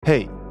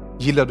Hej!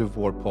 Gillar du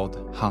vår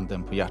podd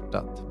Handen på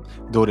hjärtat?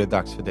 Då är det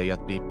dags för dig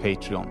att bli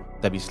Patreon,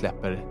 där vi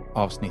släpper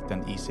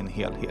avsnitten i sin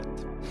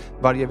helhet.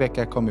 Varje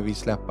vecka kommer vi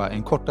släppa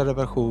en kortare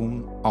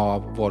version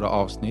av våra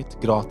avsnitt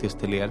gratis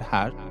till er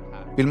här.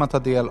 Vill man ta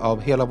del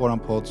av hela våran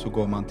podd så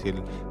går man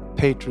till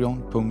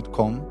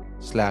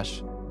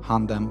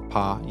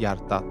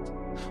patreon.com/handenpahjärtat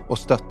och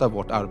stöttar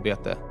vårt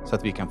arbete så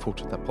att vi kan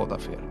fortsätta podda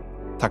för er.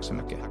 Tack så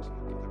mycket!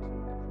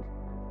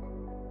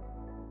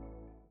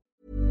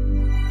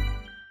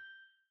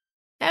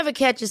 Ever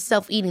catch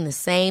yourself eating the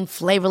same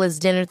flavorless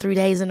dinner 3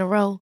 days in a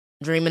row?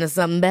 Dreaming of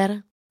something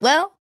better?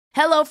 Well,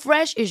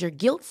 HelloFresh is your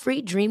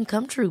guilt-free dream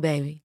come true,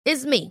 baby.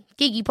 It's me,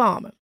 Keke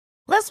Palmer.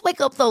 Let's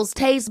wake up those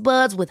taste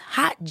buds with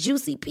hot,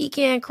 juicy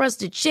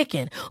pecan-crusted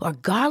chicken or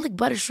garlic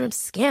butter shrimp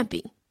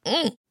scampi.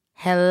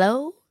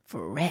 Hello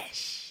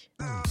Fresh.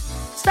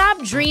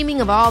 Stop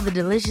dreaming of all the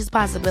delicious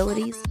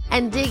possibilities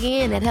and dig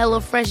in at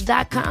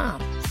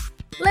HelloFresh.com.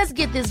 Let's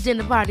get this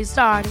dinner party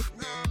started.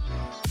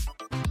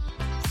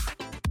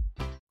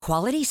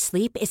 Quality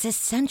sleep is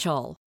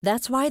essential.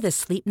 That's why the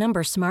Sleep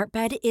Number Smart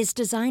Bed is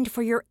designed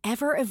for your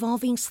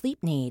ever-evolving sleep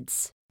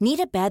needs. Need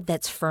a bed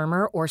that's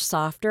firmer or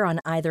softer on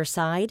either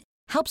side?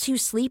 Helps you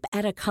sleep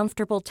at a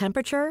comfortable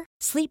temperature?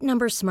 Sleep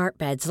Number Smart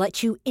Beds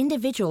let you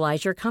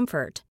individualize your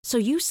comfort, so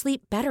you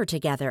sleep better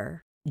together.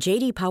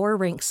 JD Power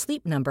ranks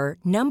Sleep Number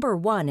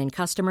 #1 in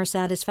customer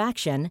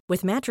satisfaction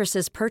with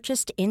mattresses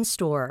purchased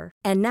in-store.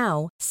 And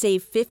now, save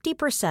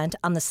 50%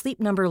 on the Sleep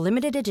Number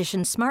Limited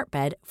Edition Smart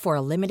Bed for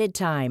a limited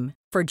time.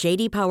 For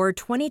JD Power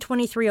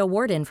 2023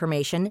 award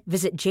information,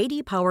 visit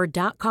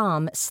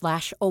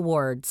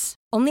jdpower.com/awards.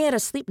 Only at a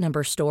Sleep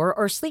Number store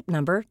or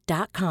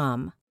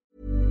sleepnumber.com.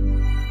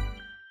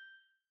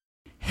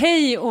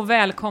 Hej och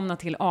välkomna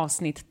till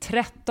avsnitt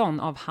 13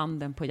 av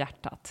Handen på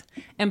hjärtat.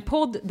 En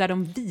podd där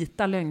de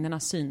vita lögnerna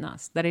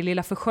synas, där det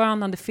lilla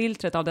förskönande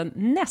filtret av den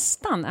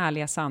nästan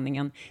ärliga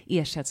sanningen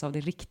ersätts av det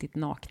riktigt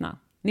nakna.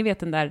 Ni vet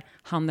den där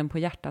Handen på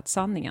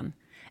hjärtat-sanningen.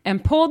 En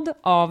podd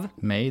av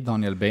Mig,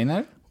 Daniel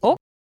Beiner.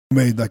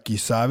 Mig, Daki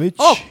Savic.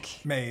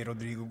 Och Mig,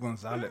 Rodrigo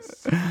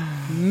Gonzales.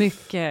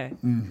 mycket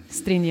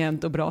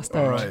stringent och bra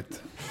stämning.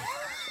 Right.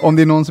 Om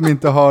det är någon som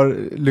inte har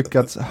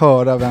lyckats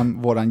höra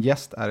vem våran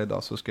gäst är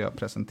idag så ska jag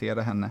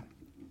presentera henne.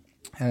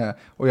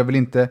 Och jag vill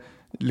inte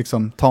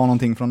liksom ta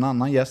någonting från en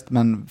annan gäst,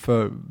 men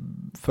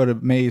för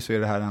mig så är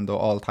det här ändå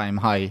all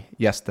time high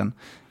gästen.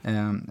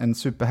 En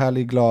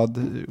superhärlig,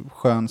 glad,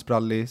 skön,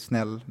 sprallig,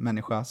 snäll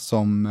människa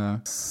som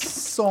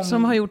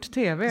har gjort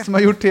tv. Som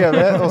har gjort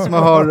tv och som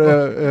har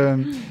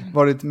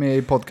varit med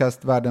i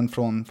podcastvärlden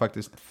från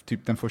faktiskt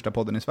typ den första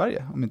podden i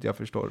Sverige, om inte jag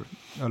förstår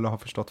eller har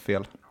förstått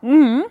fel.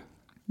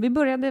 Vi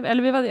började,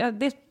 eller vi var,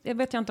 det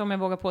vet jag inte om jag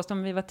vågar påstå,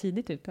 men vi var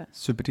tidigt ute.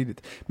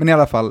 Supertidigt. Men i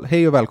alla fall,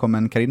 hej och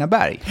välkommen Carina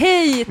Berg.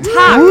 Hej,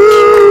 tack!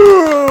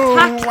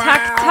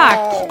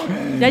 Tack!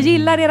 Jag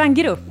gillar eran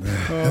grupp.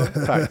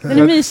 Tack. Den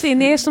är mysig,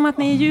 det är som att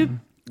ni är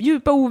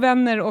djupa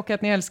ovänner och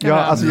att ni älskar Ja,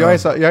 varandra. alltså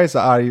jag är så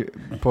arg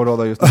på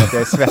Rodda just att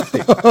jag är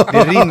svettig.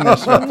 Det rinner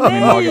svett på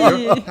min mage.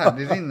 Här,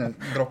 det rinner,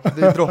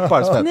 det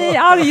droppar svett. Nej,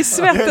 arg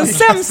svett, den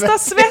sämsta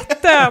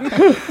svetten!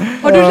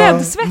 Har du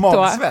räddsvett då?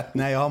 Magsvett?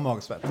 Nej, jag har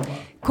magsvett.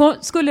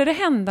 Skulle det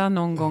hända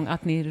någon gång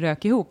att ni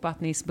rök ihop,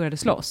 att ni började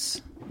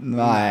slåss?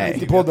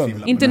 Nej. I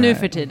podden. Inte nu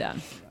för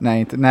tiden.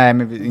 Nej,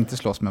 men vi inte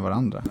slåss med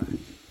varandra.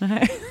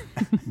 Nej.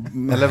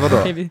 Eller vadå?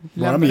 Okej, vi Bara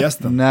lämnar. med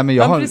gästen. Nej, men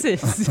jag Ja, har...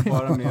 precis.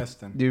 Bara med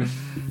gästen. Det är ju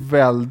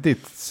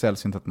väldigt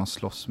sällsynt att man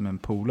slåss med en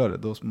polare.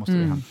 Då måste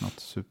det ha hänt något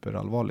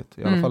superallvarligt.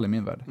 I alla fall i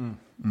min värld.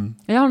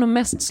 Jag har nog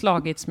mest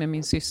slagits med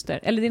min syster.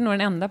 Eller det är nog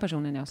den enda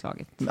personen jag har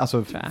slagit.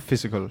 Alltså tror jag.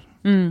 physical.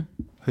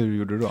 Hur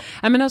gjorde du då?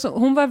 Ja, men alltså,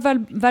 hon var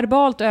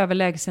verbalt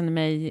överlägsen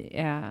mig.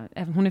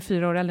 Hon är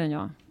 4 år äldre än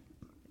jag.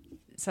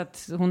 Så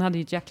att hon hade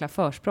ju ett jäkla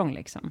försprång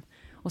liksom.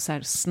 Och så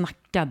här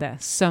snackade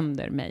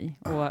sönder mig.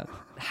 Och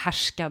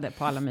härskade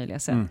på alla möjliga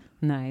sätt.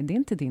 Nej, det är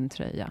inte din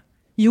tröja.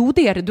 Jo,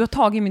 det är det. Du har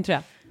tagit min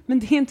tröja. Men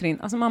det är inte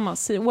din. Alltså mamma,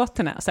 säg åt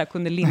henne. Så här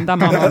kunde Linda,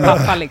 mamma och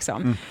pappa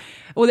liksom.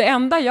 Och det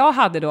enda jag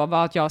hade då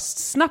var att jag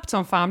snabbt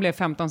som fan blev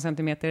 15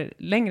 centimeter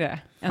längre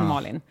än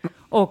Malin.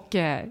 Och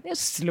jag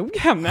slog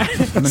henne.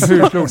 Men hur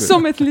slog du?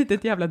 Som ett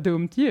litet jävla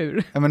dumt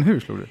djur. Ja, men hur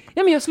slog du?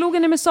 Ja, men jag slog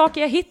henne med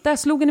saker jag hittade. Jag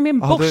slog henne med en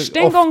borste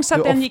en gång så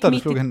att den gick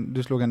mitt i...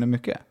 Du slog henne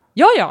mycket?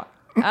 Ja.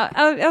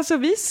 Alltså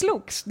vi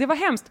slogs. Det var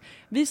hemskt.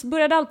 Vi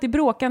började alltid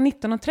bråka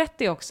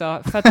 19:30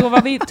 också. För att då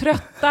var vi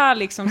trötta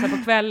liksom, så här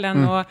på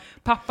kvällen. Och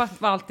pappa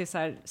var alltid så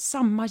här,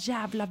 samma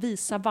jävla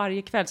visa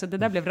varje kväll. Så det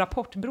där blev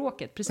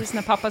rapportbråket. Precis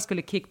när pappa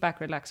skulle kick back,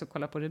 relax och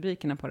kolla på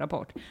rubrikerna på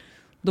Rapport.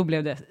 Då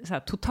blev det så här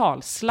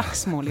total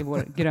slagsmål i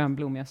vår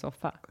grönblommiga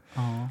soffa.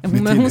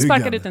 Men hon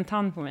sparkade ut en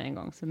tand på mig en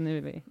gång. Så nu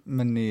är vi...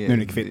 Men Nu är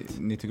ni kvitt.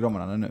 Ni tycker om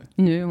varandra nu?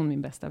 Nu är hon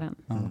min bästa vän.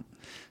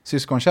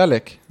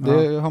 Syskonkärlek,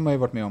 det har man ju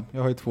varit med om.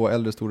 Jag har ju 2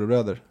 äldre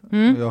storebröder.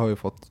 Jag har ju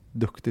fått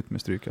duktigt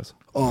med stryk alltså.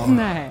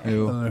 Nej.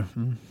 Jo.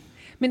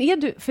 Men är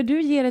du, för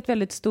du ger ett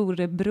väldigt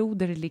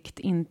storebroderligt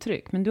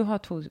intryck, men du har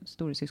 2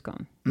 stora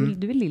syskon.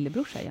 Du är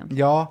lillebrorsa igen.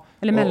 Ja,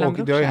 Eller och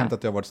mellanbrorsa. det har ju hänt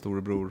att jag har varit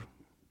storebror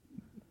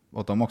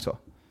åt dem också.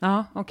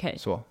 Ja, okej.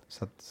 Så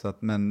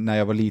att, men när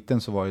jag var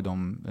liten så var ju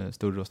de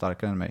större och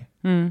starkare än mig.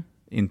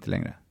 Inte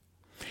längre.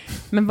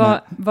 Men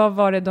vad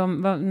var det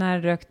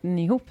när rökte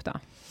ni ihop då?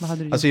 Vad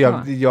hade du Alltså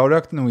gjort då? jag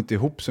rökte nog inte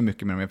ihop så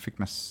mycket med dem. Jag fick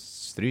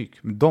mest stryk.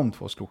 Men de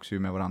två slogs ju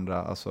med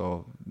varandra,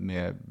 alltså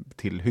med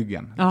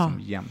tillhyggen.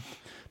 Liksom, jämt.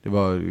 Det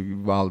var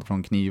allt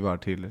från knivar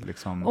till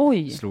liksom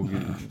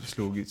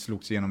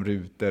slogs genom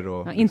rutor.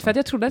 Och, Ja, inte för att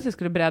jag trodde att jag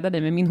skulle bräda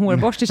dig, men min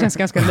hårborste känns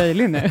ganska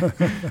löjlig nu.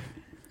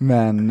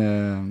 Men,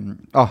 men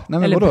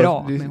eller vadå?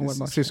 bra Det med är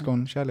hårborste.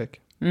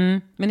 syskonkärlek.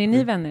 Men är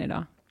ni vänner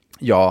idag?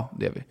 Ja,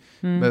 det är vi.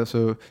 Men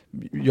alltså,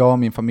 jag och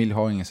min familj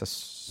har ingen så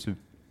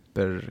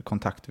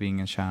superkontakt. Vi är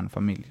ingen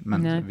kärnfamilj.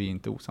 Men vi är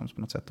inte osams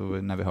på något sätt.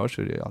 Och när vi hörs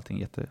så är det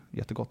allting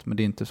jättegott. Men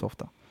det är inte så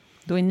ofta.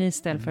 Då är ni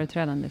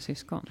ställföreträdande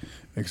syskon.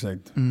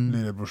 Exakt.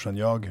 Lillebrorsan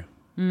jag.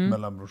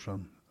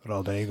 Mellanbrorsan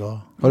Rodrigo.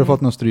 Har du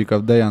fått någon stryk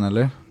av dig än,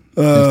 eller?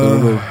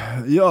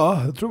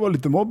 Ja, jag tror det var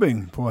lite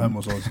mobbing på hemma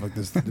hos oss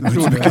faktiskt. Det var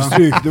inte så mycket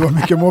stryk, det var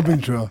mycket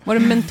mobbing tror jag. Var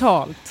det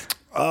mentalt?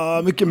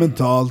 Mycket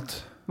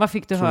mentalt. Vad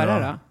fick du höra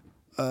då?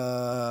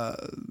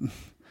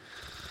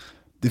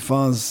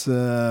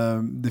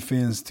 Det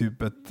finns typ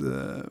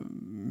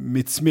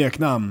mitt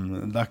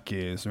smeknamn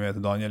Ducky, som heter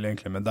Daniel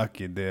egentligen, men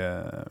Ducky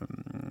det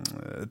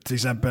till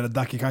exempel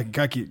Ducky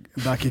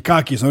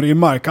Kaki som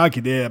rimmar,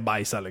 Kaki det är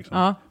bajsa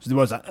liksom. Så det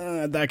var så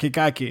här, Ducky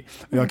Kaki,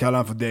 och jag kallar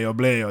han för Dejo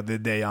Blej, och det är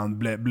Dejan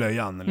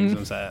Blöjan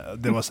liksom, så här,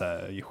 det var så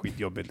här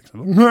skitjobbigt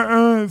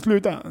liksom.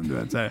 Sluta, du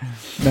vet så här.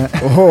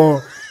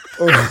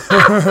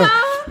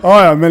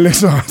 Ja, men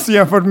liksom så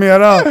jämfört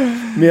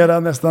mera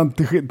nästan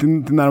till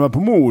närmare på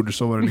mord,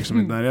 så var det liksom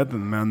inte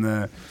närheten,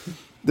 men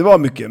det var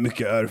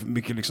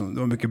mycket liksom, det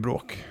var mycket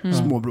bråk.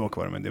 Små bråk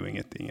var det, men det var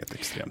inget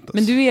extremt. Alltså.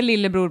 Men du är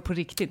lillebror på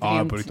riktigt?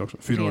 Ja, på riktigt också.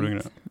 4 år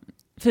yngre.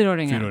 4 år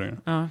yngre.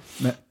 Ja.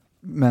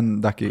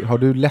 Men Ducky, har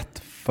du lätt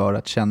för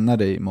att känna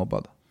dig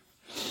mobbad?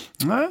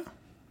 Nej.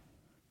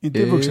 Inte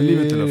i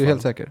vuxenlivet i alla fall. Är du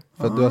helt säker?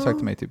 För att du har sagt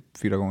till mig typ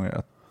 4 gånger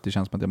att det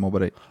känns som att jag mobbar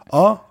dig.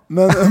 Ja,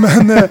 men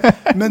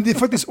det är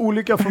faktiskt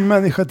olika från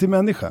människa till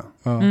människa.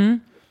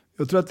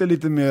 Jag tror att det är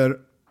lite mer,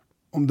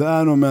 om det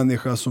är någon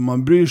människa som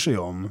man bryr sig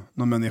om,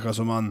 någon människa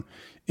som man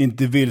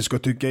inte vill ska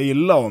tycka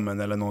illa om en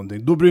eller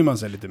någonting, då bryr man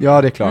sig lite mer.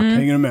 Ja, det är klart.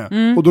 Hänger du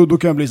med? Och då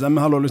kan jag bli så här,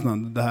 men hallå, lyssna,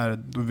 det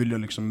här, då vill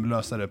jag liksom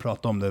lösa det,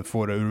 prata om det,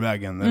 få det ur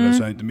vägen, eller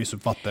så jag inte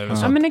missuppfattar eller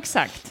så. Ja, men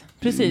exakt.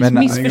 Precis. Men,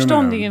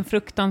 missförstånd är en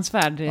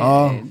fruktansvärd...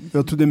 Ja,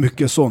 jag tror det är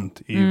mycket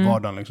sånt i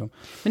vardagen liksom.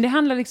 Men det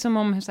handlar liksom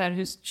om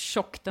hur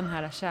tjock den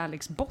här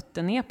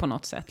kärleksbotten är på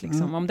något sätt.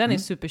 Liksom. Om den är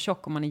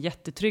supertjock och man är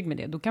jättetrygg med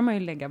det, då kan man ju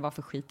lägga vad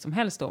för skit som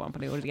helst ovanpå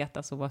det och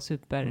retas och vara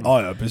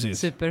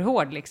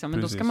superhård. Liksom.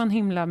 Men då ska man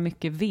himla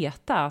mycket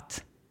veta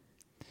att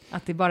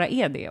det bara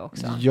är det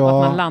också. Ja, och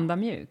att man landar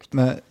mjukt.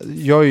 Men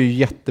jag är ju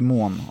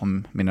jättemån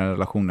om mina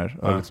relationer.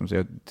 Och liksom, så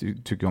jag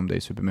tycker om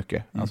dig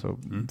supermycket. Alltså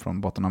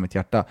från botten av mitt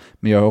hjärta.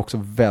 Men jag är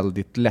också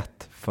väldigt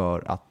lätt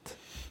för att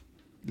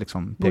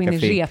liksom gå in i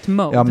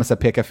retmode. Ja, men så här,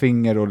 peka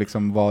finger och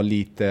liksom vara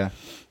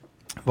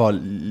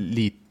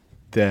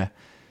lite...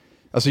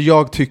 Alltså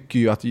jag tycker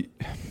ju att...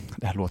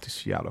 Det här låter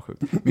så jävla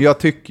sjukt. Men jag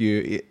tycker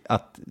ju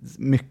att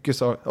mycket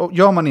saker...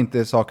 Gör man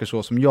inte saker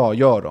så som jag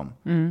gör dem,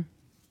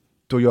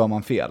 då gör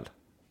man fel.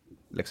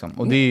 Liksom.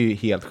 Och det är ju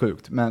helt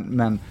sjukt.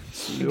 Men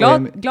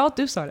glad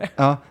du sa det.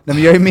 Ja,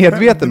 men jag är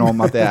medveten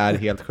om att det är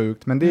helt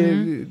sjukt. Men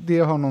det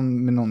har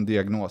med någon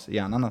diagnos i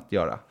hjärnan att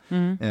göra.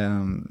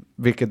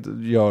 Vilket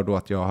gör då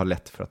att jag har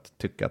lätt för att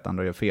tycka att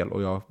andra gör fel.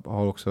 Och jag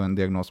har också en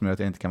diagnos som gör att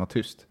jag inte kan vara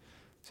tyst.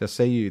 Så jag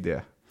säger ju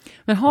det.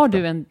 Men har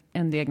du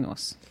en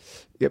diagnos?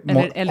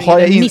 Eller har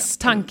är det jag en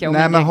misstanke om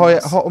en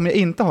diagnos? Om jag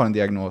inte har en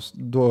diagnos,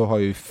 då har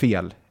jag ju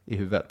fel i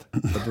huvudet.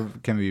 Så då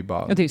kan vi ju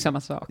bara... Ja, det är ju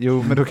samma sak.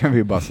 Jo, men då kan vi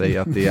ju bara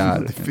säga att det är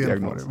en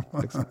diagnos.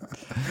 Liksom.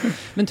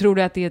 Men tror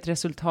du att det är ett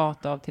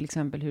resultat av till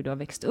exempel hur du har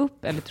växt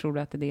upp? Eller tror du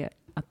att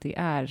det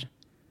är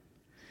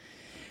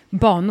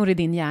banor i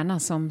din hjärna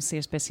som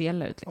ser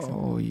speciella ut?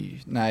 Liksom?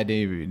 Oj, nej, det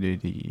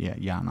är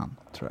hjärnan,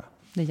 tror jag.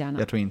 Det är hjärnan.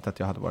 Jag tror inte att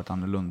jag hade varit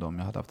annorlunda om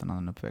jag hade haft en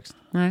annan uppväxt.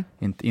 Nej.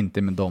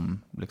 Inte med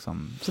dem.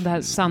 Liksom, så det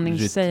här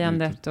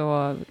sanningssägandet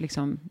och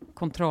liksom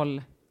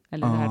kontroll,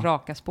 eller det här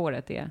raka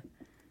spåret,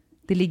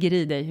 det ligger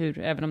i dig,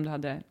 även om du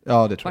hade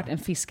varit en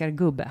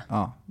fiskargubbe.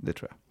 Ja, det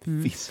tror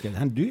jag.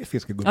 Fiskar? Du är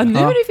fiskargubbe. Ja, nu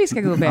är du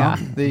fiskargubbe, ja.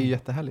 Det är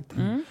jättehärligt.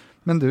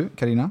 Men du,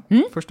 Carina,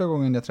 första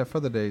gången jag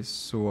träffade dig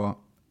så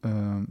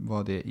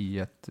var det i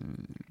ett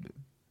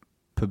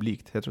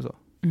publikt, heter det så?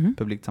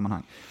 Publikt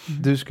sammanhang.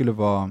 Du skulle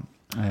vara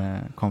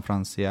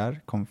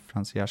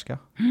konferencierska.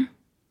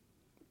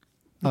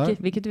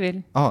 Vilket du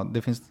vill. Ja,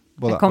 det finns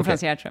båda.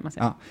 Konferencier tror jag man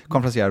säger. Ja,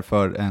 konferencier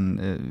för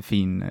en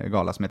fin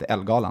gala som heter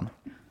Elgalan.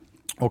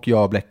 Och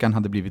jag och Bläckan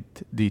hade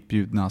blivit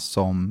ditbjudna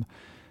som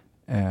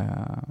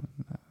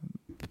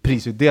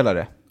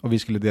prisutdelare. Och vi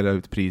skulle dela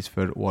ut pris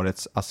för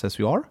årets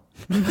accessoar.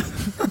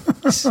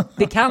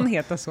 Det kan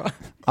heta så.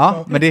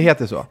 Ja, men det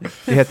heter så.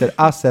 Det heter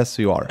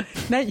accessoar.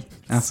 Nej.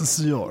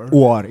 Accessoar.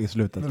 År i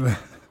slutet.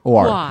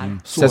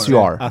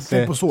 Accessoar.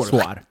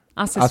 Accessoar.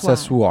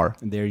 Accessoar.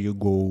 There you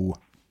go.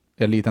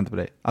 Jag litar inte på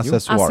dig.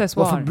 Accessoar.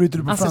 Varför bryter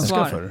du på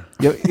franska för?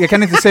 Jag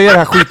kan inte säga det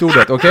här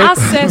skitordet, okej?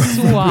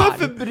 Accessoar.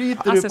 Varför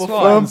bryter du på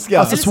Accessoar. franska?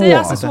 Eller säg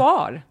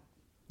accessoar.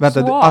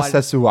 Vänta, Soir.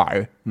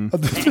 accessoar. Ja, du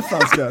är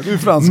franska. Du är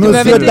franska.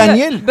 Monsieur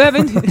Daniel. Behöver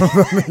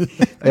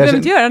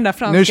inte göra den där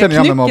franska känner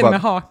jag mig knycken mobbad.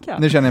 med haka.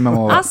 Nu känner jag mig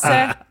mobbad.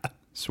 Accessoar.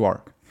 Svar.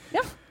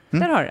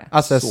 Där har du det.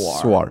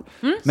 Accessoar.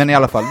 Men i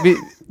alla fall,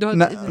 Du har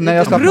när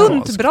jag ett slappnar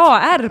runt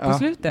bra R på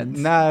slutet.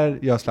 När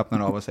jag slappnar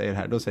av och säger det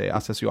här, då säger jag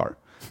accessoar.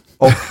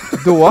 Och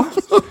då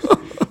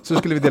så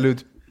skulle vi dela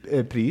ut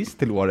pris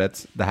till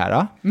årets det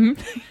här.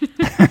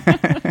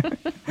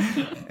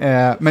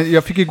 Men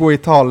jag fick ju gå i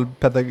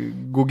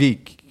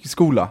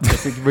talpedagogikskola.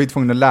 Jag var ju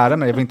tvungen att lära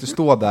mig. Jag vill inte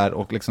stå där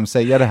och liksom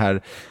säga det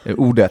här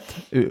ordet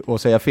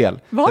och säga fel.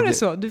 Var det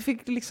så? Du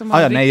fick liksom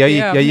ha Nej,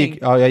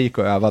 jag gick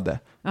och övade.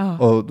 Ja.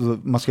 Och då,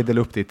 man ska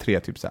dela upp det i 3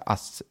 typ så här,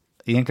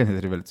 egentligen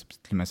heter det väl till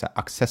och med så här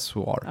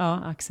accessoar. Ja,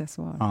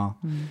 accessoar. Ja.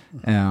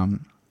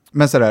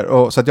 Men sådär,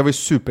 och så att jag var ju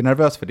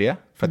supernervös för det,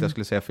 för att jag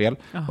skulle säga fel.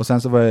 Ja. Och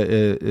sen så var jag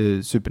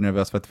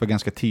supernervös för att det var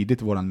ganska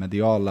tidigt i vår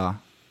mediala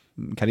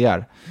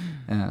karriär.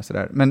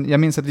 Sådär. Men jag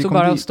minns att vi Så kom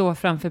bara dit. att stå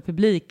framför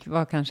publik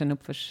var kanske en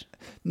uppförs...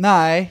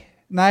 Nej,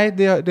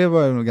 det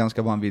var jag nog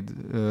ganska van vid.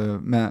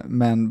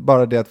 Men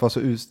bara det att vara så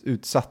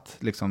utsatt,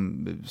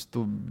 liksom,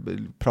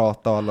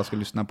 prata och alla ska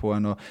lyssna på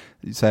en. Och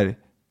så här,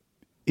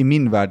 i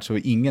min värld så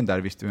ingen där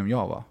visste vem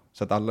jag var.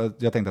 Så att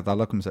jag tänkte att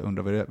alla kommer så här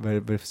undra vad det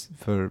är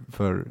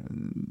för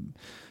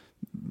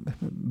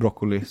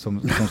broccoli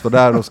som står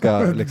där och ska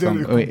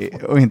liksom,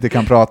 och inte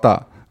kan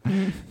prata.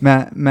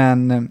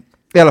 Men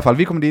i alla fall,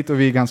 vi kom dit och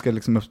vi är ganska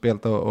liksom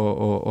uppspelta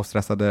och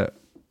stressade.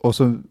 Och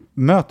så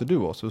möter du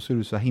oss och så är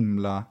du så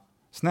himla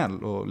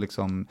snäll och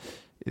liksom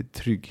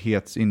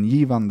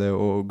trygghetsingivande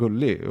och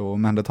gullig och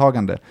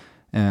omhändertagande.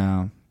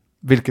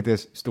 Vilket är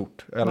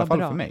stort, i alla fall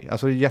för mig.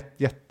 Alltså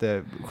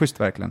jätteschysst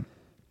verkligen.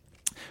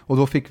 Och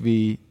då fick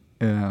vi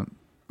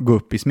gå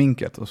upp i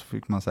sminket och så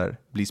fick man så här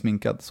bli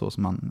sminkad så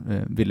som man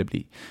ville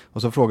bli.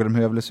 Och så frågade de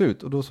hur jag ville se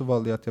ut och då så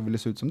valde jag att jag ville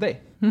se ut som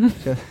dig.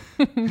 Så jag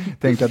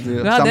tänkte att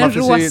Du hade en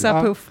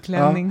rosa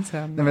puffklänning sen.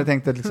 Nej, men jag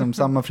tänkte att liksom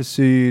samma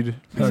frisyr.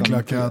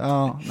 Högklackat.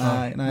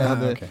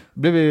 Det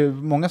blev ju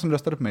många som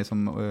röstade på mig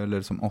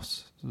som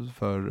oss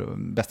för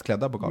bäst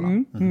klädda på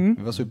galan.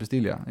 Vi var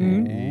superstiliga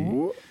i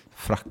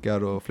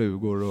frackar och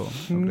flugor och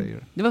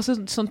grejer. Det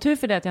var sån tur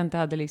för det att jag inte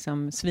hade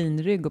liksom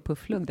svinrygg och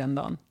pufflugg den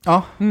dagen.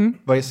 Ja,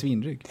 vad är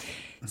svinrygg?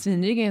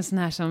 Svinrygg är en sån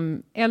här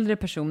som äldre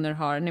personer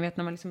har. Ni vet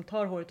när man liksom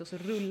tar håret och så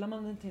rullar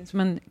man det till som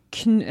en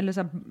eller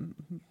så här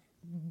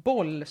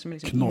boll som är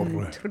liksom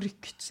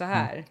intryckt så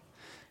här.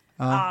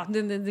 Det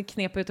är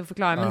knepigt att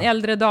förklara. Men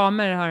äldre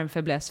damer har en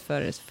fäbless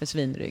för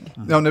svinrygg.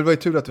 Ja, det var ju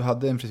tur att du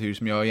hade en frisyr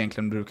som jag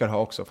egentligen brukar ha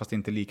också, fast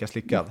inte lika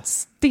slickad.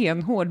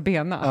 Stenhård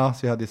bena. Ja,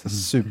 så jag hade så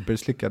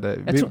superslickade.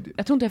 Jag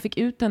tror inte jag fick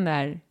ut den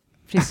där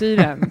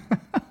frisyren.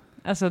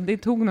 Alltså, det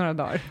tog några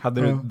dagar.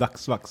 Hade du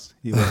dagsvax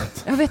i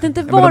håret? Jag vet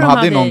inte Men vad de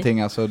hade ju i.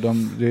 någonting, alltså.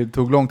 Det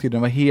tog lång tid,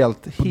 den var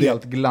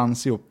helt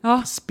glansig och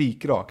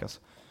spikrak. Alltså.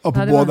 Och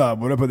på båda,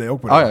 både på det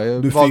och på det. Ja,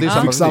 du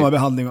fick samma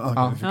behandling.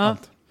 Fick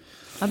allt.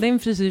 Ja, det är en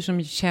frisyr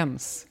som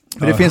känns.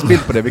 Men det finns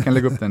bild på det, vi kan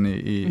lägga upp den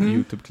i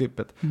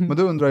YouTube-klippet. Men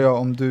då undrar jag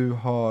om du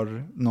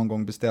har någon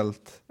gång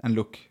beställt en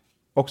look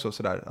också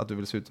sådär, att du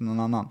vill se ut som någon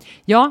annan?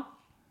 Ja,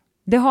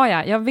 det har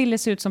jag. Jag ville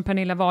se ut som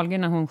Pernilla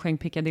Wahlgren när hon sjöng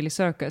Piccadilly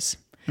Circus.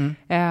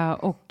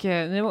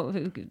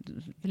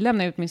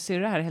 Lämnade ut min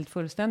syrra här helt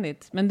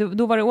fullständigt. Men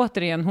då var det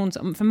återigen hon,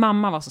 för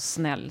mamma var så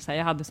snäll. Så här,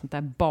 jag hade sånt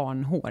där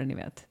barnhår, ni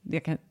vet.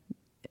 Jag kan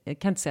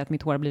inte säga att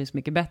mitt hår har blivit så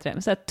mycket bättre.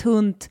 Men så här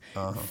tunt,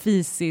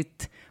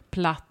 fisigt,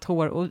 platt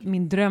hår. Och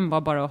min dröm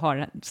var bara att ha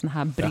en sån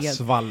här bred...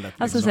 Svallet,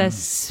 alltså liksom. så här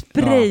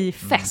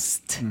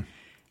sprayfest.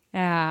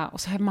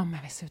 Och så här mamma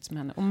vill se ut som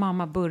henne. Och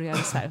mamma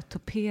började så här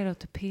tupera och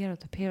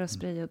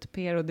spraya och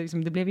tupera. Och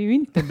det blev ju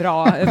inte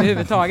bra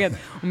överhuvudtaget.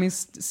 Och min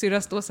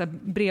syrra står så här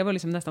bredvid och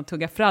liksom nästan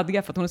tugga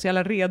fradga för att hon är så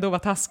jävla redo att vara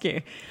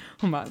taskig.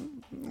 Hon bara...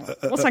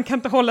 Och sen kan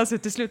inte hålla sig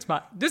till slut så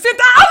bara... Du ser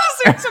inte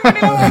alls ut som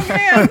Pernilla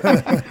Wahlgren!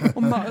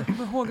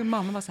 Och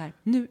mamma var så här...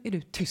 Nu är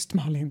du tyst,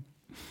 Malin.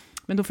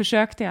 Men då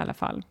försökte jag i alla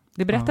fall.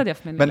 Det berättade jag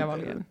för min lilla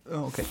Wahlgren.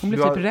 Okay. Hon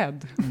blev typ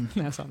rädd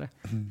när jag sa det.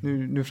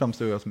 Nu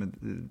framstår jag som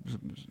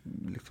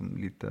liksom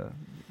lite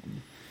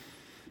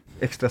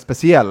extra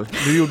speciell.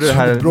 Du gjorde det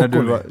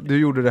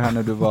här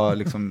när du var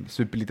liksom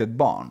superlitet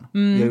barn.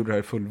 Jag gjorde det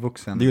här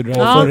fullvuxen. Det gjorde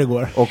det här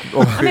förrgår. Och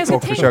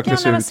försökte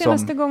se ut som...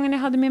 senaste gången jag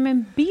hade med mig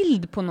en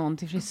bild på någon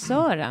till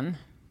frisören.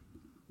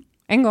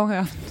 En gång har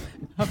jag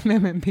haft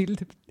med mig en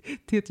bild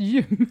till ett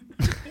gym.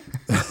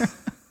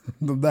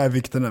 De där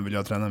vikterna vill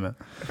jag träna med.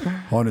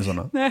 Har ni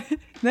sådana?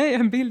 Nej,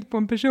 en bild på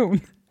en person.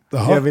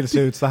 Jag vill se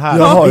ut så här.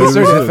 Jaha,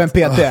 ser ut för en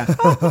PT.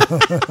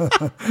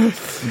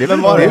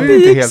 Det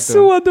gick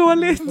så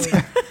dåligt.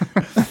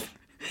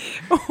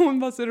 Och hon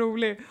var så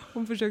rolig.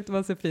 Hon försökte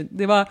vara så fin.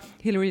 Det var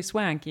Hilary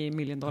Swank i $1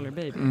 Million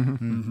Baby.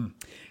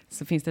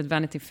 Så finns det ett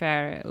Vanity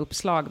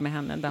Fair-uppslag med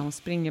henne där hon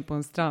springer på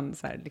en strand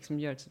så här, liksom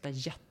gör ett sånt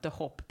där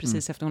jättehopp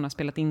precis efter hon har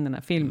spelat in den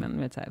här filmen.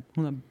 Vet, så här,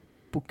 hon har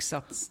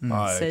boxat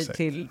sig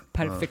till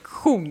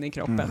perfektion i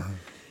kroppen.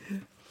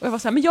 Och jag var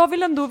så här, men jag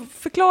vill ändå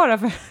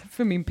förklara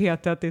för min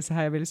PT att det är så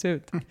här jag vill se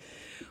ut.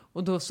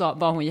 Och då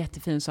var hon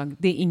jättefin och sa,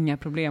 det är inga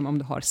problem om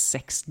du har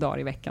 6 dagar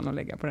i veckan att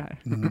lägga på det här.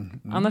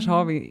 Annars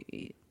har vi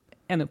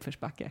en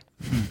uppförsbacke.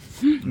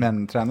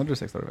 Men tränar du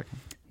 6 dagar i veckan?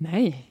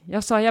 Nej,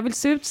 jag sa jag vill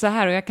se ut så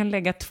här och jag kan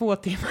lägga 2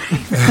 timmar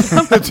i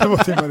veckan. 2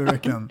 timmar i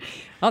veckan.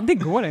 Ja, det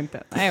går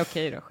inte. Nej,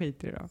 okej då,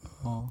 skit i det då.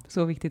 Ja.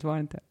 Så viktigt var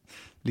det inte.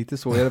 Lite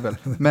så är det väl.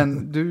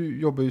 Men du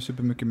jobbar ju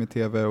supermycket med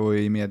tv och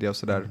i media och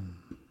sådär.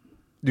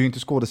 Du är ju inte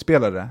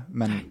skådespelare,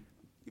 men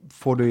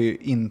får du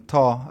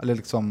inta, eller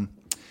liksom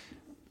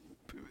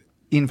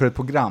inför ett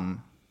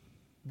program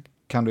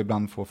kan du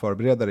ibland få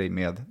förbereda dig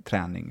med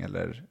träning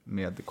eller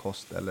med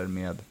kost eller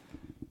med...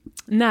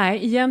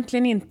 Nej,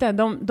 egentligen inte.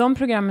 De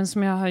programmen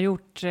som jag har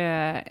gjort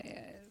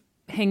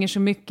hänger så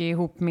mycket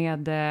ihop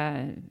med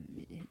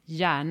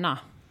hjärna.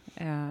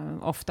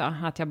 Ofta,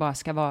 att jag bara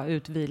ska vara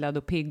utvilad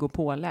och pigg och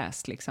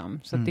påläst. Liksom.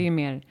 Så att det är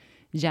mer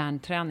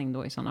hjärnträning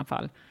då i sådana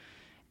fall.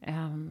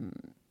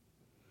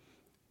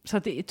 Så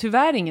att det,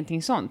 tyvärr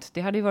ingenting sånt.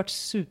 Det hade ju varit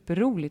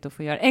superroligt att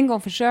få göra. En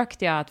gång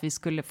försökte jag att vi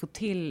skulle få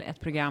till ett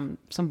program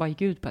som bara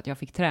gick ut på att jag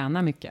fick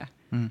träna mycket.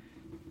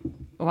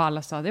 Och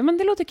alla sa, men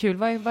det låter kul,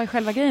 vad är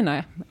själva grejen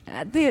då?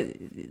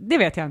 Det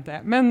vet jag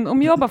inte. Men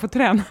om jag bara får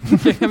träna,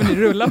 kan vi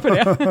rulla på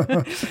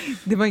det.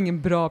 Det var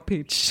ingen bra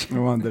pitch. Det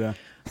var inte det.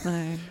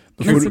 Nej.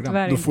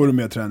 Då får du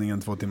med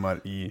träningen 2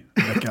 timmar i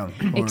veckan.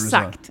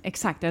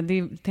 Exakt. Jag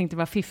tänkte det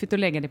var fiffigt att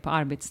lägga det på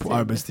arbetstid. På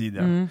arbetstid,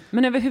 ja.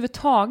 Men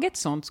överhuvudtaget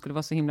sånt skulle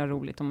vara så himla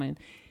roligt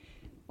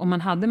om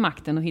man hade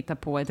makten att hitta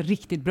på ett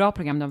riktigt bra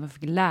program där man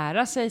fick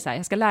lära sig så här,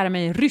 jag ska lära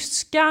mig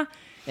ryska,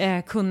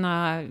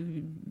 kunna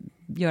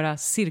göra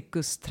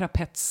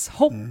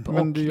cirkustrapetshopp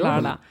och du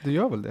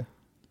gör väl det?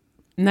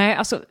 Nej,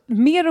 alltså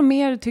mer och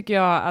mer tycker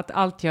jag att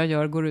allt jag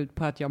gör går ut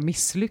på att jag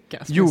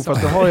misslyckas. Jo,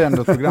 fast du har ju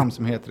ändå ett program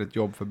som heter Ett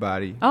jobb för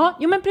berg. Ja,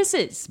 jo men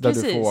precis. Där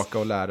du får åka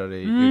och lära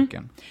dig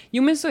yrken.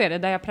 Jo men så är det,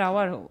 där jag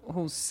praoar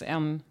hos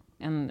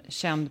en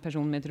känd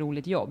person med ett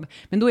roligt jobb.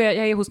 Men då jag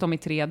är hos dem i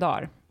 3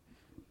 dagar.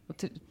 Och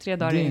 3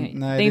 dagar det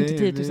är inte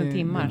 10 000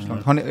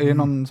 timmar. Är det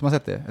någon som har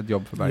sett det? Ett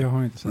jobb för berg? Jag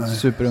har inte sett det.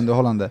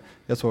 Superunderhållande.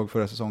 Jag såg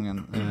förra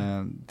säsongen,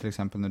 till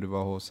exempel när du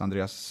var hos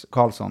Andreas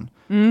Karlsson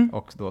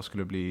och då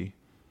skulle bli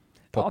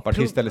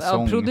popartist eller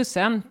sång.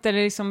 Producent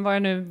eller liksom vad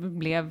jag nu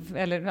blev.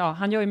 Eller,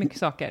 han gör ju mycket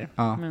saker.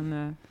 Ja.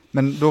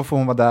 Men då får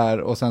hon vara där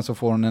och sen så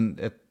får hon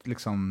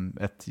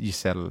ett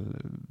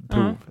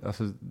gisselprov.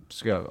 Alltså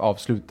ska jag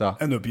avsluta.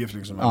 En uppgift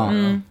liksom. Ja.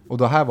 Och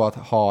det här var att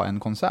ha en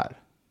konsert.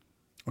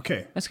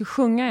 Okej. Jag skulle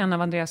sjunga en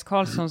av Andreas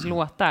Karlssons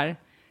låtar.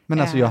 Men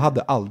alltså jag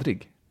hade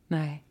aldrig.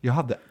 Nej. Jag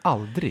hade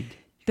aldrig.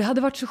 Det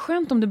hade varit så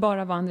skönt om det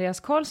bara var Andreas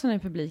Karlsson i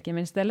publiken,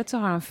 men istället så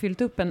har han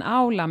fyllt upp en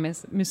aula med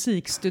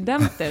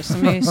musikstudenter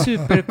som är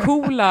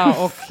supercoola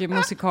och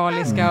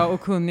musikaliska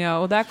och kunniga.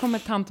 Och där kommer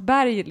Tant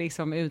Berg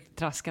liksom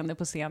uttraskande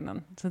på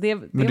scenen. Så det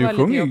men du var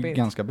lite sjunger jobbigt. ju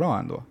ganska bra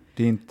ändå.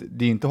 Det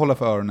är inte hålla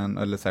för öronen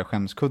eller så här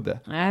skämskudde.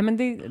 Nej, men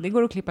det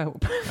går att klippa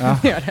ihop. Ja.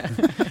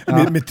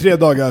 Med 3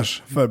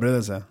 dagars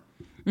förberedelse.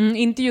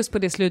 Inte just på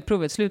det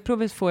slutprovet.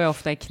 Slutprovet får jag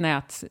ofta i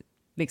knät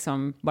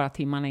liksom bara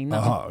timmarna innan.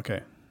 Jaha,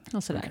 okej.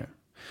 Och sådär. Okay.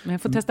 Men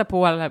jag får testa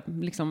på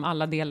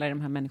alla delar i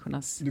de här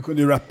människornas... Du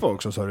kunde ju rappa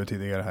också, sa du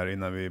tidigare här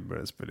innan vi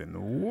började spela in.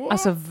 Wow.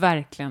 Alltså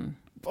verkligen.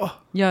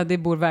 Ja, det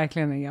bor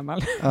verkligen en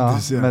gammal. Ja,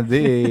 men det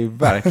är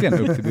verkligen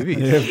upp till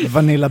bevis.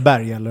 Vanilla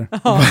Berg eller?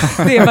 Ja,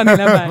 det är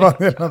Vanilla Berg.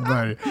 Vanilla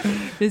Berg.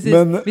 Precis.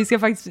 Men, vi ska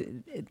faktiskt...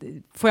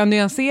 Får jag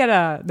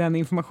nyansera den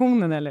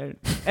informationen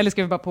eller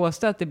ska vi bara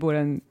påstå att det bor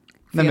en...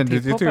 Nej, men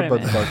du tycker bara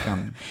att du bara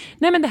kan...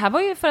 Nej, men det här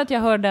var ju för att jag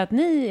hörde att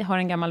ni har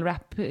en gammal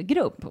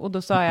rapgrupp. Och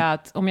då sa jag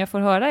att om jag får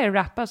höra er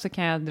rappa så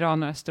kan jag dra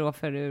några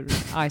strofer ur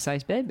Ice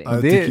Ice Baby. Ja,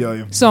 det tycker jag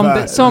är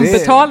som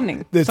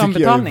betalning. Det som tycker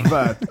betalning. jag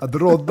är värt. Att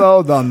Rodda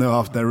och Danne har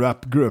haft en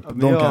rapgrupp. De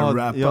kan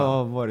rappa. Jag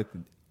har varit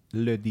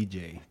Le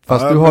DJ.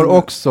 Fast du har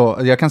också...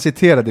 Jag kan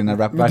citera dina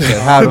rapverser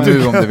här och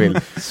nu om du vill.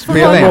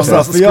 Spela in det.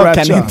 Alltså, jag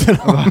kan inte.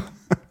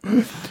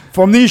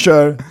 För om ni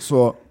kör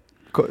så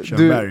kör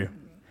Berg.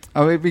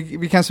 Ja,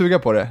 vi kan suga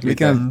på det.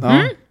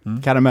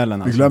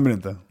 Karamellen alltså. Vi glömmer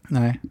inte.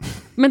 Nej.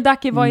 Men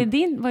Ducky, vad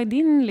är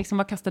din liksom,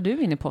 vad kastar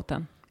du in i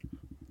potten?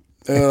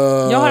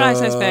 Jag har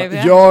Ice Ice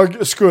Baby.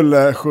 Jag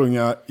skulle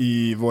sjunga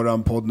i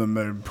våran podd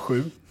nummer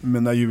 7.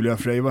 Men när Julia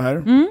Frey var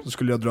här så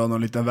skulle jag dra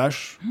någon liten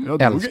vers.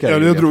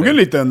 Jag drog en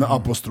liten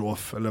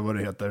apostrof, eller vad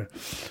det heter.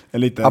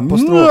 En liten...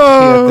 Apostrof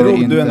heter det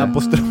inte. Du en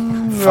apostrof.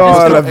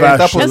 Ja, eller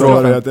vers.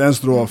 En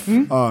strof.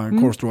 Ja,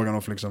 en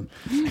korvstroganoff liksom.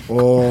 Och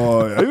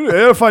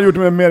jag har fan gjort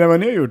det mer än vad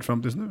ni har gjort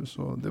fram tills nu.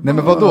 Så det nej,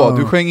 men vadå?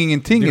 Du sjöng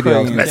ingenting i det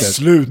avsnittet. Men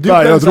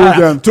sluta, jag drog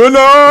en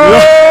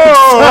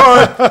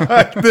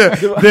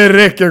det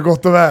räcker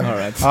gott och väl.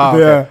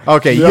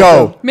 Okej,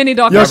 yo! Men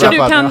idag kanske du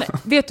kan...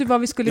 Vet du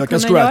vad vi skulle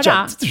kunna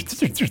göra?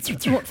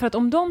 För att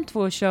om de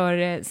två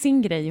kör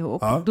sin grej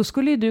ihop, då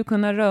skulle ju du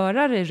kunna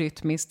röra dig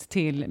rytmiskt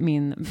till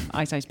min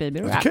Ice Ice Baby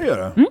rap. Det kan jag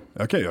göra.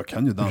 Okej, jag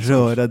kan ju dansa.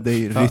 Röra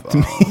dig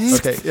rytmiskt.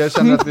 Okej, jag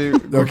känner att vi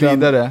går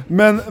vidare.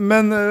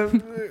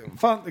 Men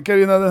fan,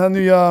 Carina, den här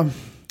nya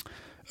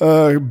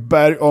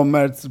Berg och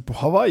Mertz på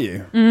Hawaii.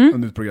 Ett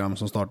nytt program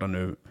som startar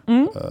nu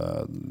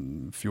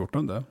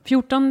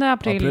 14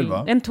 april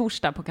va? En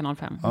torsdag på Kanal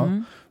 5. Ja.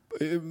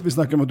 Vi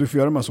snackar om att du får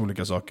göra en massa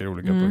olika saker i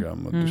olika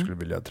program och du skulle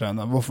vilja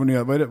träna.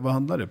 Vad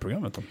handlar det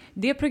programmet om?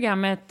 Det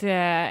programmet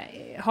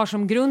har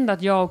som grund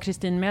att jag och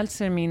Kristin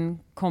Meltzer, min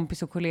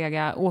kompis och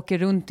kollega, åker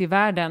runt i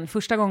världen.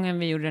 Första gången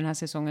vi gjorde den här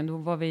säsongen,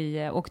 då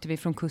åkte vi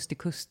från kust till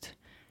kust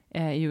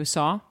i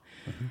USA.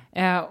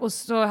 Och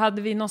så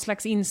hade vi någon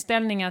slags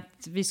inställning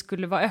att vi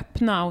skulle vara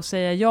öppna och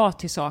säga ja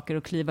till saker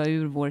och kliva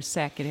ur vår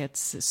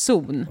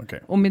säkerhetszon. Okay.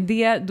 Och med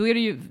det, då är det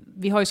ju,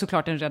 vi har ju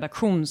såklart en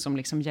redaktion som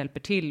liksom hjälper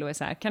till och är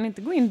så här, kan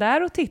inte gå in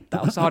där och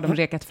titta? Och så har de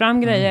rekat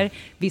fram grejer.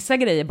 Vissa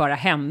grejer bara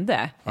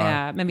hände,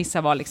 men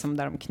vissa var liksom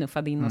där de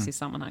knuffade in oss i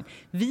sammanhang.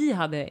 Vi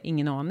hade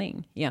ingen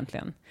aning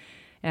egentligen,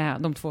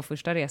 de 2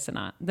 första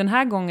resorna. Den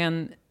här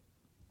gången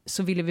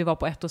så ville vi vara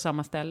på ett och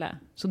samma ställe.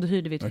 Så då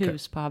hyrde vi ett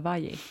hus på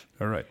Hawaii.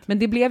 All right. Men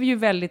det blev ju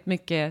väldigt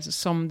mycket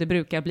som det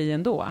brukar bli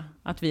ändå.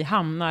 Att vi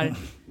hamnar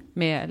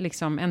med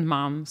liksom en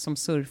man som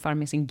surfar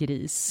med sin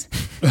gris.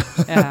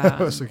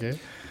 Okay.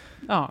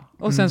 Ja,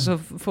 och sen så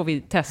får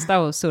vi testa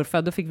och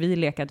surfa. Då fick vi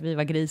leka att vi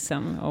var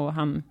grisen och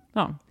han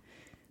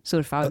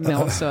surfar med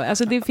oss.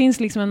 Alltså det finns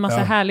liksom en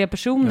massa härliga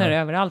personer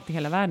överallt i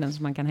hela världen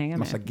som man kan hänga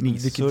med.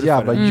 Vilket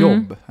jävla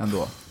jobb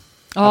ändå.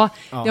 Ja,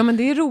 men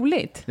det är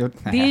roligt.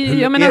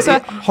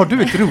 Har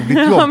du ett roligt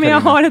jobb? Ja, men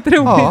jag har ett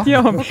roligt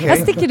jobb. Okay. Jag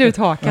sticker ut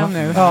hakan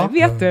nu.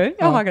 Vet du?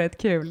 Jag har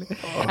rätt kul.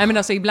 Nej, men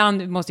alltså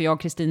ibland måste jag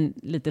och Kristin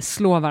lite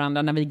slå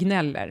varandra när vi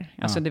gnäller.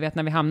 Alltså du vet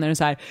när vi hamnar i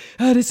så här,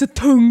 det är så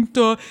tungt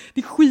och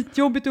det är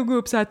skitjobbigt att gå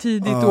upp så här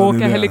tidigt och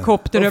åka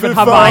helikopter över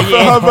Hawaii.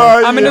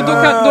 Ja, men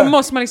då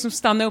måste man liksom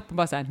stanna upp och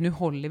bara så här, nu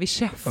håller vi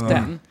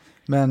käften.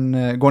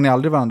 Men går ni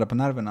aldrig varandra på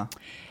nerverna?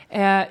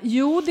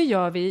 Jo, det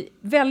gör vi.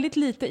 Väldigt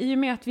lite, i och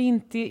med att vi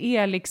inte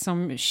är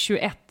liksom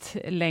 21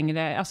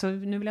 längre. Alltså,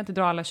 nu vill jag inte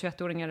dra alla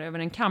 21-åringar över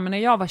en kam, men när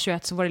jag var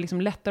 21 så var det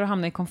liksom lättare att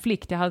hamna i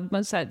konflikt. Jag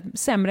hade så här,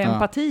 sämre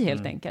empati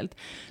helt enkelt.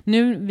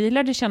 Nu, vi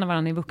lärde känna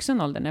varandra i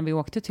vuxen ålder när vi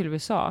åkte till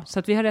USA. Så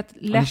att vi har rätt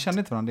lätt... Ni kände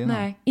inte varandra innan?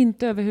 Nej,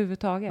 inte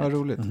överhuvudtaget. Vad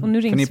roligt. Och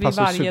nu rings vi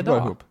varje dag.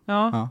 Ihop.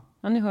 Ja,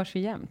 nu hörs vi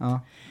jämt.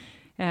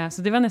 Ja.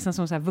 Så det var nästan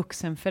som så här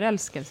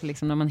vuxenförälskelse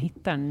liksom, när man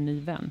hittar en ny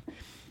vän.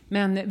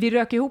 Men vi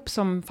rök ihop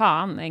som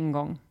fan en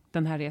gång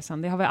den här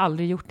resan. Det har vi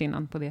aldrig gjort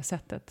innan på det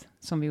sättet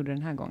som vi gjorde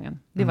den här gången.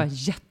 Det var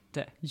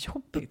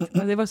jättejobbigt.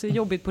 Det var så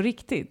jobbigt på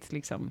riktigt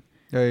liksom.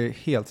 Jag är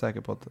helt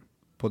säker på att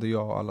både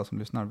jag och alla som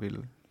lyssnar vill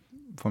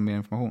få mer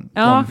information.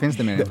 Ja. Finns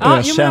det mer information?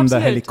 Jag kände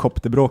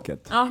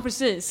helikopterbråket. Ja,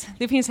 precis.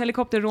 Det finns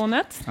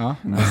helikopterrånet.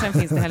 Och sen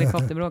finns det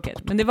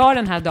helikopterbråket. Men det var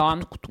den här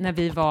dagen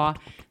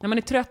när man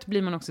är trött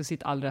blir man också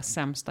sitt allra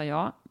sämsta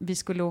jag. Vi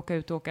skulle åka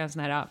ut och åka en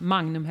sån här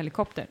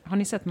Magnum-helikopter. Har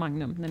ni sett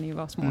Magnum när ni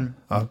var små?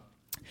 Ja.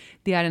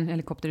 Det är en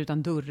helikopter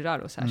utan dörrar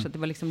och så här. Så det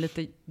var liksom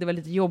det var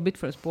lite jobbigt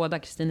för oss båda.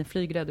 Kristin är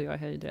flygrädd och jag är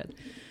höjdrädd.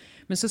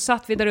 Men så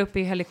satt vi där uppe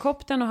i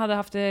helikoptern och hade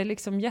haft det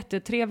liksom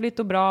jättetrevligt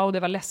och bra och det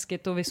var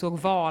läskigt och vi såg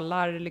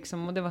valar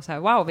liksom, och det var så här,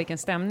 wow, vilken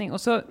stämning.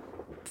 Och så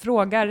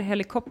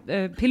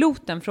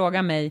piloten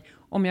frågar mig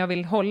om jag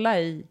vill hålla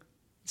i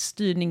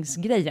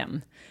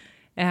styrningsgrejen.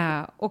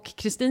 Och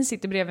Kristin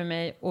sitter bredvid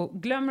mig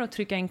och glömmer att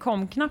trycka in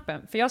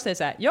kom-knappen. För jag säger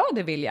så här, ja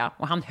det vill jag.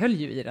 Och han höll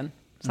ju i den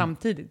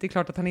samtidigt. Det är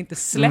klart att han inte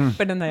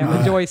släpper den där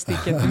jävla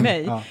joysticken till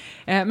mig.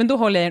 Men då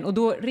håller jag den och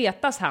då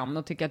retas han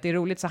och tycker att det är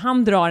roligt. Så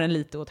han drar den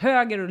lite åt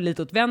höger och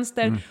lite åt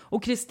vänster.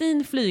 Och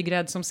Kristin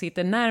flygrädd som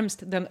sitter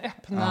närmst den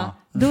öppna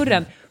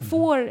dörren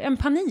får en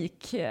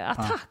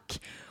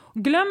panikattack.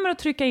 Glömmer att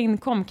trycka in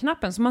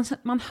kom-knappen så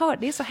man hör,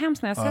 det är så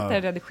hemskt när jag sett det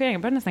i redigeringen,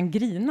 jag började nästan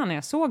grina när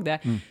jag såg det.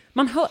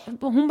 Man hör,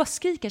 hon bara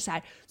skriker så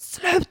här,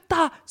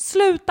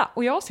 sluta!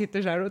 Och jag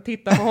sitter så här och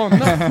tittar på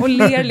honom och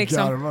ler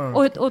liksom.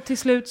 och till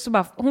slut så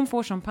bara, hon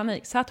får sån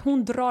panik så att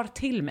hon drar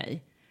till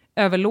mig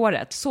över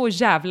låret så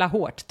jävla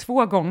hårt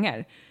 2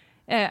 gånger.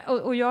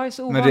 Och jag är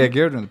så ovan. Men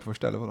reagerar du inte på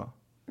första eller vadå?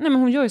 Nej,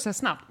 men hon gör ju så här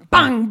snabbt,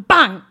 bang,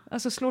 bang!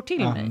 Alltså slår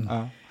till mig.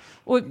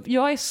 Och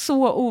jag är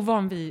så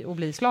ovan vid att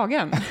bli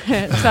slagen.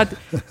 Så att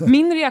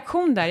min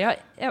reaktion där,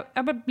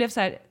 jag blev så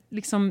här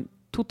liksom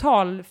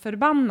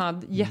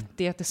totalförbannad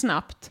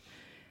jättesnabbt.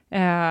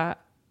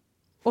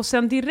 Och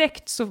sen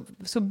direkt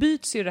så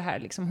byts ju det här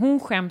liksom. Hon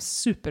skäms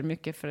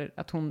supermycket för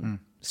att hon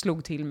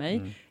slog till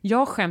mig.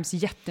 Jag skäms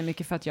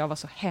jättemycket för att jag var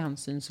så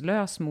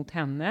hänsynslös mot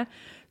henne.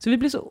 Så vi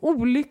blev så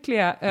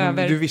olyckliga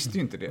över... Du visste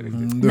ju inte det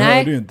riktigt. Du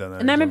hörde ju inte henne.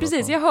 Nej, men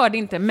precis. Jag hörde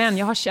inte, men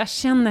jag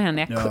känner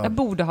henne.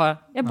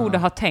 Jag borde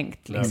ha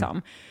tänkt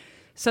liksom.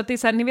 Så att det är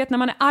så här, ni vet när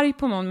man är arg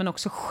på någon men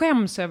också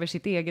skäms över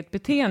sitt eget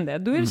beteende,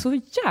 då är det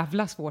så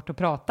jävla svårt att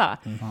prata.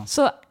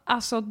 Så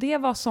alltså det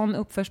var sån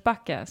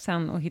uppförsbacke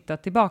sen att hitta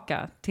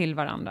tillbaka till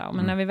varandra.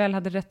 Men när vi väl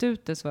hade rätt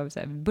ut det så var vi så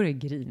här, vi började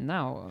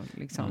grina och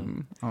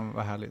liksom... Ja,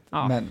 vad härligt.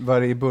 Ja. Men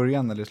var det i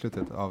början eller i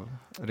slutet av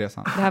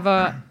resan? Det här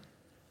var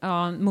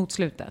mot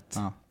slutet.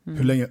 Ja.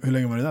 Hur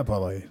länge var det där på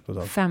Hawaii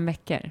totalt? 5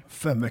 veckor.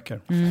 5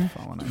 veckor.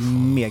 Fan vad nice.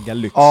 Mega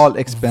lyx. All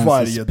expenses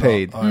Varje dag.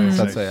 paid, Ja,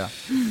 så att säga.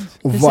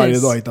 Och Precis. varje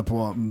dag hitta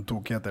på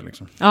tokigheter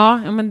liksom.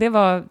 Ja, men det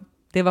var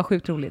Det var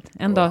sjukt roligt.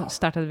 En dag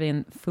startade vi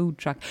en food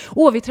truck.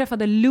 Vi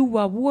träffade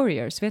Lua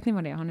Warriors. Vet ni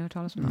vad det är? Har ni hört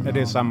talas om det? Är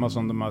det samma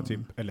som de har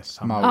typ, eller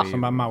samma Maui.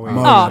 som har Maui?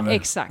 Ja,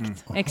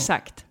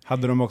 exakt.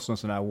 Hade de också en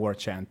sån där war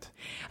chant?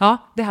 Ja,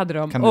 det hade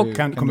de. Kommer du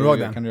ihåg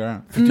den? Kan du göra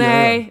den?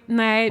 Nej,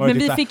 Var men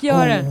det vi typ fick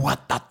göra det.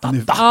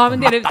 Ja, men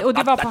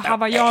det var på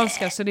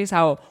hawaiianska, så det är så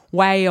här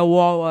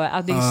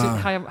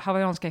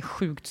hawaiianska är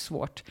sjukt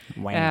svårt.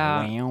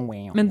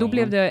 Men då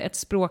blev det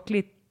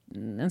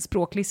en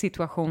språklig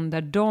situation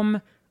där de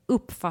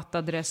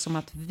uppfattade det som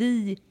att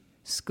vi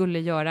skulle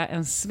göra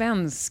en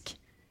svensk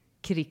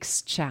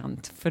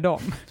krigschant för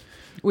dem.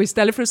 Och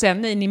istället för att säga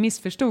nej, ni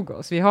missförstod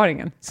oss, vi har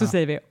ingen, så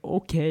säger vi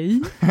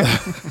okej.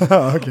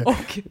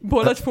 Och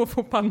båda två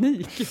får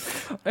panik.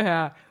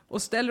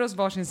 Och ställer oss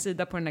varsin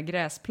sida på den där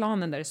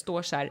gräsplanen där det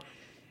står så här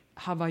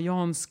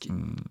hawaiiansk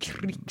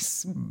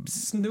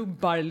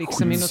krigssnubbar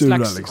liksom i någon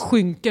slags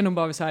skynken och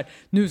bara så här,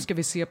 nu ska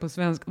vi se på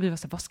svensk. Och vi var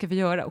så här, vad ska vi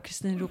göra? Och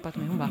Kristin ropade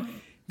till mig, hon bara,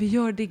 vi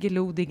gör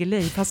Diggiloo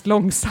Diggiley fast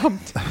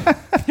långsamt.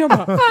 Jag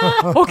bara,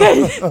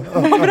 okej,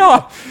 vad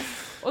bra.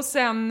 Och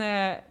sen,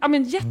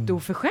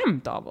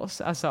 jätteoförskämt av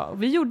oss. Alltså,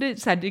 vi gjorde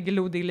så här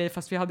Diggiloo Diggiley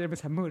fast vi hade det med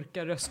så här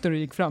mörka röster och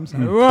gick fram så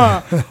här.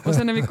 Och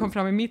sen när vi kom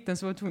fram i mitten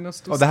så var vi tvungna att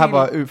stå Och det här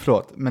var,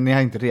 förlåt, men ni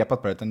har inte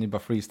repat på det utan ni bara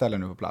freestylar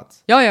nu på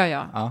plats.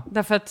 Ja.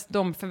 Därför att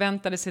de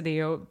förväntade sig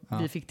det och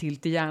vi fick till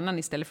hjärnan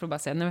istället för att bara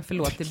säga, nej men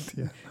förlåt,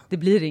 det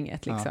blir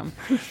inget liksom.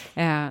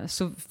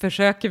 Så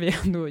försöker vi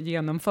ändå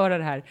genomföra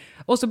det här.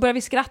 Och så börjar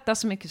vi skratta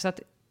så mycket så att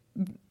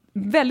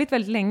väldigt,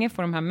 väldigt länge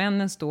får de här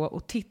männen stå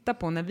och titta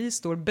på när vi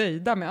står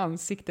böjda med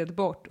ansiktet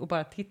bort och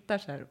bara tittar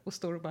så här och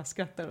står och bara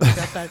skrattar och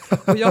skrattar.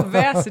 Och jag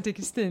väser till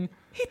Kristin,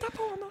 hitta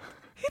på honom.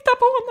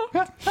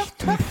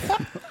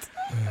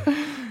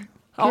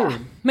 Ja,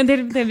 men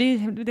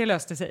det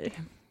löste sig.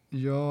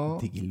 Ja,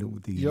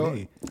 Diggiloo. Ja,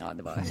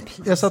 det var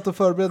jag satt och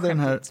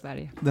förberedde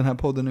Sverige. den här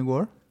podden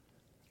igår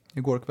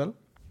kväll.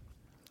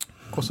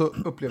 Och så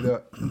upplevde jag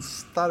en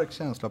stark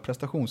känsla av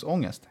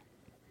prestationsångest.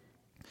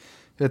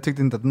 Jag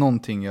tyckte inte att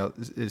någonting jag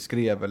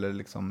skrev eller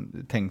liksom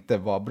tänkte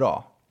var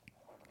bra.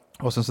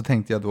 Och sen så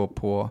tänkte jag då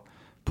på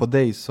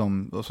dig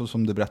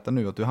som du berättar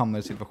nu, att du hamnar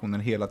i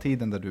situationen hela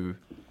tiden där du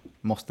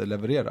måste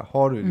leverera.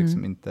 Har du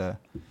liksom inte,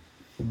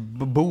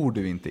 bor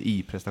du inte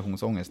i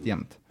prestationsångest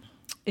jämt?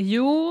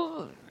 Jo,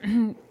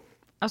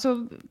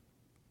 alltså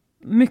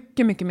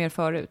mycket, mycket mer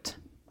förut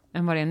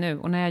än vad det är nu.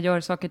 Och när jag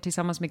gör saker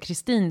tillsammans med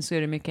Kristin så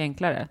är det mycket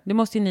enklare. Det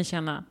måste ju ni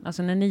känna.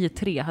 Alltså när ni är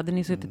 3, hade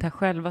ni suttit här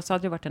själva så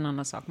hade det varit en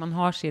annan sak. Man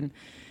har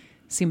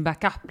sin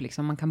backup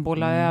liksom. Man kan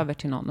bolla över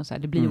till någon och så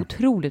här. Det blir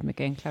otroligt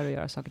mycket enklare att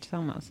göra saker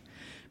tillsammans.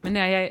 Men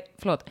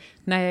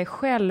när jag är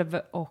själv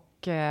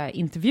och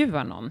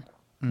intervjuar någon,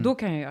 då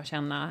kan jag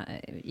känna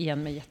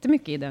igen mig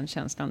jättemycket i den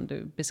känslan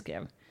du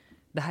beskrev.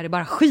 Det här är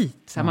bara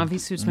skit. Så här, man vill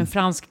se ut som en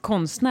fransk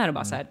konstnär och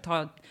bara så här,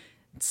 ta ett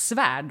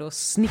svärd och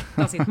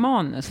snitta sitt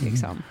manus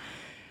liksom.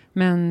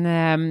 Men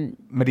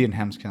det är en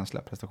hemsk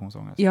känsla,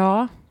 prestationsångest.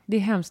 Ja, det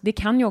är hemskt. Det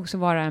kan ju också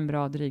vara en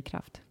bra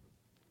drivkraft.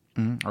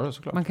 Ja,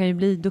 såklart. Man kan ju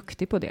bli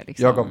duktig på det.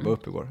 Liksom. Jag gav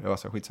upp igår. Jag var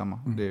så skitsamma.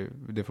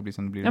 Det får bli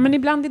som det blir. Ja, men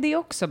ibland är det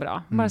också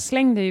bra. Bara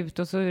släng det ut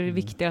och så är det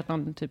viktigare att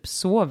man typ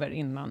sover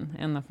innan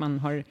än att man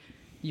har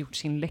gjort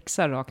sin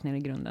läxa rakt ner i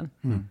grunden.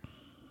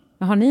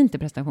 Men har ni inte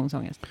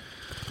prestationsångest?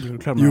 Jo,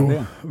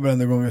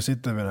 varenda gång jag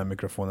sitter vid den här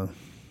mikrofonen.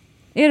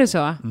 Är det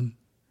så?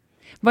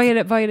 Vad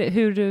är det,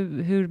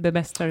 hur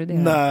bemästrar du det?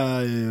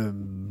 Nej,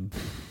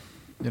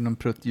 genom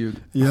pruttljud.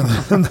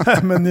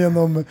 Nej, men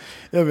genom,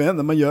 jag vet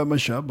inte, man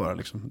kör bara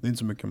liksom. Det är inte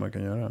så mycket man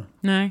kan göra.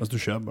 Nej. Alltså du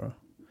kör bara.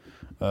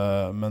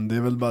 Men det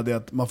är väl bara det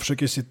att man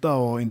försöker sitta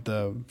och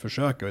inte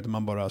försöka, utan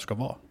man bara ska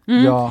vara.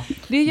 Ja.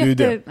 Det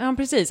är ja,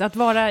 precis. Att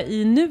vara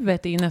i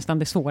nuet är ju nästan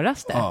det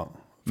svåraste. Ja.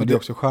 Men det är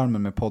också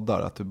charmen med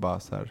poddar, att du bara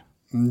så här,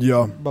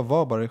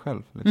 bara var dig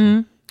själv.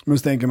 Liksom. Men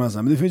så tänker man så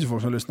här, men det finns ju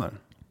folk som lyssnar.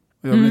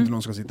 Jag vill inte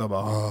någon ska sitta och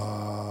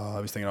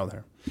bara, vi stänger av det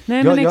här.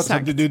 Nej, men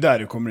exakt. Det är där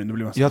du kommer in. Då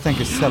blir man jag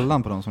tänker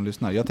sällan på de som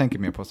lyssnar. Jag tänker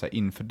mer på så här,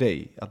 inför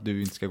dig. Att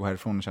du inte ska gå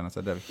härifrån och känna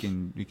så här,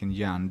 vilken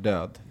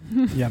hjärndöd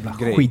Jävla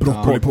grej. skit.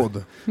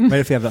 Broccolipodd. Vad är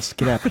det för jävla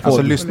skräp?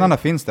 Alltså lyssnarna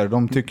finns där och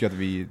de tycker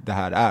att det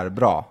här är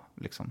bra.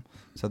 Liksom.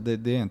 Så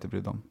det är inte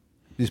brydd om.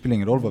 Det spelar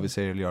ingen roll vad vi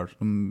säger eller gör.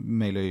 De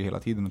mejlar ju hela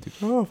tiden och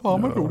tycker,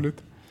 fan vad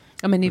roligt.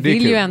 Ja, men ni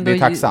vill ju ändå... Det är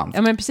tacksamt.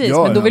 Ja, men precis.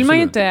 Ja, men då vill man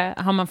ju absolut.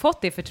 inte... Har man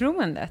fått det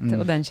förtroendet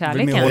och den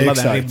kärleken? Vill man hålla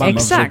den ribban?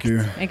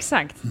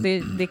 Exakt.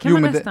 Det kan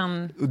man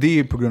nästan... Och det är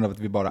ju på grund av att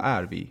vi bara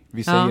är vi.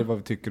 Vi säger vad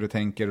vi tycker och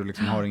tänker och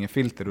liksom har ingen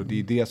filter. Och det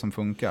är det som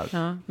funkar.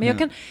 Ja.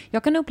 Men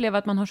jag kan uppleva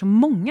att man har så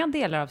många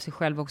delar av sig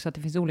själv också. Att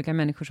det finns olika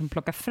människor som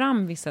plockar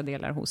fram vissa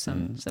delar hos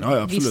en.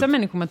 Så vissa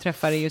människor man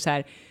träffar är ju så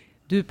här...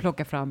 Du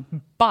plockar fram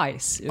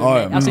bajs ur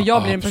mig. Alltså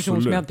jag blir en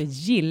person som jag inte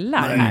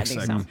gillar här.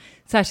 Liksom.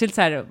 Särskilt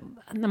så här,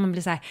 när man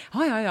blir så här,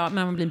 ja,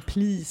 när man blir en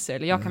pleaser.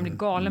 Eller jag kan bli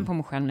galen på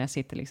mig själv när jag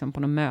sitter liksom, på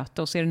något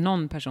möte. Och så är det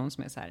någon person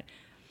som är så här,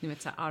 ni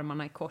vet, så här,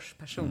 armarna i kors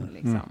person.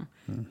 Liksom.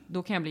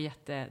 Då kan jag bli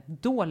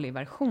jättedålig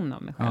version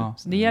av mig själv.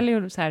 Så det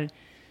gäller ju så här,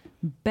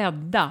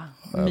 bädda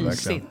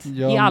mysigt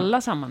i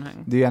alla sammanhang.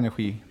 Det är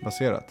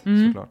energibaserat,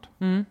 såklart.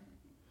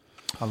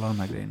 Alla de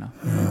här grejerna.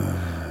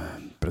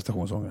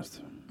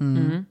 Prestationsångest.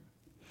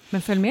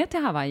 Men följ med till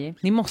Hawaii.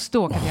 Ni måste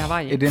åka till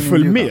Hawaii. Är det en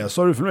Följ inbjudan? med,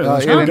 sa du följ med? Ja,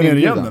 Jag ska är det åka en ner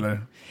igen inbjudan?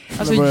 eller?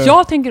 Alltså Eller vad-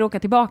 jag tänker åka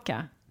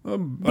tillbaka.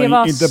 Det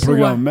var inte så-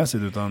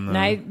 programmässigt utan...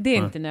 Nej, det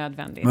är inte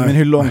nödvändigt. Nej. Men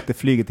hur långt är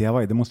flyget till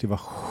Hawaii? Det måste ju vara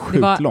Det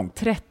var sjukt långt.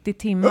 30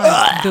 timmar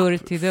dörr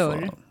till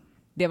dörr.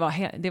 Det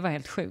var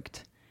helt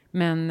sjukt.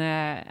 Men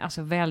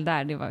alltså väl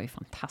där, det var ju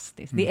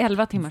fantastiskt. Det är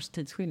 11 timmars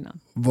tidsskillnad.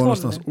 Var 12.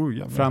 någonstans? Oj,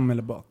 jävlar. Fram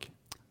eller bak?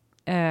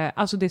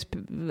 Alltså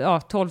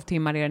 12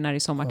 timmar är det när det är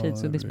sommartid,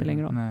 så det spelar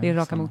ingen roll. Nej, det är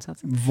raka samma.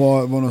 motsatsen.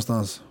 Var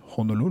någonstans?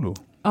 Honolulu?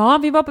 Ja,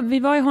 vi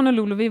var i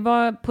Honolulu. Vi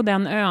var på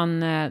den ön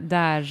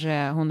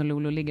där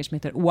Honolulu ligger som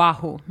heter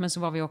Oahu. Men så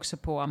var vi också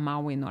på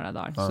Maui några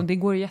dagar. Så det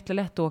går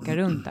jättelätt att åka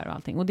runt där och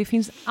allting. Och det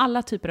finns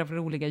alla typer av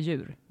roliga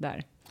djur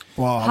där.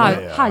 Wow,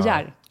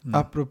 Hajar.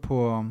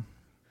 Apropå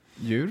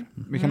djur,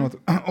 vi kan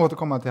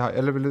återkomma till haj.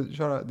 Eller vill du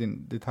köra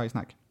ditt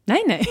hajsnack?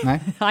 Nej.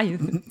 Nej. Hej.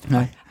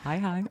 Nej.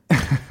 Hej.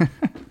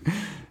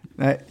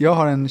 Nej, jag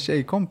har en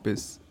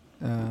tjejkompis,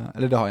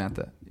 eller det har jag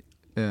inte.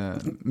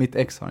 Mitt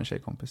ex har en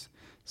tjejkompis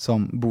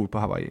som bor på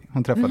Hawaii.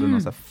 Hon träffade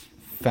någon så här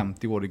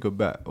 50-årig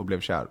gubbe och blev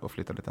kär och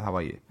flyttade till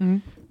Hawaii.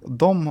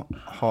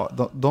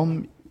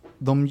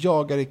 De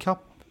jagar i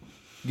kapp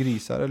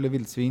grisar eller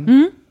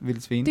vildsvin.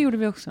 Det gjorde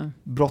vi också.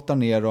 Brottar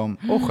ner dem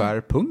och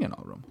skär pungen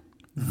av dem.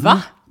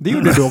 Va? Det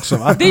gjorde du också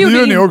va? Det gjorde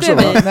gör ni inte också,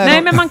 vi. va?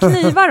 Nej, men man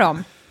knivar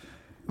dem.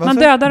 Vad Man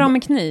sa du? dödar dem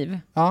med kniv.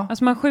 Ja,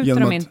 Alltså man skjuter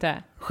Genom dem att-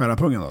 inte. Skära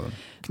pungen av den.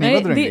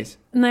 knivade du en gris?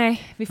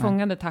 Nej, vi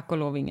fångade tack och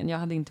lov ingen. Jag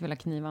hade inte velat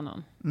kniva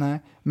någon. Nej,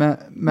 Men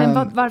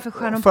varför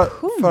skär de för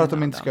pungen att de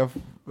av inte dem? ska...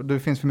 Det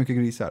finns för mycket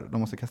grisar,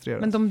 de måste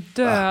kastreras. Men de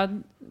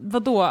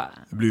vadå?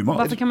 Det blir ju mat.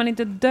 Varför kan man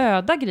inte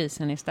döda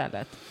grisen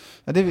istället?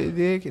 Ja,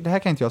 det här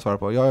kan inte jag svara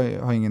på, jag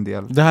har ingen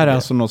del. Det här är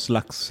alltså någon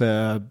slags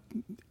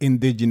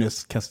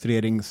indigenous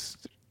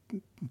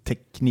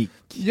kastreringsteknik.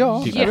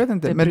 Ja, jag vet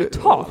inte. Men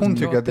Jättebrutalt hon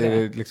tycker att det låter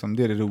är, liksom,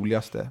 det är det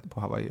roligaste på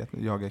Hawaii, att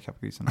jaga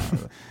kappgrisarna.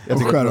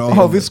 Och skära av.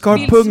 Ja, vi skar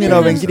pungen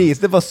av en gris.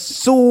 Det var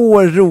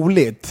så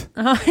roligt.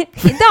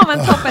 Idag var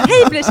toppen.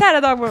 Hej, blir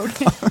kära dagbord.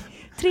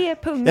 3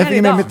 pungar Jag fick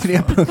idag. med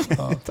 3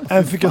 pungar.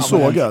 En fick jag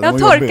såga. Jag har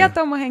torkat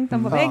dem och hängt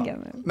dem på väggen.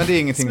 Men det är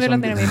ingenting Smulat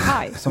ner dem i en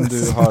paj. som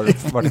du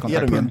har varit i kontakt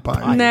Ger dem en med?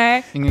 paj.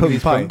 Nej, Ingen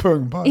Pungpaj. grispung?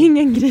 Pungpaj.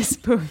 ingen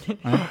grispung.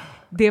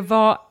 Det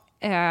var...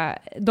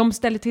 de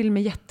ställer till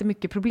med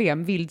jättemycket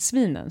problem,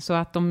 vildsvinen. Så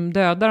att de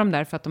dödar dem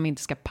där för att de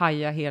inte ska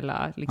paja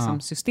hela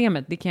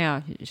systemet. Det kan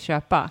jag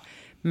köpa.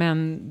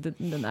 Men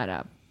den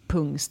där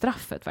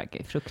pungstraffet verkar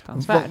ju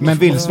fruktansvärt. Men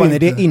vildsvin, är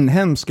det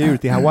inhemska djur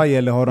till Hawaii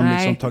eller har de Nej,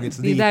 liksom tagits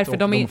det är dit därför och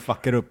de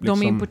fuckar upp liksom?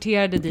 De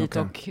importerade dit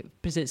Okej. och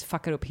precis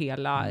fuckar upp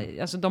hela...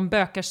 Alltså de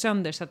bökar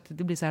sönder så att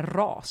det blir så här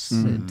ras.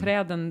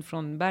 Träden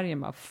från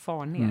bergen bara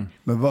far ner.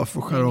 Men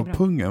varför skära av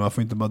pungen?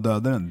 Varför inte bara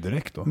döda den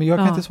direkt då? Men jag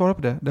kan Ja. inte svara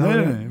på det.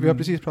 Nej. Vi har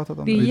precis pratat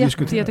om Det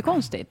är det.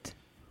 jättekonstigt.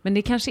 Men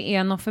det kanske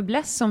är någon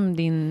fäbless som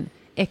din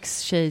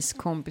ex-tjejs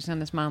kompis,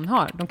 hennes man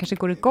har. De kanske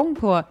går igång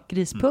på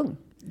grispung.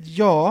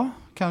 Ja,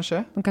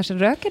 kanske. De kanske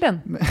röker den.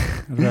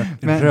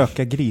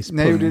 Röka grispung.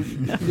 När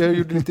jag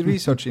gjorde lite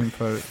research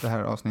inför det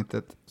här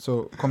avsnittet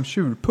så kom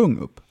tjurpung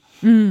upp.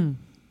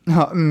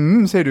 Ja,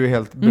 säger du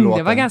helt belåten.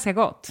 Det var ganska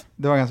gott.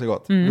 Det var ganska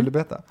gott. Vill du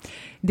berätta?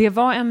 Det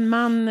var en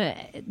man...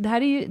 Det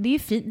här är ju,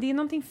 det är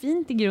någonting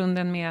fint i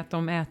grunden med att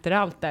de äter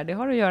allt där. Det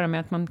har att göra med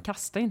att man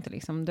kastar inte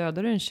liksom.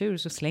 Dödar du en tjur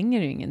så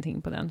slänger du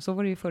ingenting på den. Så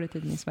var det ju förr i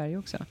tiden i Sverige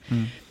också.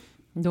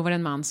 Då var det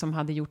en man som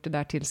hade gjort det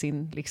där till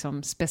sin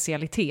liksom,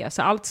 specialitet.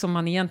 Så allt som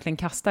man egentligen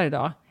kastar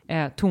idag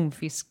är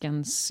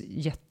tonfiskens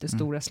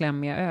jättestora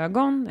slemmiga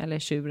ögon eller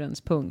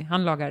tjurens pung.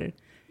 Han lagar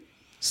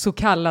så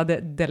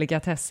kallade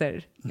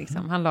delikatesser.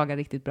 Liksom. Han lagar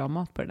riktigt bra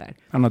mat på det där.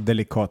 Han har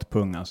delikat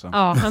pung alltså.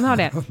 Ja, han har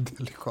det.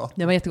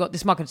 Det var jättegott. Det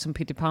smakade som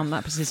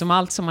pyttipanna. Precis som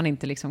allt som man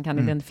inte liksom kan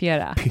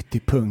identifiera.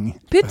 Pyttipung.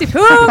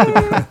 Pyttipung!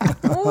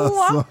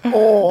 Åh,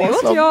 det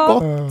åt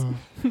jag.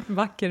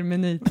 Vacker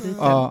menytitel.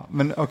 Ja,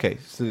 men okej.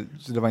 Så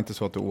det var inte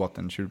så att du åt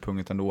en tjurpung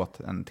utan du åt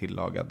en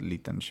tillagad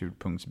liten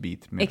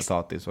tjurpungsbit med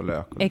potatis och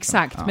lök. Och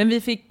Exakt, ja. men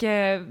vi fick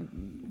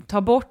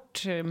ta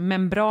bort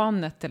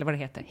membranet, eller vad det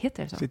heter.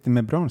 Heter det så? Sitter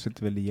membran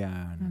sitter väl i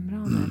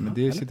hjärnan? Men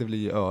det sitter väl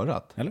i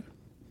örat? Eller?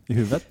 I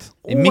huvudet?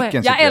 I micken sitter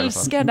jag det i alla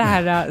älskar det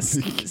här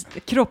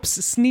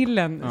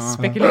kroppssnillen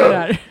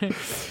spekulerar.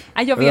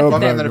 Nej, jag vet Vad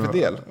inte. menar du för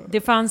del?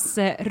 Det fanns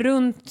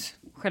runt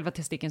själva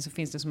testikeln så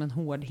finns det som en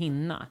hård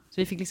hinna.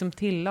 Så vi fick liksom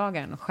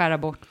tillaga den och skära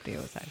bort det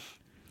och så här.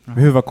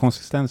 Hur var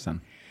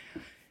konsistensen?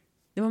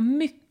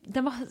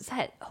 Det var så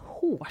här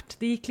hårt.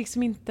 Det gick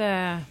liksom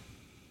inte...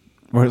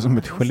 Var det som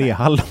ett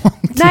geléhallon?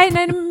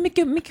 Nej,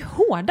 mycket, mycket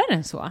hårdare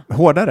än så.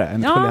 Hårdare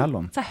än ett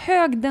geléhallon? Så här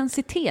hög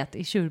densitet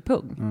i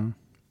tjurpung.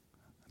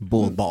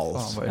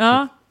 Bullballs.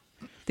 Ja,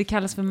 det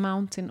kallas för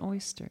mountain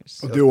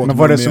oysters. Men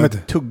var det som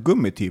ett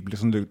tuggummi typ?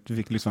 Liksom du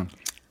fick liksom...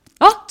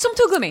 Ja, som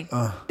tuggummi.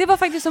 Det var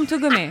faktiskt som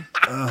tuggummi.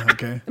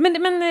 Okej. Men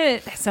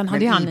sen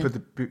hade ju han...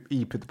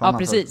 i pyttipannan. Ja,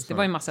 precis. Det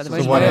var ju massa. Det var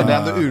Så ju var det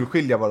ändå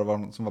urskilja vad det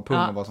var som var pung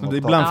Ja. och vad som var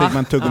Ibland potatis. fick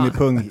man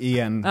tuggummi-pung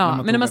igen. Ja,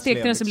 men när man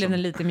stekte slev, den så blev liksom.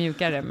 den lite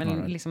mjukare. Men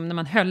liksom, när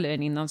man höll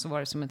den innan så var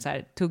det som ett så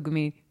här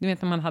tuggummi. Du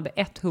vet när man hade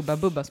ett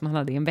hubba-bubba som man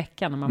hade i en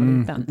vecka när man var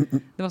liten.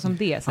 Det var som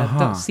det, så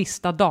här,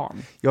 sista dagen.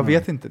 Jag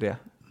vet inte det.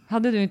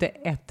 Hade du inte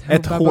ett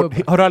Ett Hubba hårt,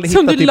 Bubba? har du aldrig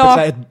Som hittat du typ la- så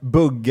här ett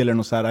bugg eller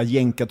något så här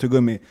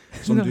jänka-tuggummi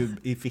som du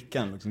i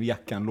fickan, liksom,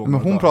 jackan låg Men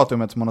några hon dagar? pratar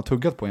om ett som hon har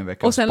tuggat på i en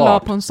vecka. Och sen Spart. la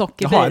på en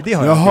sockerbit. Jaha, det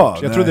har jag Jaha,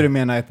 gjort. Jag nej. trodde du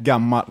menade ett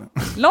gammalt.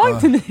 La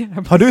inte ni?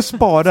 Har du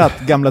sparat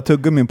gamla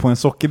tuggummin på en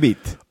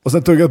sockerbit? Och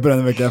sen tuggat på den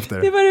en vecka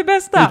efter. Det var det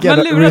bästa. Vilken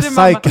Man jävla lurade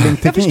mamma.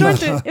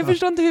 recyclingteknik. Jag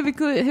förstår inte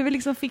hur vi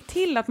liksom fick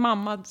till att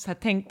mamma så här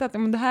tänkte att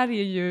men det här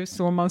är ju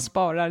så man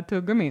sparar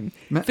tuggummin.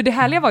 Men- För det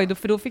härliga var ju då,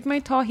 för då fick man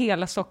ju ta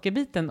hela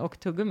sockerbiten och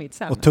tuggummit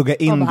sen. Och tugga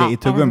in det i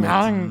tuggummit.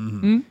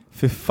 Mm.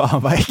 Fy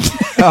fan vad äckligt.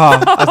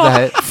 Ja, alltså det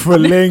här,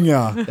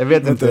 Förlänga. jag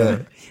vet inte.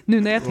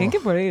 Nu när jag tänker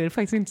på det är det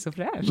faktiskt inte så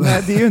fräscht.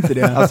 Nej, det är ju inte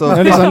det. Alltså, Jag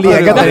har liksom fattar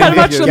legat du? där i Det hade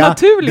varit så Ja,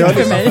 naturligt det har för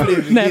liksom mig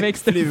flugit- när jag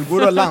växte upp.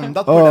 Flugor har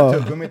landat på det där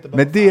tuggummit. och bara-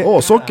 Men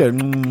det, Socker.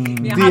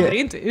 Men jag hade det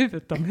inte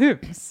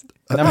utomhus.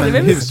 Nej, Det men var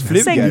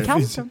husflugor.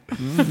 sängkanten.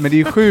 men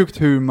det är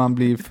sjukt hur man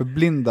blir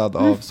förblindad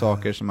av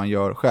saker som man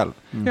gör själv.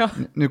 Ja.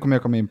 Nu kommer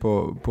jag komma in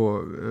på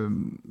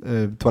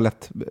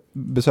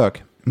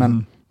toalettbesök.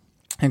 Men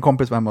en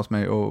kompis var hemma hos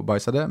mig och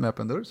bajsade med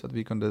öppen dörr så att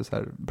vi kunde så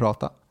här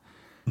prata.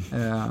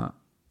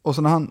 Och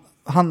så när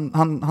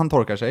han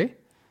torkar sig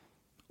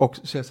och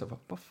så jag så här,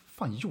 vad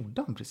fan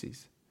gjorde han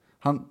precis?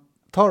 Han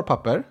tar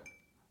papper,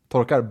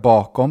 torkar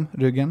bakom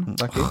ryggen,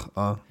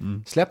 Ja,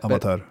 släpper,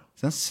 amatör.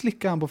 sen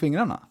slickar han på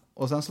fingrarna.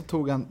 Och sen så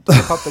tog han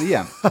papper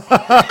igen.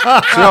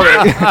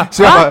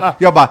 Så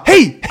jag bara,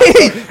 hej!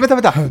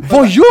 Vänta,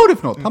 vad gör du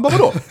för något? Han bara,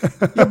 vadå?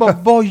 Jag bara,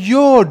 vad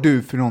gör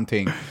du för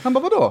någonting? Han bara,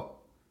 vadå?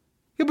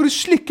 Jag bara, du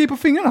slickar ju på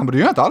fingrarna. Han bara, du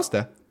gör inte alls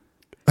det.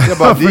 Jag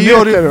bara, det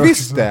gör du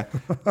visst det.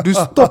 Du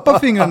stoppar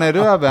fingrarna i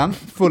röven,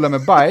 fulla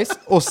med bajs,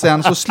 och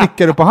sen så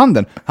slickar du på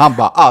handen. Han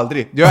bara,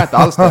 aldrig, det gör jag inte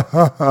alls det.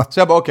 Så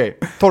jag bara, okej,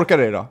 torka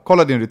dig då.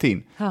 Kolla din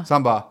rutin. Så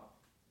han bara,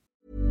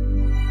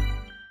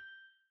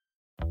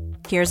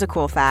 Here's a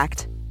cool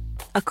fact.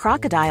 A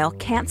crocodile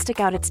can't stick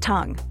out its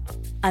tongue.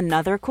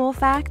 Another cool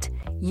fact,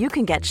 you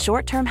can get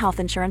short-term health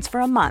insurance for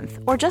a month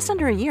or just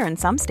under a year in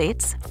some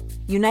states.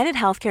 United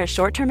Healthcare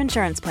short-term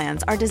insurance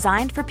plans are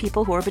designed for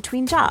people who are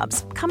between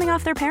jobs, coming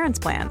off their parents'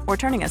 plan, or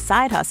turning a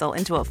side hustle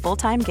into a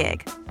full-time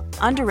gig.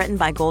 Underwritten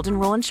by Golden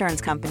Rule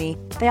Insurance Company,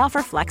 they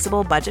offer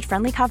flexible,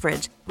 budget-friendly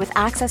coverage with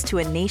access to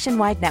a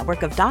nationwide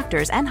network of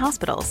doctors and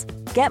hospitals.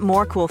 Get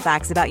more cool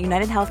facts about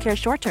United Healthcare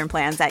short-term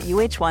plans at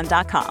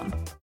uh1.com.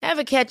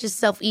 Ever catch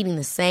yourself eating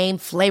the same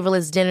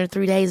flavorless dinner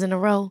 3 days in a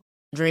row?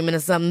 Dreaming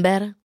of something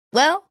better?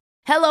 Well,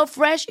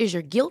 HelloFresh is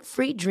your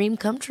guilt-free dream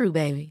come true,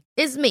 baby.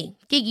 It's me,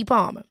 Keke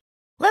Palmer.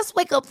 Let's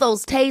wake up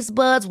those taste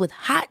buds with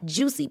hot,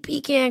 juicy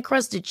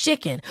pecan-crusted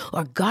chicken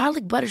or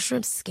garlic butter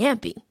shrimp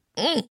scampi.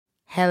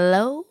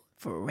 Hello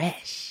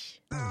Fresh.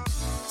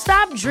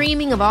 Stop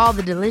dreaming of all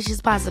the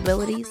delicious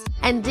possibilities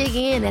and dig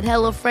in at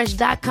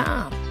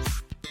HelloFresh.com.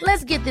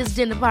 Let's get this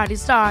dinner party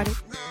started.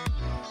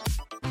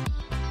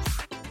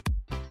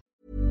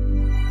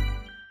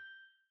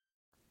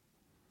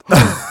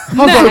 han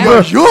bara,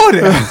 vad gör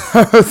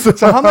det?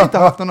 Så han har inte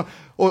haft någon...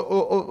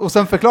 Och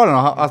sen förklarar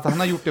han att han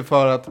har gjort det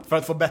för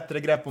att få bättre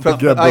grepp om För att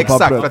greppa ja, exakt,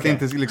 pappret. för att det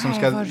inte liksom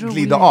ska vad roligt.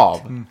 glida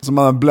av. Som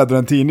man bläddrar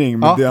en tidning.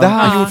 Ja, det har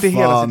han Ah, gjort i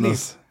hela sitt liv.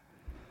 Alltså.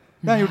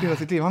 Det har han gjort i hela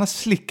sitt liv. Han har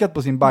slickat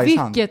på sin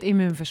bajshand. Vilket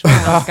immunförsvar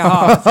man ska ha.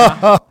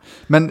 Alltså.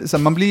 Men så,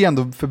 man blir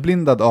ändå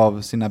förblindad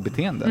av sina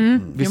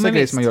beteenden. Vissa Jo, men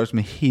grejer visst. som man gör som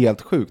är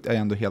helt sjukt är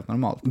ändå helt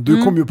normalt.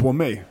 Du kom ju på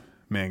mig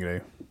med en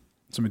grej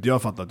som inte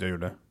jag fattade att jag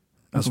gjorde.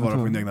 Jag svarade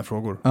på mina egna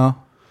frågor. Ja.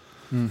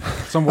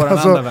 Som våran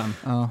Alltså- andra vän.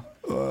 Ja.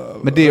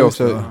 Men det är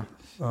också...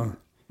 Ja.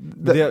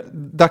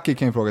 Ducky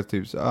kan ju fråga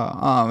typ så,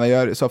 vad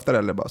gör du? Softare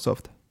eller bara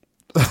soft?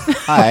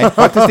 Nej,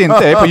 faktiskt inte.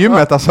 Jag är på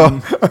gymmet alltså.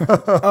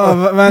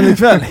 Men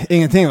ikväll,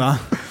 ingenting va?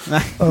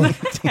 Nej.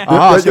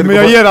 Men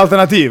jag ger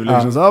alternativ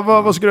liksom. Så,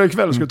 vad ska du göra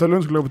ikväll? Ska du ta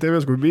lunch? Ska du gå på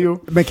tv? Ska du på bio?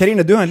 Men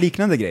Carina, du har en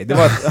liknande grej. Det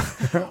var att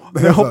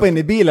när jag hoppade in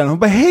i bilen, hon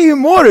bara, hej hur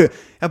mår du?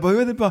 Jag bara,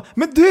 det bara,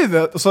 men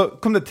du! Och så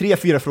kom det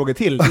 3-4 frågor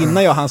till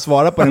innan jag hann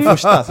svara på den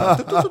första. Så.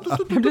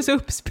 Jag blev så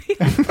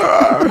uppspelt.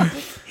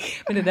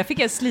 Men det där fick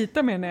jag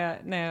slita med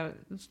när jag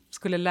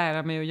skulle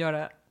lära mig att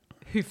göra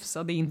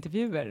hyfsade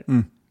intervjuer.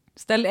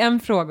 Ställ en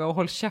fråga och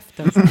håll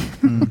käften.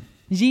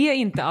 Ge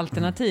inte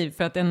alternativ,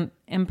 för att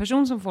en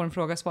person som får en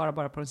fråga svarar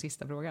bara på den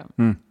sista frågan.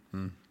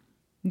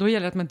 Då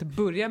gäller det att man inte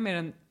börjar med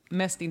den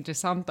mest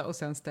intressanta och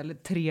sen ställer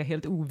 3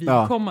 helt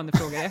ovidkommande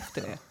frågor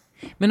efter det.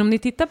 Men om ni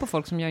tittar på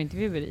folk som gör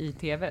intervjuer i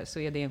tv så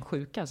är det en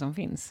sjuka som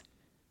finns.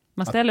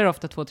 Man ställer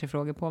ofta 2-3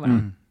 frågor på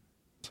varandra.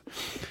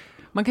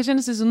 Man kan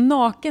känna sig så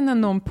naken när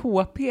någon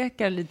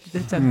påpekar lite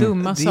så här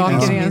dumma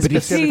saker i ens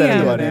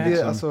beteende.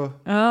 Det är, alltså,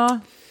 Ja.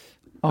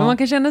 Men man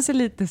kan känna sig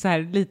lite så här,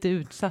 lite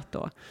utsatt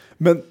då.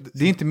 Men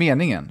det är inte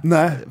meningen.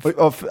 nej.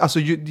 Alltså,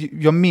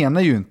 jag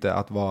menar ju inte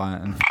att vara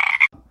en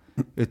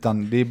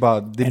utan det är bara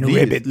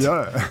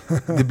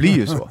det blir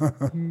ju så.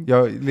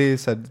 Det är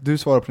så här, du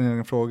svarar på dina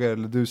egna frågor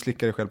eller du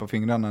slickar dig själv på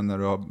fingrarna när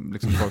du har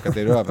liksom torkat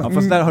dig i röven. Ja,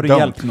 fast där har du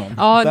hjälpt någon.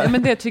 Ja,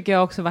 men det tycker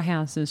jag också var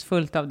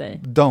hänsynsfullt av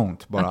dig. Don't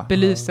bara. Att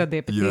belysa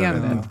det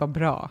beteendet var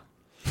bra.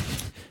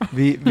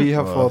 Vi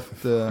har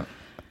fått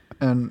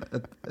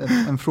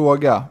en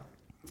fråga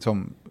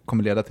som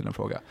kommer leda till en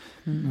fråga.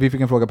 Vi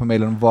fick en fråga på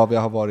mejlen om vad vi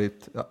har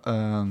varit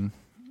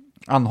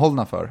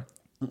anhållna för.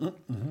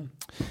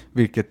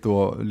 Vilket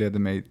då leder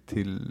mig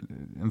till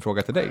en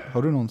fråga till dig.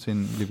 Har du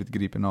någonsin blivit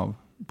gripen av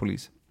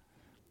polis?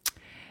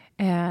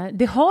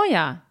 Det har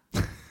jag.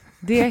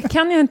 Det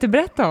kan jag inte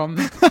berätta om.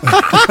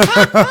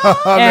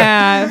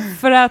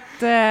 För att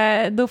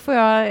då får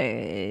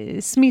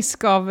jag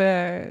smisk av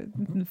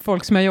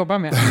folk som jag jobbar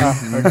med.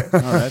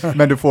 Okay.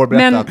 Men du får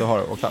berätta att du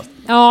har åkt fast?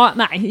 Ja,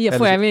 nej, jag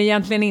får jag väl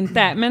egentligen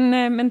inte.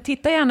 Men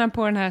titta gärna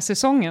på den här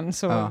säsongen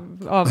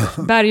av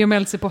Berg och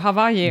Meltzer på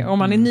Hawaii. Om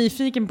man är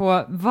nyfiken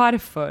på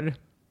varför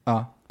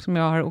som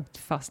jag har åkt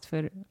fast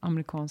för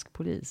amerikansk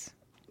polis.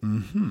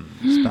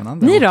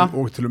 Spännande. Ni då?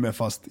 Åkt till och med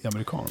fast i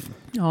amerikan.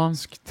 Ja.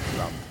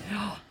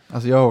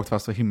 Alltså jag har åkt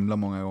fast så himla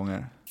många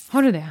gånger.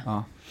 Har du det?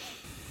 Ja.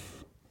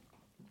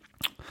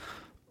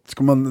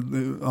 Ska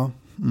man... Ja.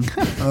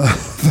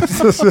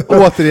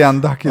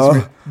 Återigen, Ducky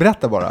Smith.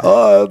 Berätta bara.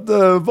 Ja, ett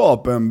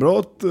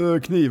vapenbrott,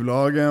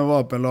 knivlagen,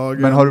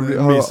 vapenlagen,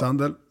 men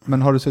misshandel.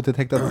 Men har du suttit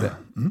häktad för det?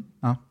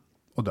 Ja.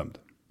 Och dömd.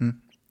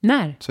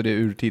 När? Så det är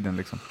ur tiden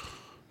liksom?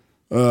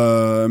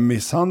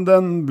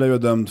 Misshandeln blev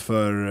jag dömd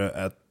för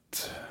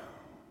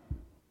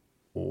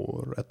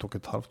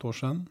 1,5 år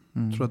sedan.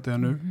 Tror att det är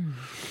nu.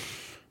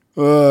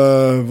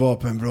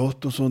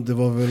 Vapenbrott och sånt, det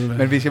var väl...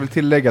 Men vi ska väl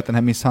tillägga att den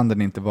här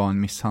misshandeln inte var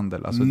en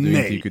misshandel. Alltså du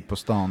inte gick ut på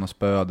stan och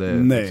spöade.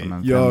 Nej, liksom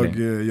en jag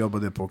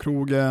jobbade på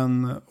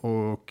krogen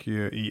och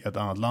i ett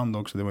annat land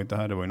också. Det var inte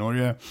här, det var i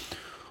Norge.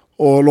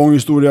 Och lång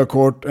historia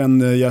kort,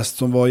 en gäst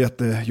som var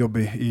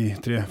jättejobbig i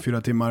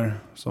 3-4 timmar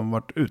som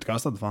vart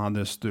utkastad för han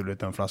hade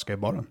stulit en flaska i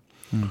baren.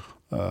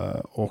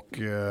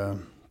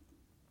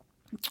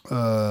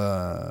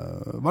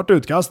 Vart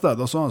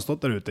utkastad och så har han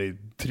stått där ute i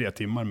 3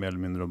 timmar mer eller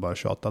mindre och bara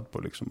tjatat på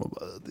liksom, och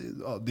bara,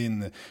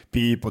 din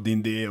pip och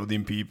din det och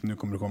din pip, nu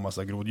kommer det komma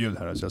massa grodljud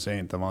här, så jag säger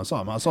inte vad han sa,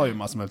 men han sa ju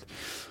massor med.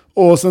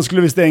 Och sen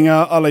skulle vi stänga,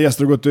 alla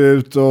gäster gått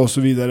ut och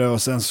så vidare,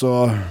 och sen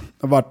så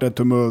vart det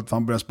tumult,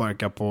 han började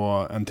sparka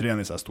på entrén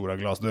i så här stora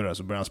glasdörrar,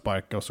 så började han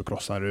sparka och så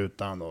krossade han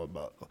rutan och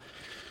bara,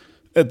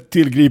 ett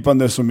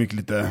tillgripande som gick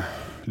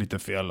lite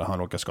fel, han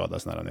råkade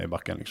skadas nära ner i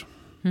backen liksom.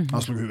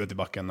 Han slog huvudet i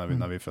backen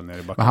när vi föll ner i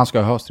backen. Men han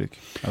ska ha stryk?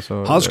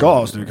 Alltså, han ska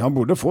ha stryk, han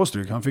borde få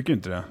stryk, han fick ju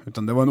inte det.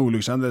 Utan det var en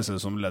olyckshändelse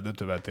som ledde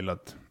tyvärr till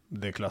att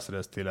det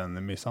klassades till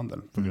en misshandel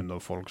på grund av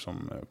folk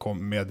som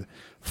kom med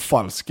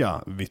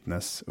falska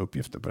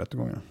vittnesuppgifter på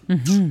rättegången.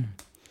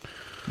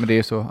 Men det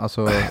är så,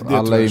 alltså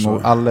alla är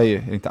emot, alla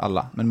är, inte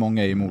alla, men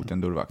många är emot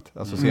en dörrvakt.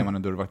 Alltså ser man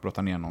en dörrvakt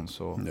brotta ner någon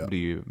så blir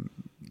ju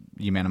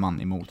gemene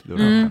man emot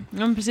dörrvakten. Ja,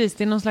 men precis,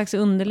 det är någon slags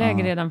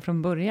underläge redan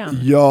från början.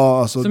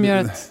 Ja, alltså som gör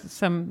att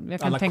jag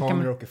kan alla tänka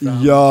mig.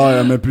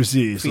 Ja, men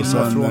precis. Och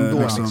sen, från då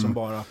liksom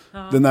bara.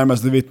 Det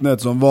närmaste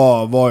vittnet som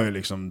var ju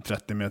liksom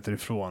 30 meter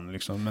ifrån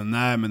liksom. Men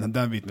nej, men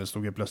den vittnet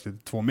stod ju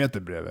plötsligt 2 meter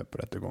bredvid på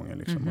rättegången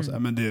liksom. Och så,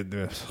 men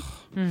det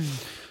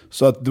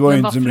så att det var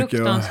inte så mycket.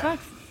 Fruktansvärt.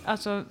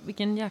 Alltså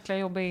vilken jäkla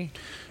jobbig.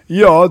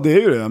 Ja, det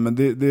är ju det, men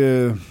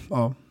det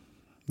ja.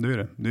 Det är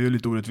det. Det är ju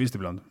lite orättvist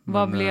ibland.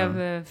 Vad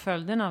blev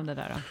följden av det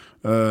där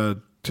då?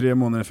 3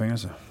 månader i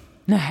fängelse.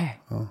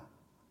 Nej. Ja.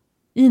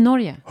 I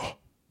Norge?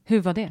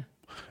 Hur var det?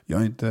 Jag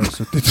har inte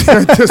suttit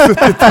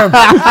hemma.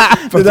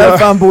 Det är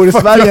därför han bor i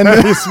Sverige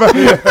nu. I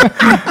Sverige.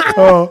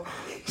 Ja.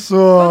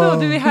 Så...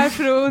 Vadå, du är här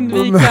för att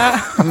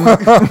undvika...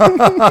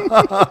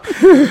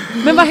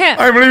 Men vad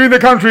händer? I'm leaving the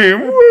country!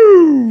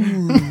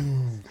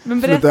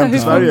 Men berätta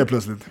Sverige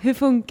plötsligt. Hur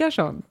funkar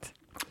sånt?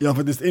 Jag har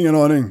faktiskt ingen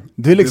aning.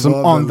 Du är liksom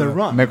on the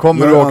run. Men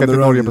kommer du åka till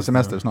Norge på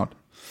semester snart?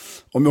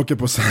 Om jag åker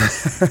på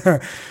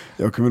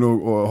jag kommer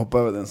nog att hoppa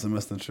över den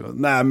semestern, tror jag.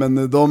 Nej,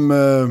 men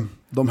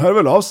de hör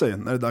väl av sig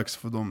när det är dags,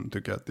 för de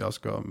tycker att jag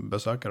ska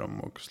besöka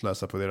dem och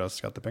slösa på deras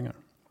skattepengar.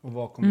 Och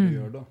vad kommer du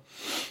göra då?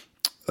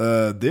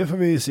 Det får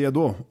vi se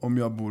då, om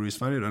jag bor i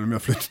Sverige eller om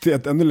jag flyttar till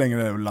ett ännu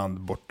längre land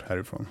bort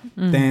härifrån.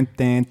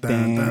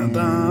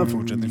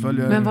 Fortsättning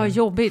följer. Men vad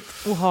jobbigt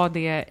att ha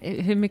det.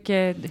 Hur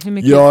mycket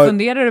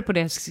funderar du på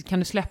det? Kan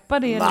du släppa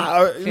det?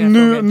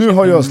 Nu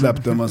har jag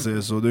släppt det, om man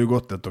säger så. Det har ju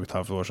gått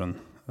 1,5 år sedan.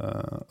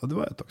 Och det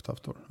var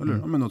 1,5 år, eller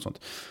hur? Men något sånt.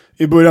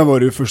 I början var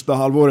det ju, första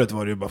halvåret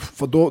var det ju bara,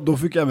 för då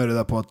fick jag med det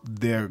där på att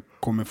det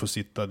kommer få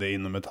sitta det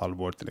inom ett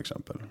halvår till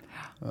exempel.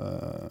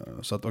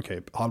 Så att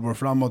okej, halvår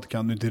framåt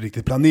kan du inte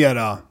riktigt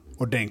planera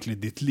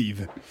ordentligt ditt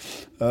liv.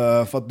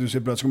 För att du ser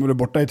plötsligt kommer du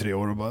borta i 3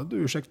 år och bara, du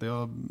ursäkta,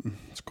 jag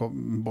ska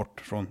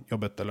bort från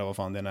jobbet eller vad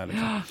fan det är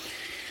liksom.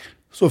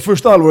 Så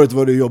första halvåret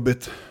var det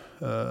jobbigt.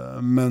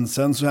 Men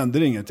sen så hände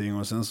det ingenting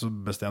och sen så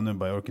bestämde jag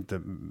bara, jag orkar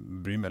inte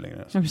bry mig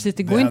längre. Ja, precis,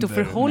 det går inte att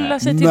förhålla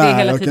sig till det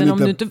hela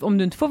tiden. Om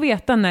du inte får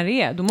veta när det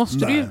är, då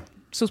måste du ju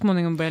så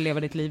småningom börja leva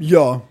ditt liv.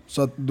 Ja,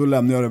 så att då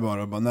lämnar jag det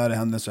bara. När det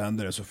händer så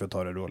händer det, så får jag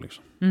ta det då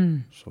liksom.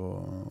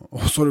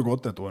 Och så har det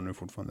gått 1 år nu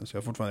fortfarande, så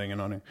jag har fortfarande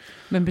ingen aning.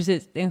 Men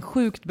precis, det är en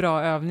sjukt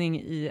bra övning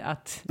i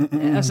att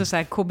alltså så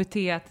här, KBT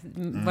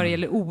vad det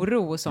gäller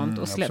oro och sånt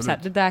och så här,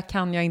 det där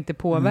kan jag inte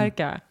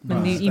påverka.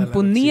 Men det är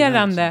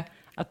imponerande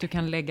att du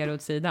kan lägga det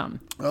åt sidan.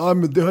 Ja,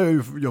 men det har jag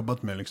ju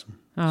jobbat med liksom.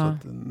 Så att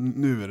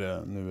nu är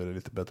det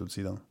lite bättre åt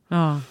sidan.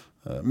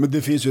 Men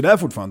det finns ju där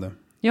fortfarande.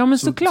 Ja, men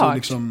Så såklart.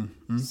 liksom,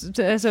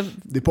 Alltså,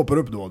 det poppar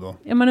upp då och då.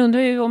 ja, man undrar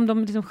ju om de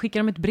liksom skickar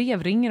dem ett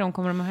brev, ringer de,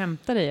 kommer de att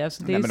hämta dig?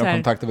 Alltså, det är Nej, ju men så de här,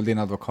 kontaktar väl din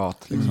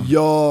advokat. Liksom.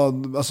 Ja,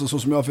 alltså så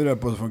som jag får reda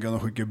på så funkar de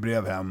skicka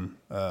brev hem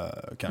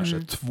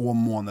kanske 2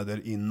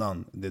 månader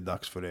innan det är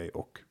dags för dig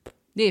och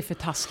det är för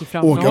taskig åka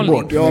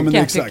framförhållning. bort. Ja, men kan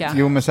jag exakt. tycka.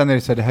 Jo, men sen är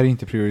det så här, det här är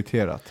inte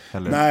prioriterat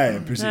heller. Nej,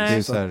 precis. Nej. Det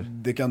är Så så här-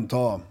 att det kan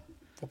ta,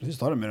 precis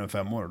tar det mer än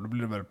 5 år, då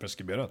blir det väl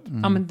preskriberat.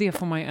 Ja, men det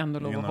får man ju ändå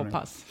lov att Ingen aning.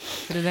 hoppas.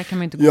 För det där kan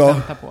man ju inte gå Ja. och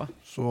vänta på.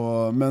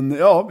 Så, men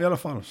ja, i alla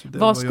fall. Så det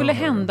Vad var skulle jag-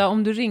 hända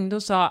om du ringde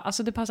och sa,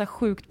 alltså det passar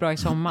sjukt bra i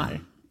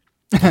sommar?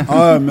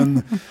 Ja,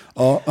 men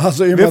ja,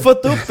 alltså i och Vi med har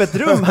att- fått upp ett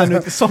rum här nu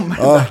till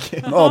sommaren.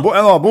 ja,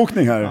 en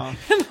avbokning här.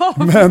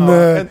 Men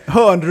Ett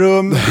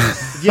hörnrum,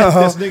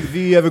 jättesnygg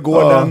vy över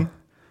gården,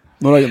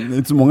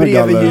 inte så många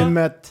bredvid galler.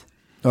 gymmet.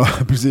 Ja,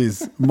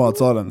 precis.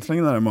 Matsalen. Släng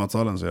den här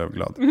matsalen så är jag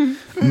glad.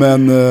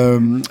 Men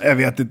jag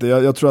vet inte.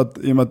 Jag tror att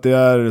i och med att det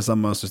är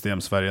samma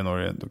system Sverige och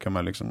Norge, då kan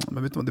man liksom,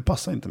 men vet du vad, det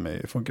passar inte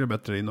mig. Funkar det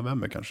bättre i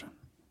november kanske?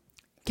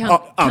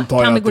 Ja, antar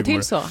jag kan det att gå det till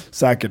går. så?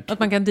 Säkert. Att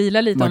man kan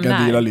deala lite Man om kan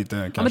när? deala lite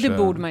Ja, men kanske. det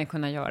borde man ju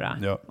kunna göra.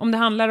 Ja. Om det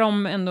handlar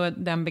om ändå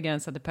den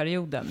begränsade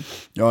perioden.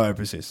 Ja,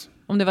 precis.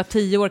 Om det var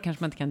 10 år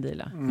kanske man inte kan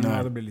deala.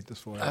 Nej, det blir lite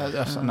svårare.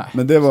 Alltså, nej.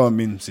 Men det var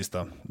min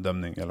sista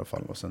dömning i alla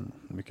fall. Och sen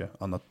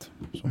mycket annat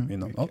som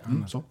innan. Ja,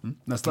 så.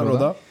 Nästa Rodda.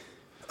 råda.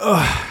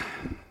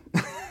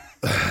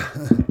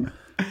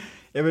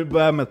 Jag vill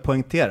börja med att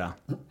poängtera.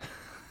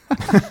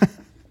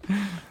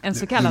 En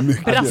så kallad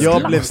mycket. brasklapp.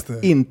 Jag blev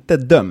inte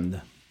dömd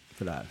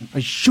för det här. Ja,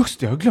 just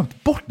det, jag har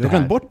glömt bort Du det har här.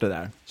 glömt bort det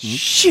där.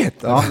 Shit,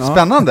 ja,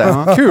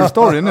 spännande. Kul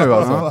story nu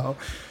alltså.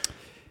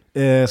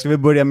 Ska vi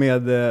börja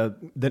med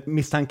den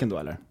misstanken då,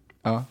 eller?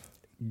 Ja.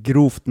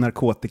 Grovt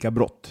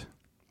narkotikabrott.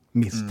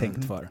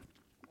 Misstänkt för.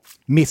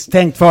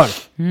 Misstänkt för!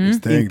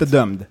 Misstänkt. Inte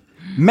dömd.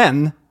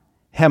 Men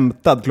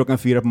hämtad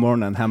 4:00 på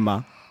morgonen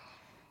hemma.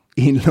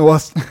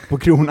 Inlåst på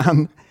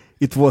Kronan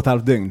i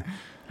 2,5 dygn.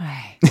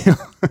 Nej.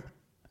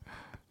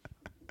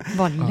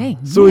 Vad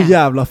länge. Så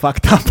jävla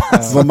fucked up.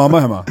 Var mamma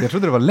hemma? Jag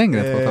trodde det var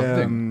längre än 2,5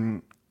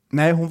 dygn.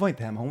 Nej, hon var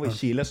inte hemma. Hon var i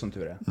Chile som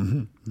tur är.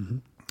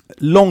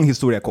 Lång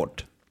historia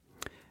kort.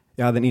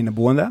 Jag hade en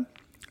inneboende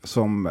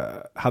som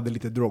hade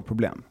lite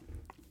drogproblem.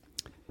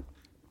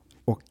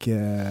 Och,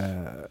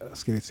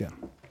 ska vi se.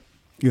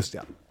 Just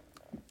ja.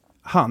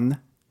 Han,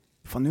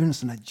 fan nu är det en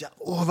sån här,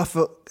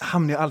 varför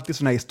hamnar jag alltid i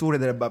såna här historier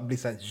där det bara blir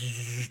så här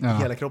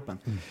i hela kroppen?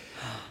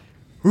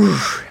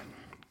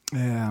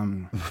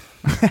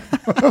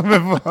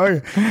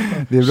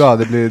 Det är bra,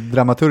 det blir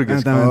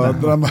dramaturgiskt.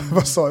 Vänta.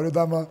 Vad sa du?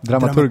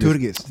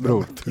 Dramaturgiskt,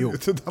 bror. Jo.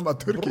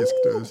 Dramaturgisk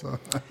du sa.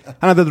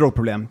 Han hade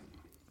drogproblem.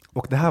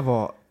 Och det här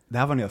var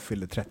när jag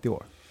fyllde 30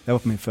 år. Det var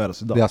på min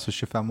födelsedag. Det är alltså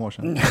 25 år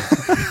sedan.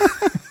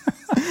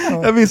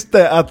 Jag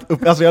visste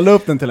att, alltså jag la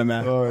upp den till och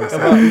med. Jag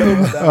bara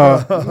la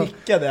upp den,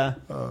 nickade.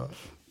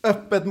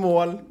 Öppet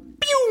mål.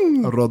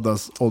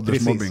 Roddas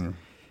åldersmobbing.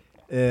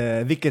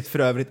 Vilket för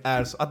övrigt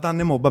är så, att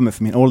Danne mobbar mig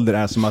för min ålder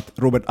är som att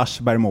Robert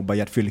Aschberg mobbar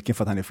Gert Fylking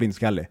för att han är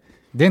flintskallig.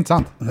 Det är inte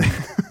sant.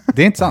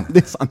 Det är inte sant. Det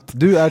är sant.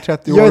 Du är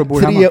 30 år Jag och bor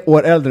är 3 hemma.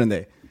 år äldre än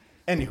dig.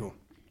 Anywho.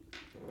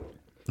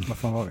 Vad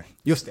fan var vi?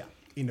 Just det,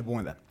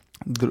 inneboende.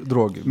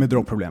 Drog. Med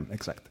drogproblem,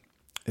 exakt.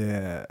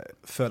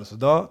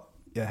 Födelsedag,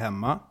 jag är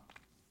hemma.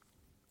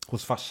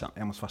 Hos farsan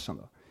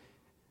då.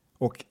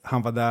 Och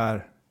han var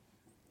där.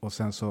 Och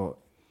sen så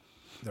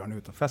drar han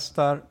ut och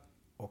festar.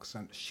 Och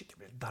sen, shit, jag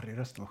blev darrig i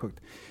rösten, vad sjukt.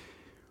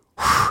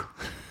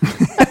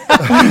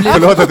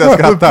 Förlåt att jag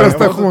skrattar.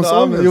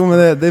 Prestationsångest. Jo, men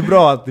det är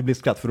bra att det blir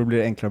skratt, för då blir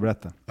det enklare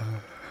att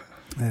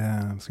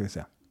berätta. Ska vi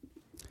se.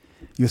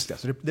 Just det,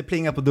 så det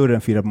plingar på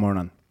dörren 4 på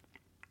morgonen.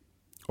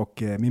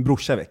 Och min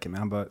brorsa väcker mig.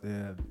 Han bara,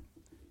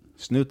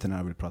 snuten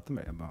här vill prata med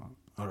mig. Jag bara,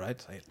 all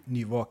right, så helt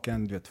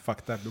nyvaken, du vet,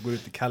 fucked up. Du går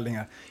ut i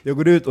kallingar. Jag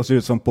går ut och ser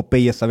ut som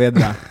Popeye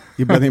Saavedra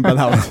i Blood in Blood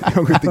Out.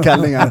 Jag går ut i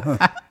kallingar.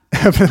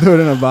 Öppnar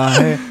dörren och bara,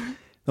 hej.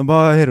 De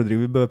bara, hej Rodrigo,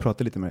 vi behöver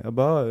prata lite med dig. Jag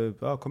bara,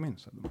 ja, kom in.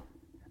 Så de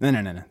bara,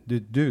 nej.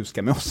 Du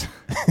ska med oss.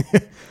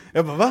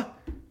 Jag bara, va?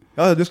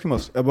 Ja, du ska med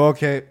oss. Jag bara,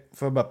 okej,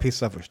 får jag bara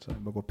pissa först. Så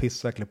jag bara gå och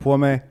pissa, klä på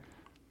mig.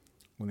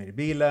 Går ner i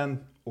bilen,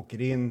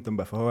 åker in. De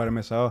börjar förhöra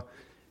mig. Så,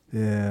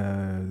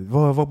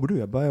 var bor du?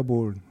 Jag bara, jag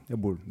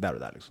bor där och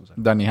där. Liksom, så.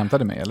 Där ni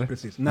hämtade mig, eller?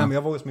 Precis. Nej, men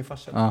jag var hos min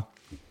farsa. Ja.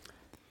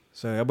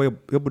 Så jag bara,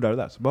 jag bor där och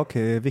där. Så bara,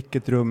 okej,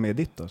 vilket rum är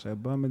ditt då? Så jag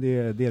bara, men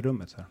det är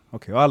rummet. Så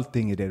okej, och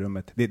allting i det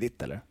rummet, det är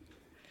ditt, eller?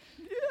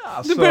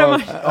 Ja, Du börjar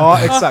med... Ja,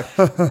 exakt.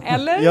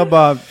 Eller? Jag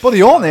bara, Både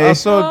ja och nej.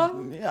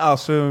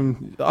 alltså,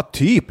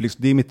 typ,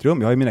 liksom, det är mitt rum.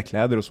 Jag har ju mina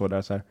kläder och så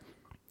där. Så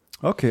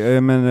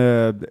okej, men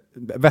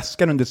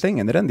väskan under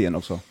sängen, är den det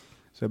också?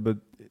 Så jag bara,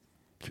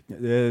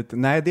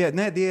 nej,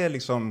 det är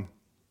liksom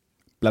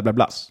bla bla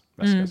blas.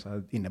 Väska, så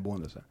här,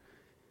 inneboende. Så här.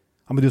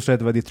 Ja, men du sa att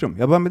det var ditt rum.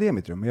 Jag bara, men det är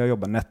mitt rum. Jag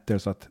jobbar nätter,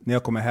 så att när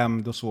jag kommer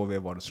hem, då sover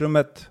jag i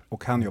vardagsrummet.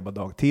 Och han jobbar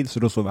dagtid, så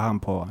då sover han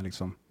på,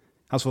 liksom,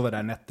 han sover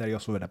där nätter,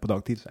 jag sover där på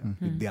dagtid. Så här.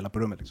 Vi delar på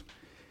rummet, liksom.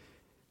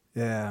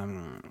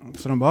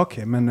 Så de bara,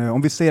 okej, men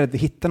om vi säger att vi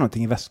hittar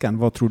någonting i väskan,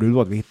 vad tror du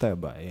då att vi hittar? Jag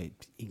bara,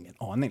 ingen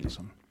aning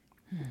liksom.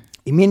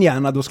 I min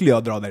hjärna, då skulle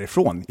jag dra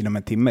därifrån inom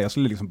en timme. Jag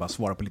skulle liksom bara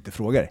svara på lite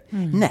frågor.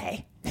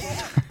 Nej.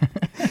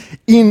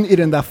 in i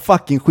den där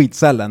fucking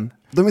skitcellen.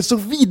 De är så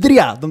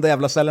vidriga, de där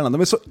jävla cellerna.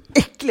 De är så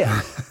äckliga.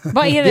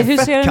 Vad är det? Hur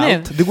ser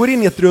den ut? Du går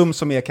in i ett rum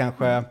som är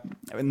kanske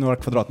några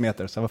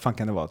kvadratmeter. Så vad fan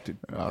kan det vara? Typ,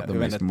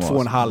 de är små.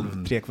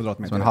 2,5-3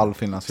 kvadratmeter. Som en halv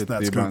Finlandshytt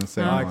i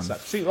Brunnsing. Ja,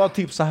 exakt. Ja,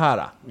 typ så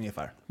här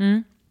ungefär.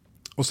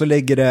 Och så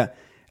lägger det,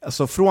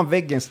 alltså från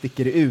väggen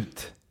sticker det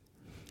ut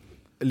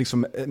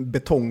liksom en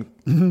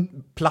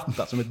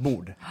betongplatta som ett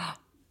bord.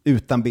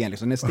 Utan ben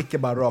liksom. Den sticker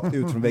bara rakt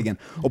ut från väggen.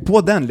 Och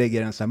på den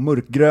ligger en så här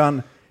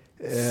mörkgrön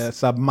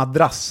så här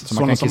madrass. Som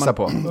man kan kissa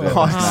på.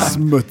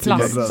 Smutsig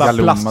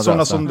plast.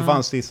 Sådana som det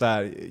fanns i så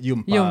här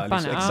Jumpan,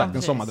 liksom. Exakt,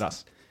 en sån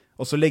madrass.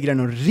 Och så lägger den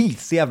en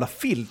risig jävla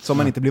filt som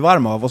man inte blir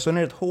varm av. Och så är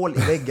det ett hål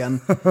i väggen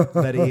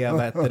där det är,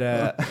 vad heter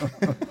det?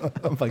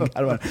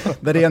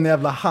 Där det är en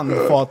jävla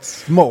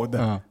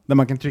handfatsmode. Där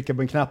man kan trycka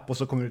på en knapp och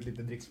så kommer det ut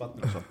lite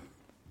dricksvatten och så.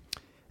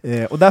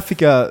 Och där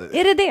fick jag...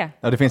 Är det?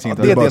 Ja, det finns inget.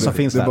 Det är det som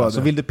finns där.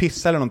 Så vill du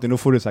pissa eller någonting, då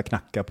får du så här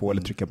knacka på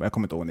eller trycka på. Jag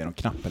kommer inte ihåg om det är någon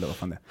knapp eller vad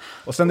fan det är.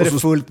 Och sen är det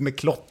fullt med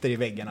klotter i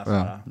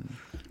väggarna.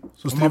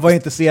 Så man var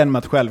inte sen med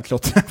att själv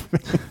klottra.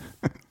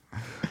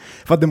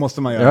 För att det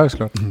måste man göra. Ja,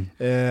 klart.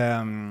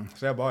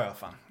 Så jag bara,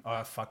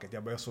 fuck it.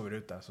 Jag sover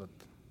ut där så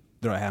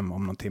drar jag hem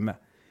om någon timme.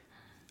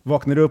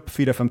 Vaknar upp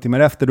 4-5 timmar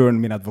efter, då är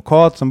min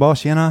advokat som bara,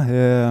 tjena,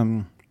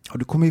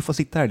 du kommer ju få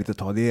sitta här lite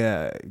tag. Det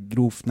är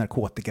grovt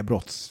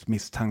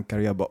narkotikabrottsmisstankar.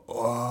 Och jag bara,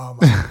 oh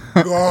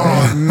my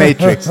god.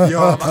 Matrix. Vad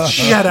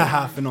är det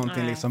här för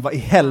någonting liksom? Vad i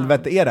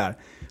helvete är det här?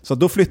 Så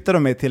då flyttade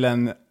de mig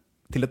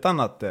till ett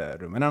annat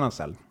rum, en annan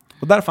cell.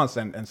 Och där fanns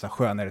en så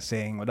skönare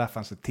säng och där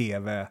fanns ett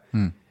tv.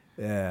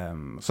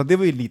 Så det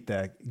var ju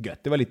lite gött.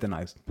 Det var lite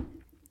nice.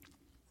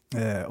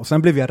 Och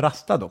sen blev jag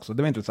rastad också.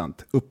 Det var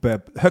intressant.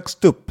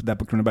 Högst upp där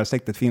på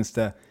Kronobergshäktet finns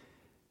det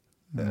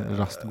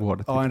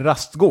rastgård. Ja, en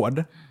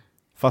rastgård.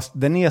 Fast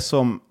den är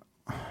som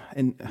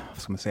en,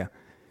 vad ska man säga?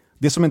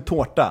 Det är som en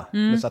tårta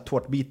med så här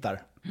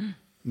tårtbitar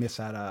med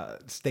så här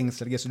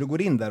stängsel. Så du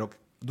går in där och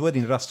då är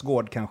din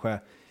rastgård kanske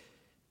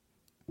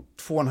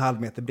 2,5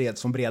 meter bred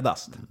som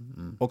bredast.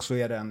 Och så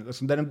är den,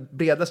 liksom, där den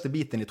bredaste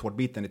biten i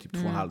tårtbiten är typ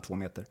 2,5-2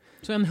 meter.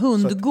 Så en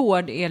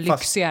hundgård är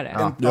lyxigare?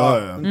 En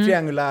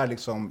triangulär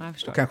liksom,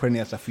 och kanske den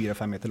är så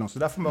 4-5 meter lång. Så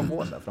där får man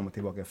gå så här fram och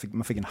tillbaka.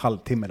 Man fick en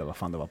halvtimme eller vad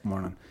fan det var på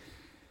morgonen.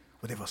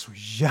 Och det var så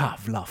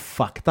jävla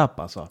fucked up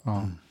alltså.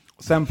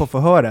 Och sen på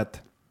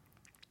förhöret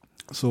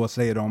så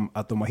säger de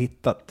att de har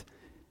hittat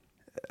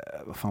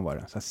vad fan var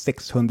det? Så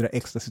 600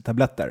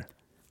 ecstasy-tabletter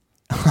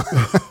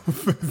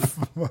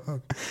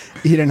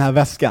i den här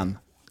väskan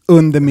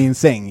under min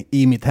säng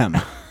i mitt hem. Det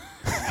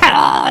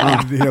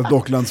är helt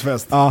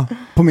Docklandsfest. Ja,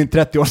 på min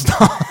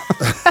 30-årsdag.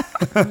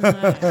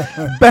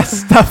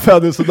 Bästa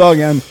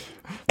födelsedagen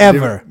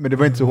ever. Men det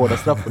var inte så hårda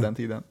straff på den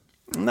tiden.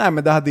 Nej,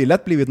 men det hade ju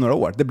lätt blivit några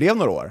år. Det blev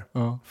några år.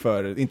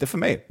 Inte för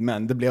mig,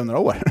 men det blev några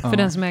år. För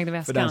den som ägde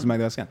väskan. För den som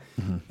ägde väskan.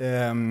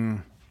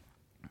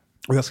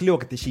 Och jag skulle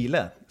åka till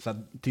Chile så att,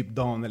 typ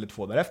dagen eller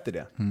 2 dagar efter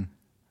det.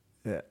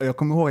 Jag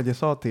kommer ihåg att jag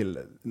sa till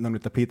någon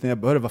utav piten, jag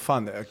började, vad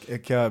fan,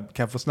 kan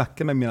jag få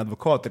snacka med min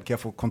advokat eller kan jag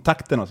få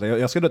kontakten? Och så?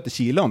 Jag ska då till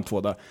Chile om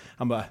 2 dagar.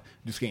 Han bara,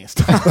 du ska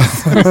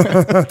ingenstans.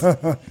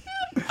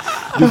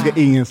 Du ska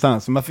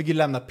ingenstans. Så man fick ju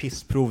lämna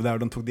pissprov där och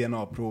de tog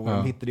DNA-prov. Och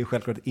de hittade ju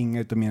självklart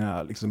inga utav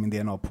min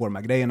DNA på de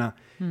här grejerna.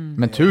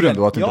 Men turen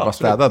då att du inte var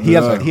städad.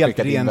 Helt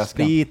ren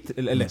sprit,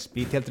 eller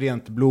sprit, helt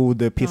rent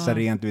blod, pissa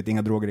rent, du vet,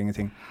 inga droger,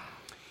 ingenting.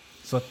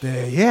 Så att,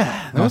 that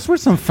was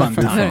worth some fun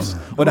times.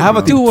 Och det här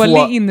var typ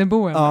dålig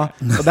inneboende. Ja,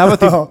 och det här var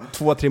typ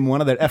 2-3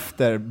 månader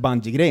efter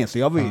bungee-grejen. Så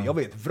jag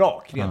var ett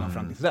vrak redan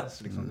fram till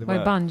dess. Liksom. Vad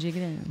är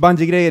bungee-grejen?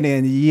 Bungee-grejen är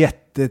en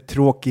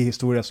jättetråkig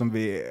historia som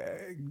vi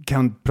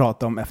kan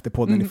prata om efter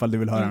podden ifall du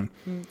vill höra den.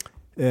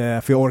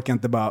 För jag orkar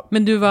inte bara...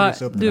 Men du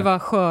var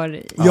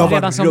skör jag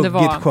redan som det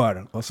var. Jag var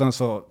skör. Och sen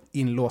så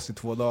inlåst i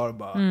 2 dagar och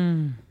bara...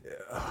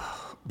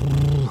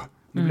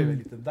 Nu blev jag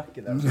lite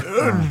dackig där.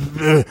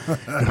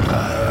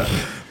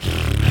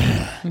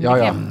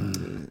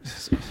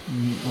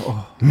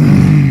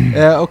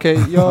 Okej,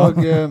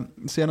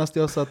 senast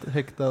jag satt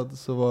häktad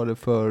så var det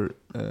för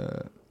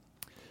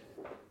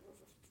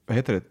vad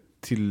heter det?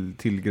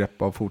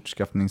 Tillgrepp av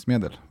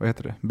fortskaffningsmedel. Vad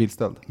heter det?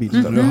 Bilstöld.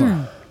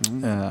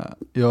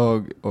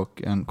 Jag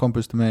och en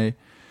kompis till mig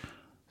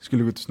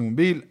skulle gå ut och sno en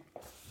bil.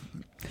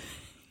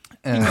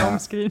 Inga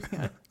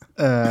omskrivningar.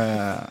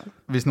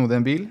 Vi snodde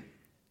en bil.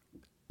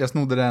 Jag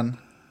snodde den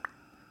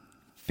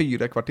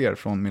 4 kvarter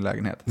från min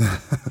lägenhet.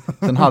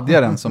 Sen hade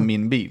jag den som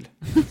min bil.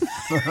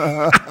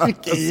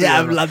 Vilken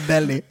jävla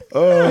belly.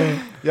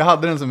 Jag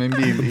hade den som min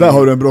bil. Där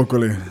har du en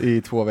broccoli.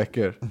 I 2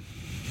 veckor.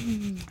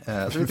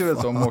 Så vi tog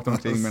så åkte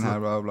omkring med den här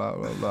bla bla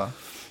bla bla.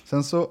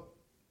 Sen så,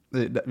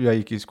 jag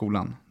gick i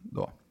skolan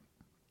då.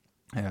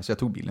 Så jag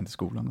tog bilen till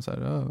skolan och så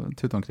här,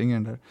 tutade omkring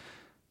den där.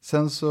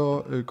 Sen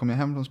så kom jag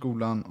hem från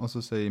skolan och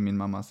så säger min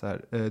mamma så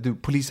här, du,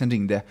 polisen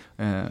ringde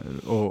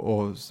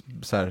och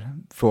så här,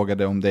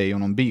 frågade om dig och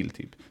någon bil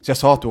typ. Så jag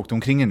sa att du åkte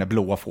omkring i den där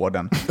blåa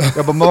Forden.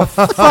 Jag bara, vad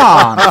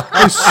fan?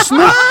 Du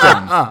snott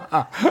den!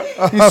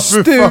 Du är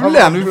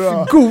stulen!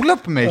 Du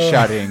golat på mig,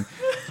 kärring!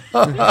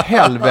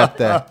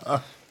 Helvete!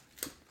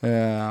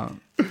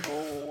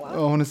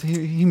 Och hon är så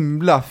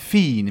himla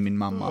fin, min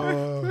mamma.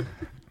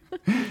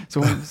 Så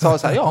hon sa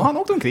så här, ja, han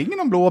åkte omkring i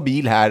någon blå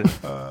bil här.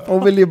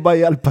 Hon vill ju bara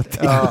hjälpa till.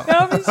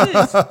 Ja,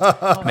 precis.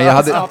 Men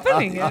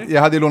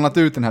jag hade lånat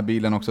ut den här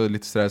bilen också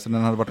lite sådär, så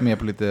den hade varit med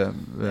på lite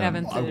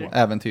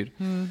äventyr.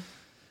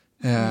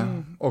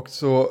 Och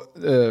så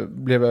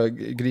blev jag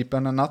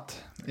gripen en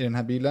natt i den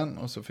här bilen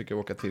och så fick jag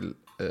åka till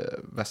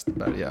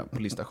Västberga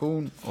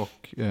polisstation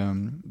och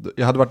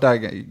jag hade varit där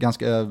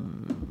ganska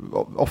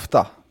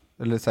ofta,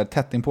 eller så här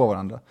tätt in på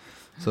varandra.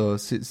 Så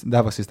det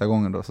här var sista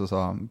gången då, så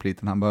sa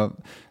polisen, han bara,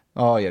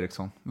 ja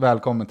Eriksson,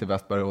 välkommen till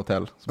Västberga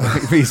hotell. Så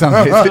visade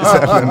han mig till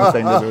cellen och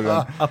stängde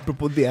dörren.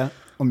 Apropå det,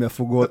 om jag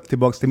får gå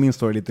tillbaka till min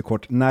story lite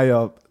kort, när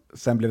jag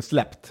sen blev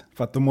släppt,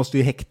 för att de måste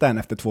ju häkta en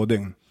efter 2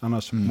 dygn,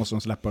 annars måste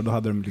de släppa och då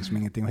hade de liksom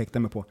ingenting att häkta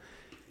mig på.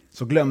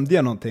 Så glömde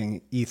jag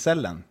någonting i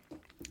cellen.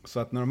 Så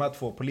att när de här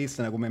 2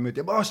 poliserna går med mig ut,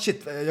 jag bara,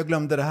 shit, jag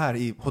glömde det här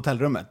i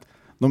hotellrummet.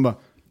 De bara,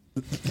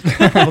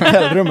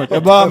 hotellrummet.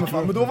 Jag bara,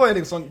 men då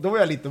var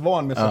jag lite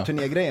van med sån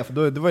turnégrejen, för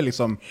då var det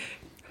liksom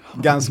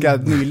ganska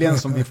nyligen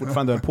som vi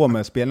fortfarande höll på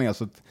med spelningar,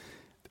 så att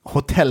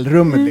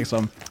hotellrummet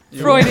liksom.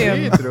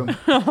 Freudian.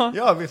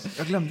 Ja, visst.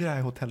 Jag glömde det här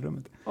i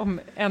hotellrummet. Om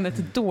än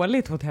ett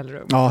dåligt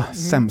hotellrum. Ja,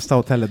 sämsta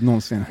hotellet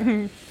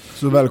någonsin.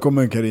 Så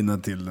välkommen Carina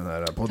till den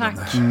här podden.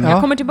 Tack.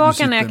 Jag kommer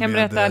tillbaka när jag kan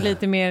berätta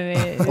lite mer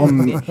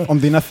om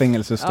dina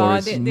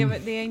fängelsestories. Ja,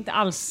 det är inte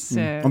alls...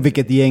 Om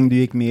vilket gäng du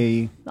gick med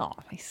i. Ja,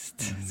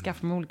 visst.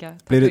 Skaffa med olika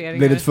tatueringar.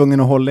 Blev du tvungen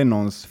att hålla i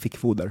någons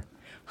fickfoder?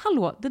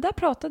 Hallå, det där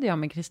pratade jag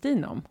med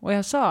Kristin om. Och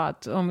jag sa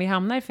att om vi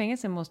hamnar i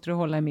fängelse måste du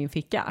hålla i min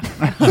ficka.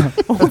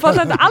 Och hon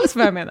fattar inte alls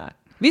vad jag menar.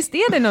 Visst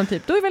är det någon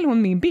typ? Då är väl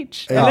hon min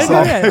bitch? Ja,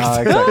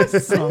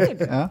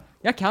 eller ja.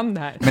 Jag kan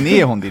det här. Men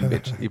är hon din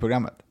bitch i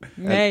programmet?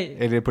 Nej.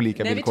 Är det på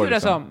lika villkor? Vi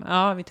turas om.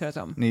 Ja, vi turas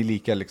om. Ni är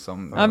lika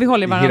liksom... Ja, vi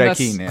håller varandras...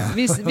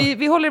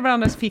 Vi håller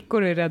varandras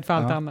fickor och är rädd för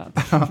allt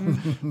annat.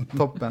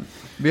 Toppen.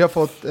 Vi har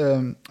fått...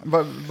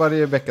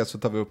 varje vecka så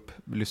tar vi upp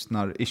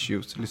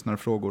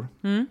lyssnarfrågor.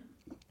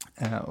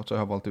 Och så har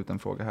jag valt ut en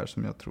fråga här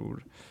som jag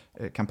tror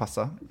kan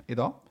passa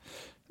idag.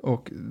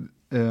 Och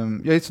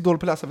jag är så dålig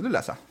på att läsa. Vill du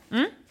läsa?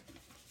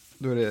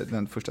 Då är det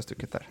den första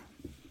stycket där.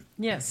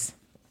 Yes.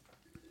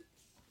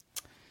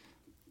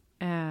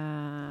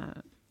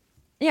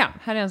 Ja,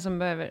 här är en som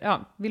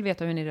vill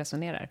veta hur ni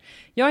resonerar.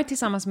 Jag är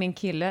tillsammans med en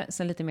kille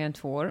sedan lite mer än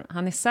 2 år.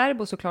 Han är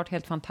serb och såklart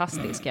helt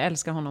fantastisk. Jag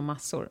älskar honom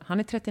massor. Han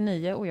är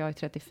 39 och jag är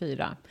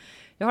 34.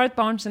 Jag har ett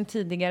barn sedan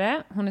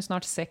tidigare. Hon är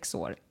snart 6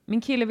 år.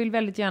 Min kille vill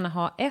väldigt gärna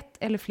ha 1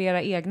 eller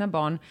flera egna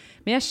barn.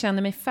 Men jag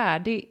känner mig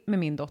färdig med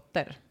min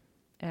dotter.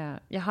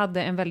 Jag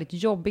hade en väldigt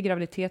jobbig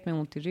graviditet med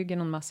ont i ryggen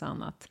och en massa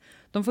annat.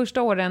 De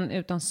första åren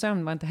utan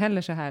sömn var inte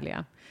heller så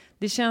härliga.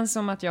 Det känns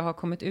som att jag har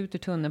kommit ut ur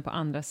tunneln på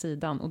andra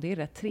sidan och det är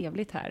rätt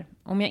trevligt här.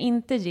 Om jag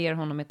inte ger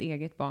honom ett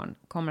eget barn,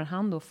 kommer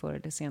han då förr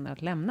eller senare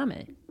att lämna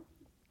mig?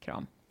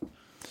 Kram.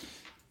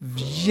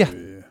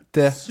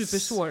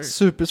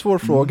 Supersvår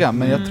fråga,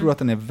 men jag tror att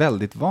den är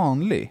väldigt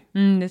vanlig.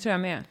 Det tror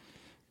jag med.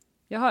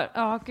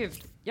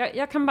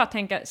 Jag kan bara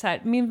tänka så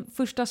här, min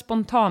första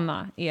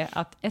spontana är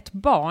att ett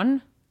barn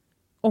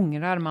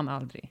ångrar man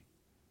aldrig.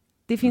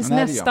 Det finns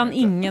nästan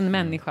ingen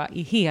människa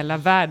i hela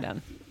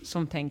världen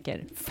som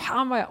tänker,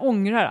 fan vad jag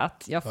ångrar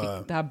att jag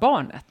fick det här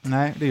barnet.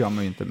 Nej, det gör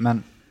man ju inte.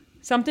 Men...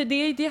 Samtidigt, det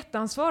är ett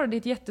jätteansvar och det är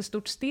ett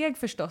jättestort steg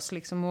förstås.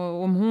 Liksom.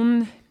 Och om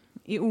hon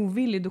är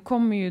ovillig, då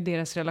kommer ju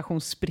deras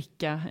relation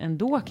spricka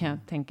ändå, kan jag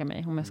tänka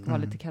mig. Om jag ska vara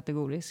lite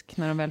kategorisk,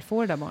 när de väl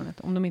får det där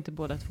barnet. Om de inte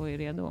båda 2 är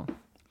redo.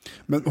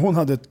 Men hon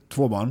hade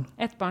 2 barn?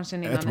 Ett barn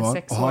sedan innan, en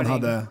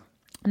 6-åring.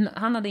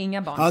 Han hade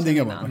inga barn. Han hade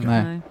inga barn, okay.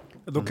 Nej.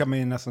 Då kan man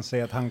ju nästan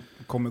säga att han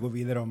kommer gå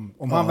vidare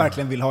om han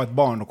verkligen vill ha ett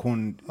barn och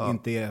hon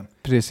inte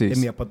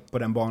är med på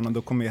den banan,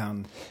 då kommer ju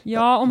han...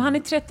 Ja, om han är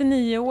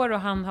 39 år och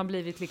han har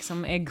blivit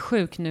liksom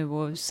äggsjuk nu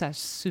och så här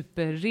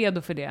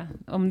superredo för det.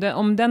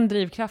 Om den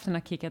drivkraften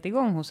har kickat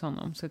igång hos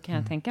honom så kan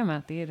jag tänka mig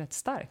att det är rätt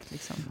starkt.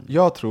 Liksom.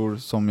 Jag tror,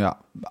 som jag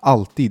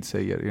alltid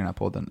säger i den här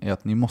podden, är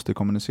att ni måste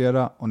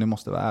kommunicera och ni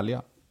måste vara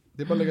ärliga.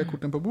 Det är bara att lägga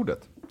korten på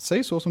bordet.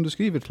 Säg så som du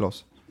skriver till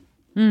oss.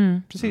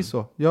 Precis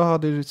så. Jag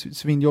hade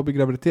svinjobbig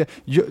graviditet.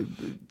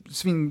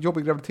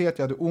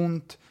 Jag hade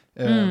ont.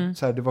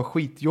 Så här, det var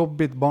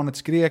skitjobbigt. Barnet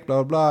skrek,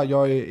 bla bla.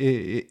 Jag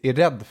är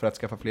rädd för att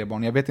skaffa fler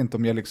barn. Jag vet inte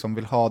om jag liksom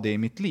vill ha det i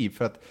mitt liv.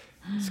 För att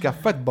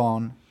skaffa ett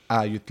barn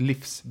är ju ett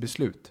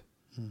livsbeslut.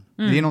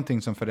 Det är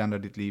någonting som förändrar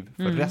ditt liv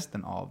för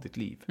resten av ditt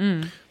liv.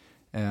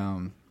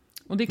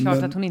 Och det är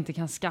klart att hon inte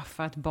kan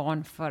skaffa ett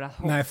barn för att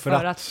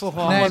få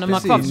ha honom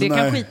kvar. Det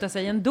kan skita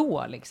sig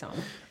ändå liksom.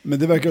 Men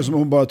det verkar som att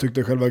hon bara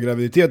tyckte själva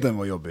graviditeten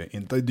var jobbig.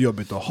 Inte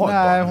jobbigt att ha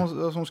ett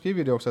barn. Hon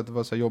skriver det också att det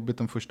var så jobbigt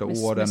de första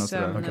åren och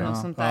sådär. Och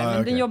sånt där.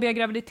 Men den jobbiga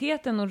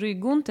graviditeten och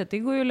ryggontet, det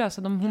går ju att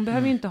lösa. Hon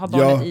behöver ju inte ha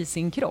barnet i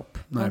sin kropp.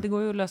 Men det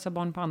går ju att lösa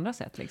barn på andra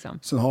sätt liksom.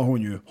 Sen har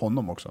hon ju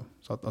honom också.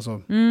 Så att,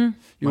 alltså,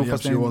 jo,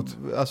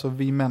 fast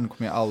vi män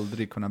kommer ju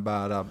aldrig kunna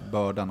bära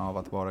bördan av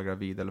att vara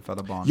gravid eller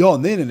föda barn. Ja,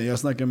 nej. Jag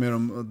snackar mer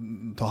om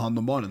ta hand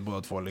om barnet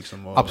båda två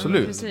liksom. Och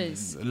Absolut.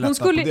 Precis.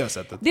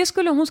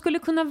 Hon skulle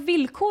kunna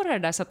villkora det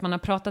där så att man har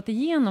pratat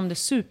igenom det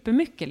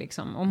supermycket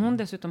liksom. Om hon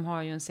dessutom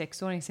har ju en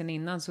 6-åring sen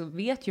innan så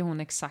vet ju hon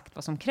exakt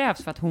vad som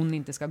krävs för att hon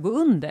inte ska gå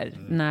under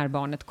när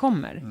barnet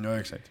kommer. Ja,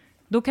 exakt.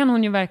 Då kan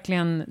hon ju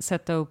verkligen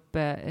sätta upp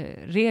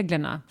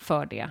reglerna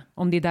för det.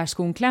 Om det är där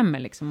skon klämmer.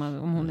 Liksom.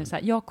 Om hon är så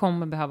här, jag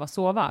kommer behöva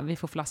sova. Vi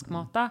får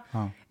flaskmata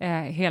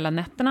hela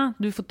nätterna.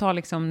 Du får ta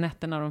liksom,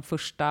 nätterna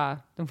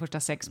de första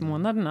 6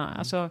 månaderna.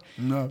 Alltså,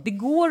 det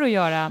går att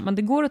göra, men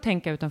det går att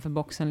tänka utanför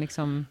boxen.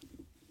 Liksom.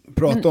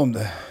 Prata om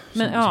det.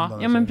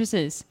 Men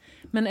precis.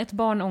 Men ett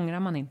barn ångrar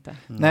man inte.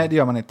 Nej, det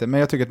gör man inte. Men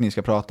jag tycker att ni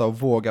ska prata och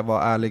våga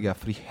vara ärliga,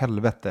 för i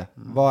helvete.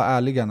 Var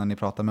ärliga när ni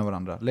pratar med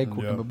varandra. Lägg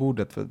korten på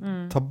bordet.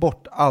 Ta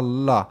bort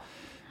alla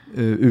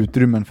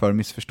utrymmen för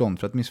missförstånd.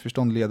 För att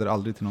missförstånd leder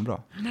aldrig till något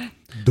bra.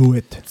 Do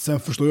it. Sen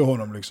förstår jag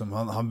honom liksom.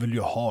 Han vill ju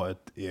ha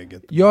ett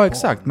eget Ja,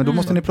 exakt. Men då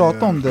måste ni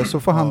prata om det. Så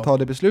får han ta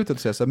det beslutet och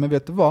säga så här, men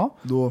vet du vad?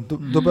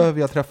 Då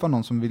behöver jag träffa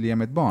någon som vill ge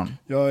mig ett barn.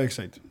 Ja,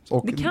 exakt.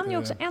 Och det kan ju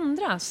också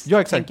ändras,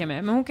 ja, exakt. tänker jag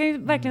mig. Men hon kan ju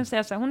verkligen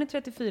säga så här, hon är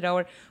 34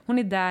 år, hon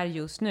är där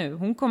just nu.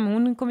 Hon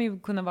kommer ju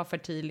kunna vara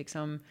fertil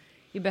liksom,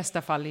 i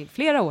bästa fall i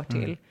flera år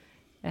till.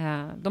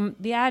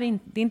 Det är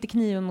inte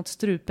kniven mot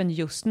strupen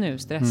just nu,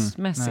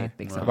 stressmässigt. Nej,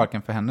 liksom.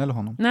 varken för henne eller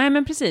honom. Nej,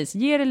 men precis.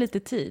 Ge det lite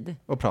tid.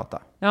 Och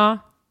prata. Ja.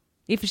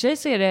 I och för sig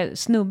så är det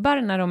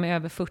snubbar när de är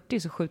över 40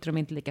 så skjuter de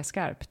inte lika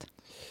skarpt.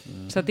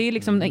 Så att det är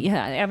liksom,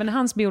 även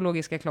hans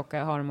biologiska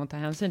klocka har de att ta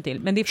hänsyn till.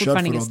 Men det är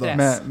fortfarande ingen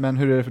stress. Men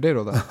hur är det för dig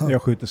då?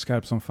 Jag skjuter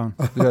skarpt som fan.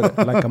 Du gör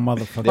det. Like a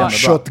motherfucker. Det är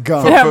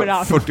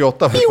Shotgun.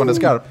 48 fortfarande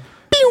skarp.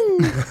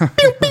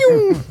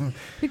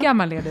 Hur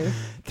gammal är du?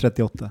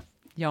 38.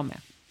 Jag med.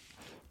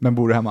 Men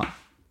bor du hemma?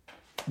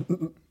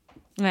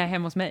 Nej,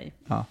 hemma hos mig.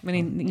 Ja. Men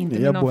inte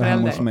med Jag någon bor hemma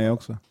förälder. hos mig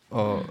också.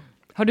 Och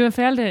Har du en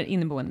förälder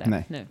inneboende?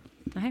 Nej. Nu?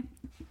 Nej.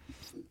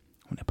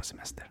 hon är på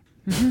semester.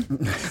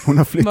 Hon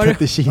har flyttat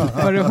till Kina.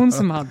 Var det hon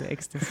som hade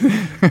ecstasy?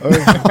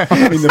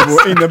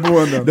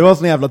 Inneboende. Det var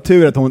sån jävla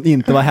tur att hon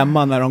inte var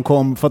hemma när de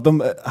kom. För att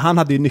han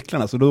hade ju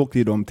nycklarna, så då åkte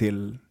ju de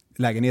till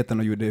lägenheten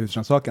och gjorde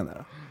husrannsakan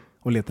där.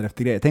 Och letade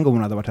efter grejer. Tänk om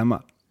hon hade varit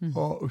hemma.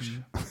 Usch.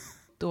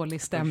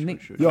 Dålig stämning.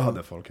 Jag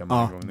hade folk hemma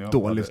Ja, en gång. Jag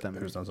dålig hade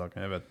stämning.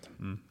 husrannsakan, jag vet.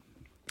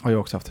 Har jag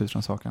också haft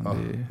husrannsakan. Ja.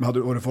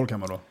 Men var det folk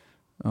hemma då?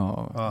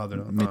 Ja, hade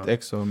du? mitt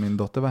ex och min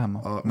dotter var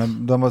hemma. Ja.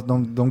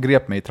 Men de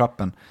grep mig i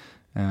trappen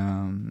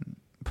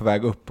på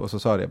väg upp och så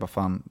sa jag bara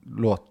fan,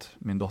 låt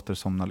min dotter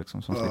somna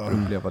liksom, som slipper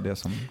uppleva det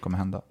som kommer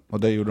hända. Och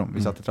det gjorde de.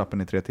 Vi satt i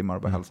trappen i 3 timmar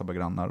och bara hälsade på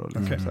grannar och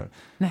liksom så här.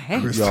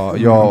 Nej. Det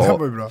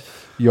var ju bra.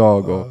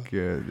 Jag och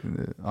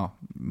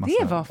massa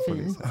Det var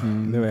fint.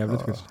 Det var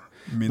jävligt schysst.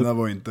 Mina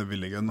var inte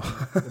villiga.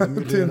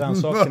 Det är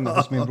rannsaken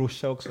hos min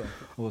brorsa också.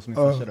 Och hos min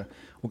farsa där.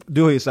 Och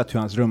du har ju sett hur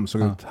hans rum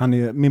såg ut.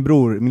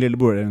 Min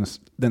lillebror är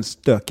den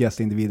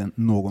stökigaste individen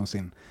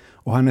någonsin.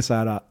 Och han är så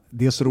här,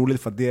 det är så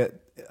roligt för att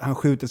han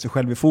skjuter sig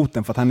själv i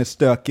foten för att han är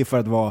stökig för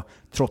att vara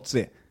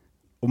trotsig.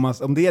 Och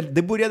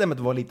det började med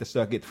att vara lite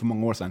stökigt för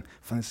många år sedan.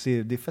 Fan,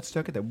 det är fett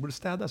stökigt, jag borde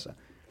städa sig.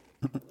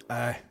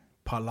 Nej,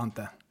 pallar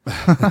inte.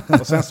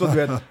 Och sen så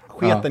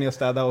sketen i att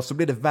städa och så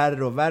blev det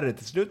värre och värre.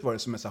 Till slut var det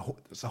som en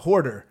så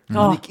hoarder.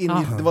 Han gick in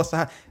det var så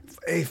här,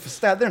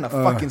 städa den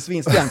där fucking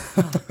svinstjärn.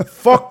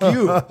 Fuck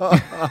you!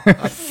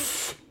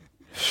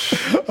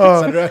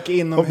 Så rök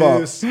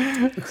inomhus.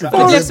 Det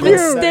blev som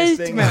ett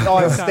statement.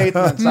 Ja, ett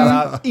statement.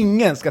 Såhär,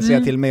 ingen ska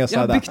säga till mig och Jag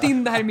har städa. byggt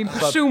in det här i min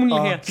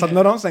personlighet. Så att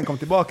när de sen kom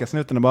tillbaka,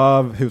 snuten och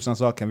bara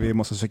husrannsakan, vi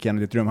måste söka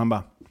igenom ditt rum. Han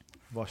bara,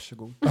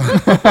 varsågod.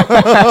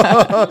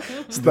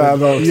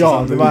 Städa också.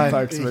 Ja, det var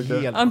tack så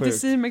mycket. helt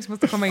Anticimex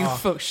måste komma in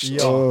först.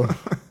 Ja.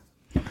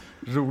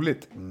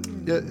 Roligt.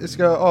 Jag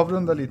ska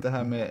avrunda lite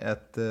här med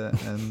ett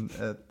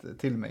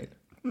till mejl.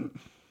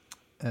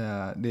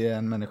 Det är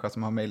en människa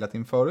som har mejlat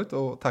in förut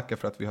och tackar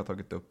för att vi har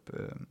tagit upp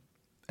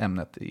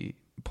ämnet i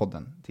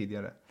podden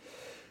tidigare.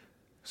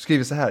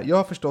 Skriver så här: jag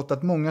har förstått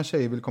att många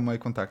tjejer vill komma i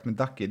kontakt med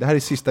Ducky. Det här är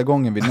sista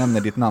gången vi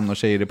nämner ditt namn och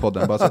tjejer i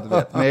podden, bara så att du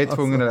vet. Men jag är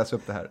tvungen att läsa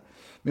upp det här.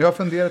 Men jag har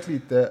funderat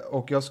lite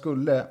och jag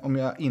skulle, om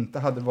jag inte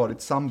hade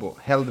varit sambo,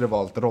 hellre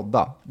valt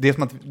Rodda. Det är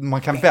som att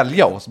man kan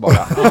välja oss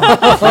bara.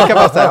 Man kan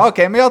bara säga,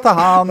 okej, men jag tar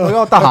han och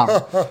jag tar han.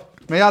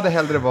 Men jag hade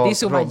hellre valt Rodda. Det är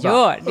så man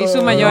gör. Det är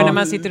så man gör när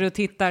man sitter och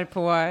tittar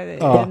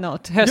på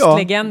något.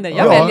 Höstlegender.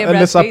 Jag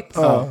väljer Brad Pitt.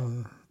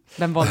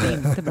 Den valde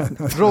inte bra.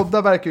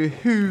 Rodda verkar ju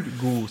hur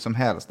god som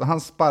helst. Och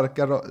hans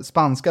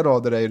spanska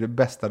rader är ju det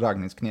bästa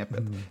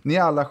raggningsknepet. Ni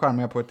är alla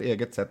charmiga på ett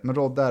eget sätt. Men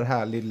Rodda är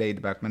härlig,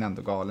 laidback men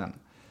ändå galen.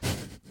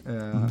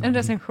 En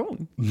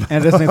recension.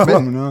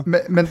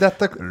 Men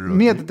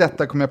med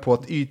detta kom jag på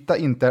att yta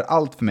inte är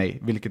allt för mig.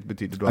 Vilket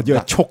betyder då att jag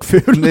är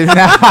tjockful.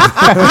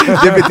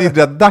 Det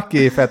betyder att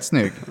Ducky är fett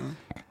snygg.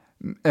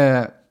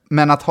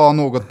 Men att ha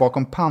något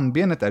bakom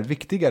pannbenet är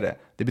viktigare.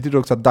 Det betyder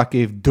också att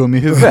Ducky är dum i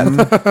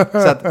huvudet.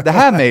 Så att det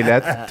här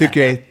mejlet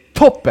tycker jag är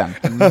toppen.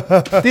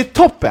 Det är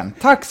toppen.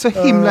 Tack så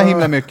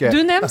himla mycket.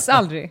 Du nämns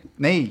aldrig.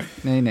 Nej.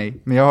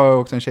 Men jag har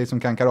också en tjej som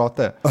kan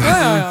karate.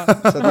 Ja.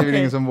 Så att det är väl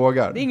ingen som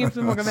vågar. Det är ingen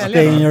som vågar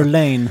välja. Stay in your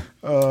lane.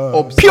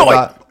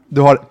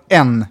 Du har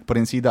en på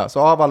din sida. Så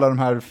av alla de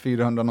här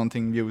 400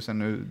 någonting viewsen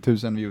nu,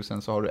 1000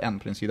 viewsen, så har du en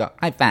på din sida.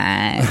 High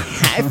five!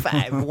 High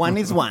five! One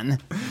is one.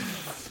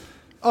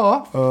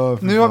 Ja,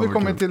 nu har vi vad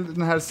kommit till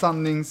den här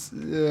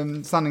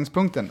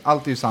sanningspunkten.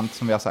 Allt är ju sant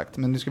som vi har sagt.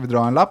 Men nu ska vi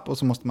dra en lapp och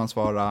så måste man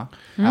svara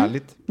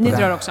ärligt. Ni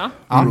drar också?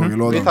 Ja,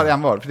 Frågelådan. vi tar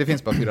en var, för det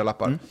finns bara 4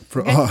 lappar.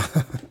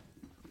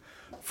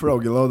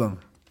 Frågelådan.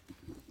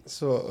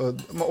 Så,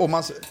 och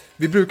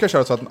vi brukar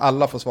köra så att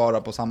alla får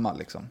svara på samma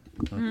liksom.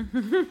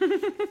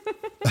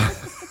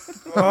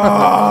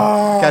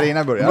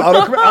 Carina börjar.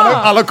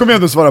 Alla kommer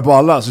ändå svara på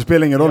alla, så det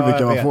spelar ingen roll vilka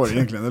jag man vet. får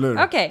egentligen, eller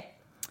hur? Okej.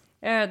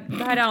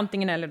 Det här är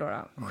antingen eller då.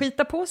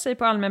 Skita på sig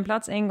på allmän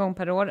plats en gång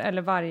per år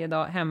eller varje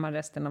dag hemma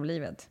resten av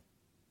livet.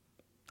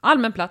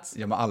 Allmän plats.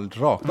 Ja, men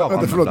rakt av.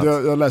 Vänta, förlåt,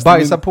 jag läste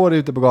Bajsa på dig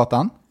ute på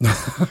gatan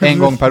en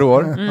gång per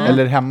år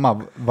eller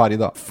hemma varje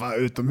dag. Fan,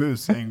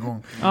 utomhus en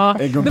gång. Ja.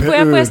 En gång Men per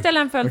får år. jag ställa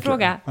en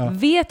följdfråga?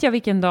 Vet jag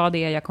vilken dag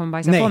det är jag kommer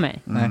bajsa Nej. på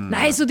mig? Nej.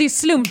 Nej, så det är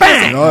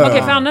slumpmässigt. Ja, ja.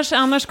 Okej, för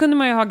annars kunde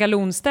man ju ha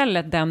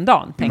galonstället den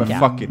dagen, tänker Men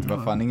jag. fuck it,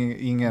 vad fan,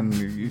 ingen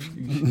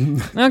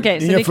Okej,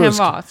 så Ingen det kan fusk.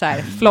 vara så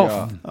här, floff.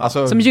 ja,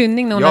 alltså, Som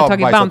Gynning när hon jag har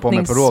tagit bajsat på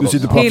mig på Rhodos. Du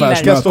sitter på bantningspiller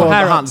affärsgatan. Jag står på och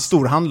Harrods.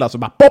 storhandlar så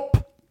bara pop!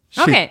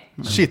 Okej.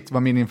 Shit,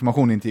 vad min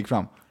information inte gick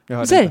fram. Jag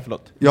hörde Säg. inte,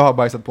 förlåt. Jag har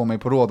bajsat på mig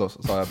på Rhodos,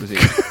 sa jag precis.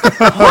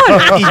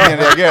 Ingen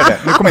reagerade.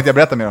 Nu kommer inte jag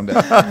berätta mer om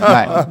det.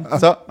 Nej.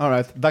 Så, All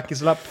right,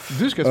 Dackis-lapp.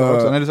 du ska svara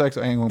också. När du sa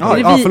också en gång på Är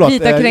det Ja, förlåt,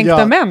 vita kränkta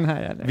jag- män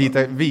här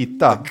eller?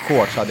 Vita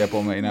shorts hade jag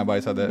på mig när jag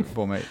bajsade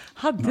på mig.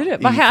 Hade du? I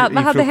Vad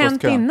hade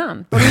hänt frukostkön.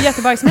 innan? Var du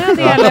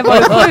jättebajsnödig eller var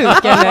du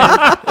sjuk eller?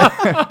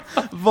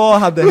 Vad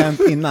hade hänt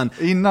innan?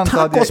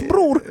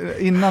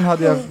 Innan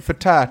hade jag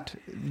förtärt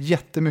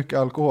jättemycket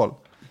alkohol.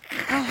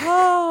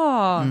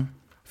 Jaha.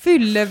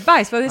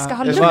 Fyllebajs, vad det ska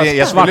ha lukt.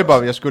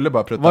 Jag skulle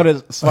bara prutta. Var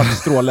det svart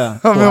stråle?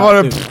 Ja, men var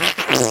det...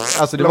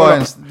 Alltså det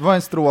var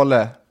en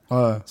stråle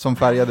som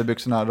färgade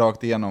byxorna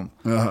rakt igenom.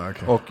 Jaha,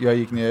 okej. Och jag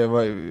gick ner, jag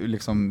var ju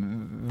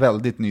liksom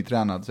väldigt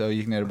nytränad, så jag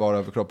gick ner bara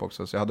över kropp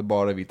också, så jag hade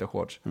bara vita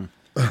shorts.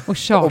 Och Och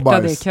tjatade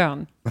bajs. i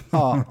kön.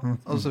 Ja,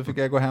 och så fick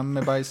jag gå hem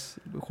med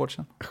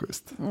bajsshortsen.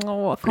 Schysst.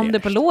 Åh, kom det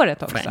på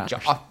låret också?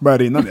 Ja, Börjar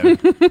rinna ner.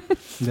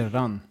 Det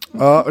rann.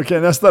 Ja,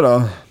 okej, nästa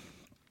då.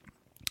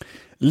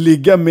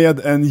 Ligga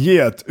med en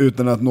get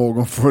utan att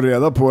någon får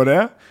reda på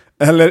det.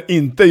 Eller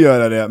inte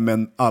göra det,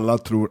 men alla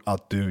tror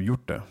att du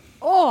gjort det.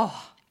 Åh,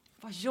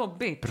 vad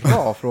jobbigt.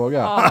 bra fråga.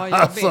 Ja, jobbigt.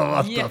 Alltså,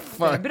 what the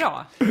Jättebra.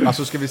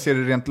 Alltså ska vi se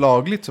det rent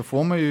lagligt så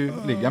får man ju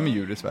ligga med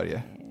djur i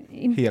Sverige.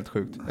 Helt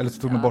sjukt. Eller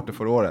så tog man bort det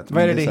förra året.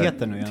 Vad är det Men så här,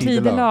 heter nu igen?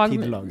 Tidelag.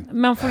 Tidelag.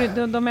 Man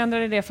får, de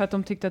ändrade det för att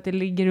de tyckte att det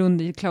ligger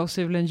under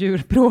klausulen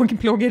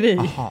djurplågeri.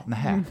 Jaha,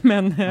 nej.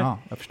 Men, Ja,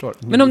 jag förstår.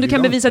 men om du kan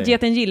Djurplågeri. bevisa att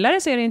geten gillar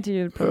det så är det inte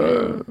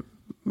djurplågeri.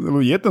 Det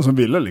var geten som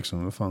ville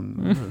liksom. Vad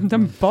fan.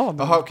 Den bad.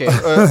 Jaha, okej.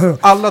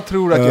 Alla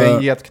tror att jag är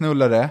en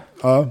getknullare.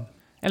 Ja.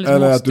 Eller så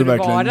Eller måste att du du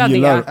verkligen vara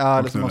gillar- det. Ja,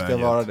 eller så måste jag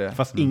vara det.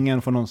 Fast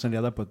ingen får någonsin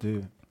reda på att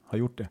du har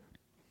gjort det.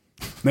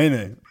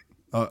 Nej.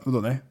 Ja, vadå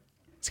nej?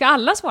 Ska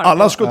alla svara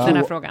Alla på ska den tro-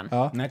 här frågan?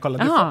 Ja. Nej, kolla.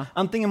 Jaha.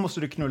 Antingen måste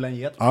du knulla en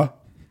get. Ja.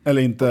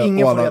 Eller inte.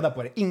 Ingen och får alla- reda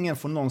på det. Ingen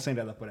får någonsin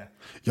reda på det.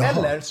 Jaha.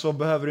 Eller så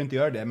behöver du inte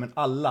göra det, men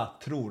alla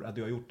tror att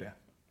du har gjort det.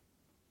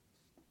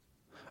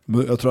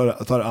 Jag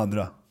tar det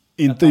andra.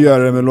 Inte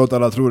göra det, men låt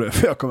alla tro det.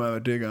 För jag kommer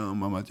övertyga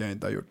om att jag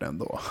inte har gjort det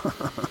ändå.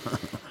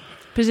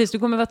 Precis, du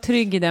kommer vara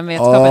trygg i den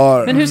vetskapen.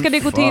 Ja, Men hur ska det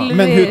gå till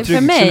Men hur för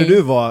trygg mig? skulle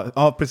du vara?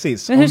 Ja,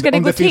 precis. Men hur ska det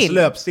om gå det finns till?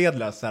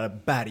 löpsedlar, så här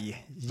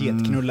berg,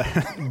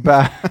 getknullare.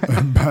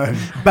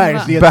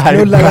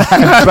 Bergsgetknullare.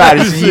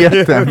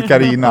 Bergsgeten,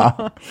 Carina.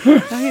 Jag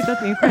har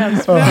hittat min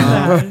själsfrände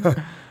här.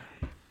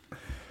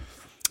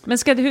 Men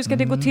hur ska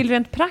det gå till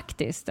rent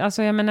praktiskt?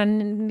 Alltså jag menar,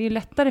 det är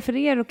lättare för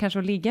er att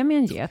kanske ligga med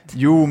en get.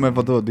 Jo, men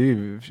vadå? Det är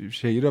ju,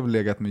 tjejer har väl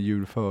legat med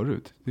djur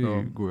förut. Det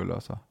går ju att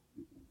lösa.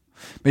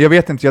 Men jag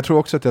vet inte, jag tror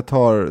också att jag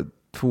tar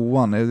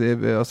tvåan.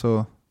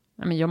 Alltså,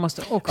 Ja, men jag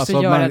måste också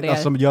Alltså, göra man, det.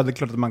 alltså, ja, det är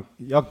klart att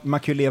man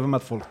kan ju leva med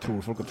att folk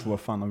tror vad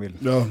fan de vill.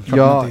 Ja.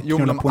 ja, inte jo,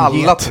 knulla men på en alla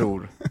get.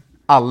 tror.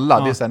 Alla,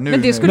 det är så här, nu,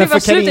 Men det nu. skulle Men ju vara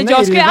för Carina slutet. är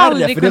Jag det skulle ju värre,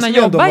 aldrig för det kunna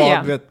skulle ändå jobba vara,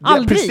 igen. vet- ja,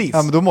 Aldrig. precis.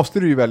 Ja, men då måste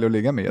du ju välja att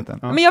ligga med geten.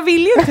 Men jag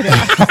vill ju inte det.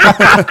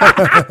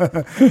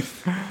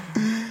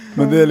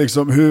 Men det är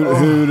liksom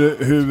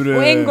hur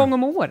Och en gång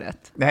om året.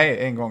 Nej,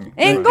 en gång.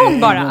 En gång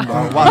bara.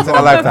 Once in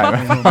a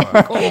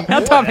lifetime.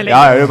 Jag tar väl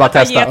Ja, det är bara att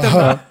Jag testa. tar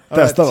geten bara.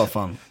 Testa vad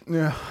fan.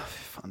 Ja,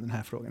 fan, den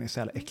här frågan är så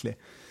jävla äcklig.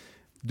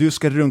 Du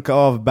ska runka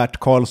av Bert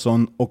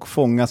Karlsson och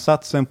fånga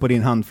satsen på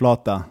din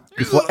handflata.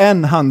 Du får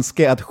en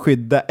handske att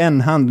skydda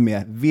en hand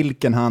med.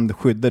 Vilken hand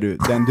skyddar du?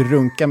 Den du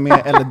runkar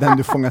med eller den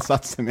du fångar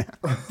satsen med?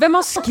 Vem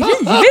har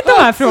skrivit de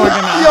här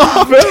frågorna?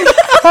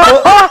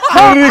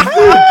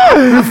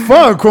 Hur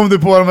fan kom du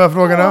på de här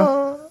frågorna?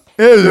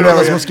 Är du den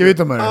som har skrivit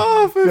dem här?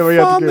 Det var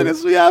jättekul. den är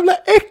så jävla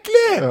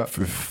äcklig! Ja.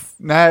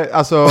 Nej,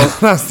 alltså...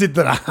 Han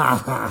sitter där.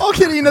 Och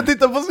Carina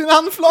tittar på sin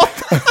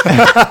handflata!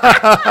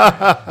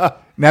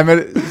 Nej,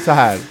 men så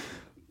här.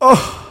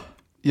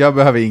 Jag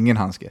behöver ingen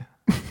handske.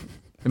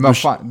 Men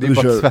fan, det är du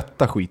bara kör. att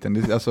tvätta skiten.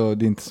 Det, alltså,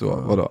 det är inte så.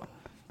 Vadå?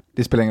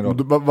 Det spelar ingen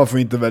roll. Varför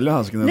inte välja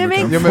handsken? Nej,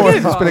 men Ja,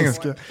 men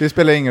det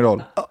spelar ingen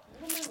roll.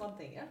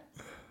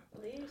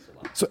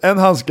 Så en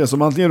handske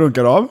som antingen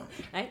runkar av.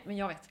 Nej, men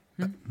jag vet.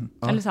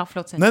 Eller så,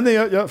 förlåt, säg.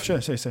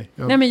 Nej, säg.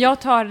 Nej, men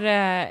jag tar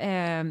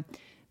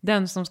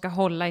den som ska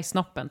hålla i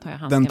snoppen, tar jag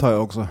handsken. Den tar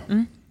jag också.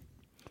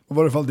 Och vad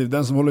är det för alternativ?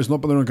 Den som håller i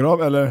snoppen och runkar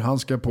av, eller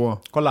handske på...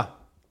 Kolla.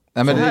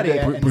 Nej, men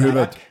på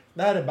huvudet.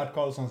 Det här är Bert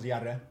Karlssons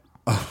Jarre.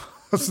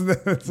 Alltså,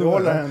 Du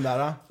håller den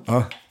där.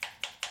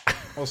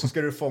 Och så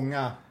ska du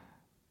fånga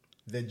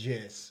the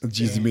jizz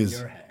in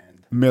your hand.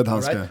 Med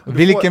handske. Right?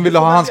 Vilken vill du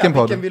ha handsken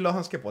på? Vilken vill du ha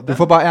handsken på? Du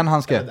får bara en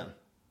handske. Eller den.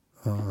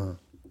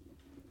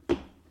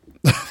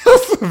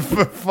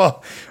 För fan,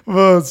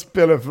 vad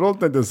spelar för roll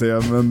tänkte jag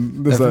säga,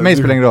 men det är så För här, mig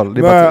spelar det ingen roll. Det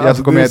är bara att jag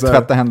alltså, kommer det är att så här,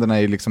 tvätta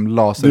händerna i liksom det är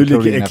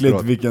laserklorin lika äckligt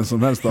efteråt. vilken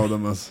som helst av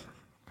dem alltså.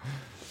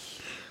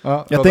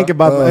 Ja, Jag tänker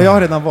bara, jag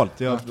har redan valt.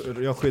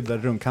 Jag skyddar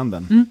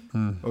runkhanden.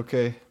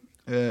 Okej.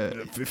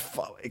 Fy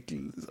fan vad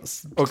äckligt.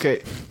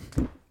 Okej.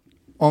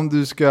 Om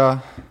du ska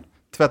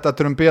tvätta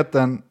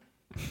trumpeten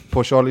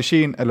på Charlie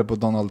Sheen eller på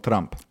Donald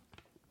Trump?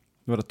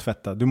 Vadå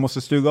tvätta? Du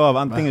måste stuga av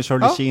antingen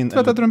Charlie Sheen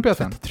tvätta eller...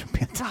 trumpeten.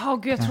 Jaha,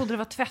 gud, jag trodde det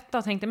var tvätta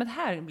och tänkte, men det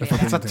här blir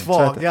det.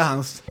 Tvaga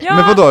hans... Ja,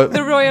 Men vadå?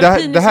 the Royal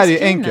Det här är ju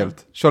Penis is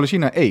enkelt. Charlie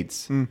Sheen har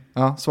AIDS.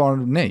 Ja, svarar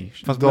du nej.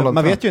 Fast Donald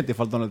man Trump. vet ju inte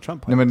ifall Donald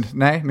Trump har.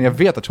 Nej, men jag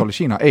vet att Charlie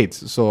Sheen har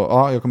AIDS. Så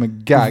ja, jag kommer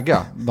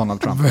gagga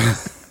Donald Trump.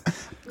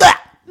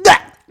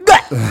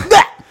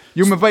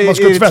 Jo, men vad är Man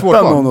ska det svårt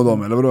tvätta val? någon av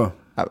dem, eller vadå?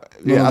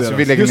 Alltså,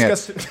 vi lägger Du ner.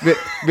 ska-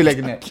 Vi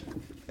lägger ner.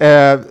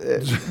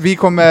 Vi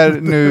kommer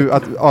nu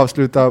att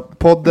avsluta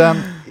podden.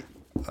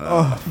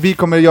 Vi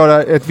kommer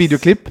göra ett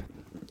videoklipp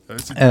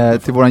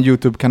till vår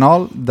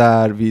YouTube-kanal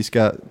där vi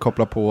ska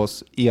koppla på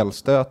oss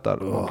elstötar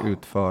och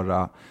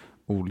utföra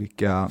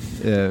olika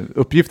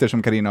uppgifter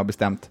som Carina har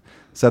bestämt.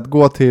 Så att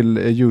gå till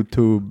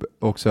YouTube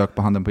och sök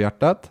på Handen på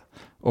hjärtat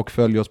och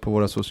följ oss på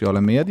våra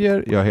sociala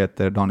medier. Jag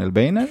heter Daniel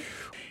Beiner.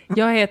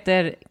 Jag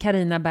heter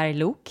Carina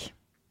Berglok.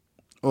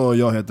 Och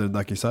jag heter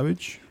Daki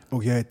Savage.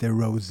 Och jag heter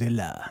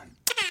Rosilla.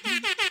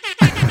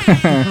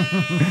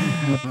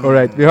 All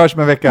right, vi hörs om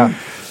en vecka.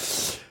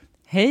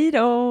 Hej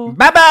då!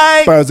 Bye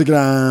bye! Puss och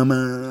kram.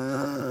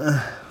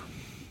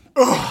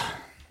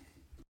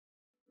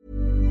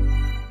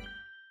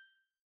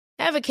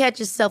 Ever catch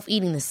yourself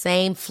eating the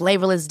same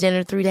flavorless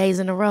dinner 3 days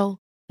in a row?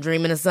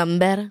 Dreaming of something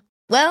better?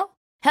 Well,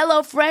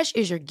 HelloFresh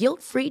is your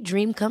guilt-free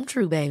dream come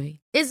true, baby.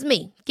 It's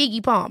me,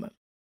 Keke Palmer.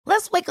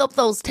 Let's wake up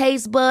those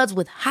taste buds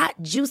with hot,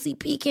 juicy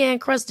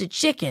pecan-crusted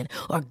chicken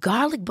or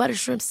garlic butter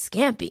shrimp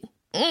scampi.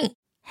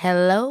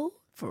 Hello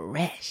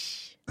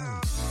Fresh.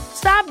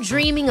 Stop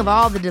dreaming of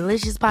all the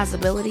delicious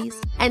possibilities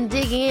and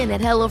dig in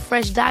at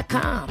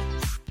HelloFresh.com.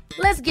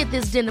 Let's get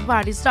this dinner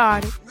party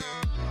started.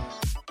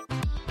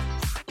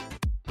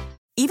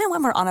 Even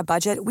when we're on a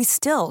budget, we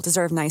still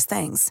deserve nice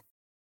things.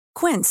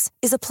 Quince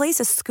is a place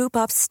to scoop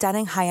up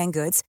stunning high-end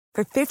goods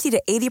for 50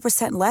 to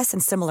 80% less than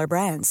similar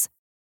brands.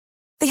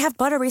 They have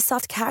buttery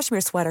soft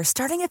cashmere sweaters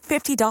starting at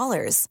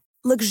 $50,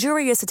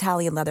 luxurious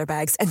Italian leather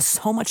bags, and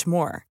so much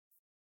more.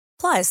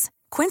 Plus,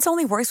 Quince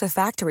only works with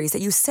factories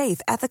that use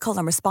safe, ethical,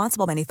 and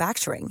responsible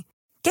manufacturing.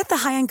 Get the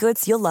high-end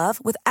goods you'll love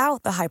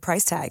without the high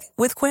price tag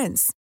with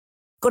Quince.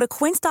 Go to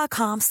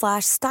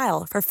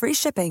quince.com/style for free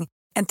shipping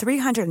and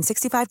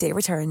 365-day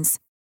returns.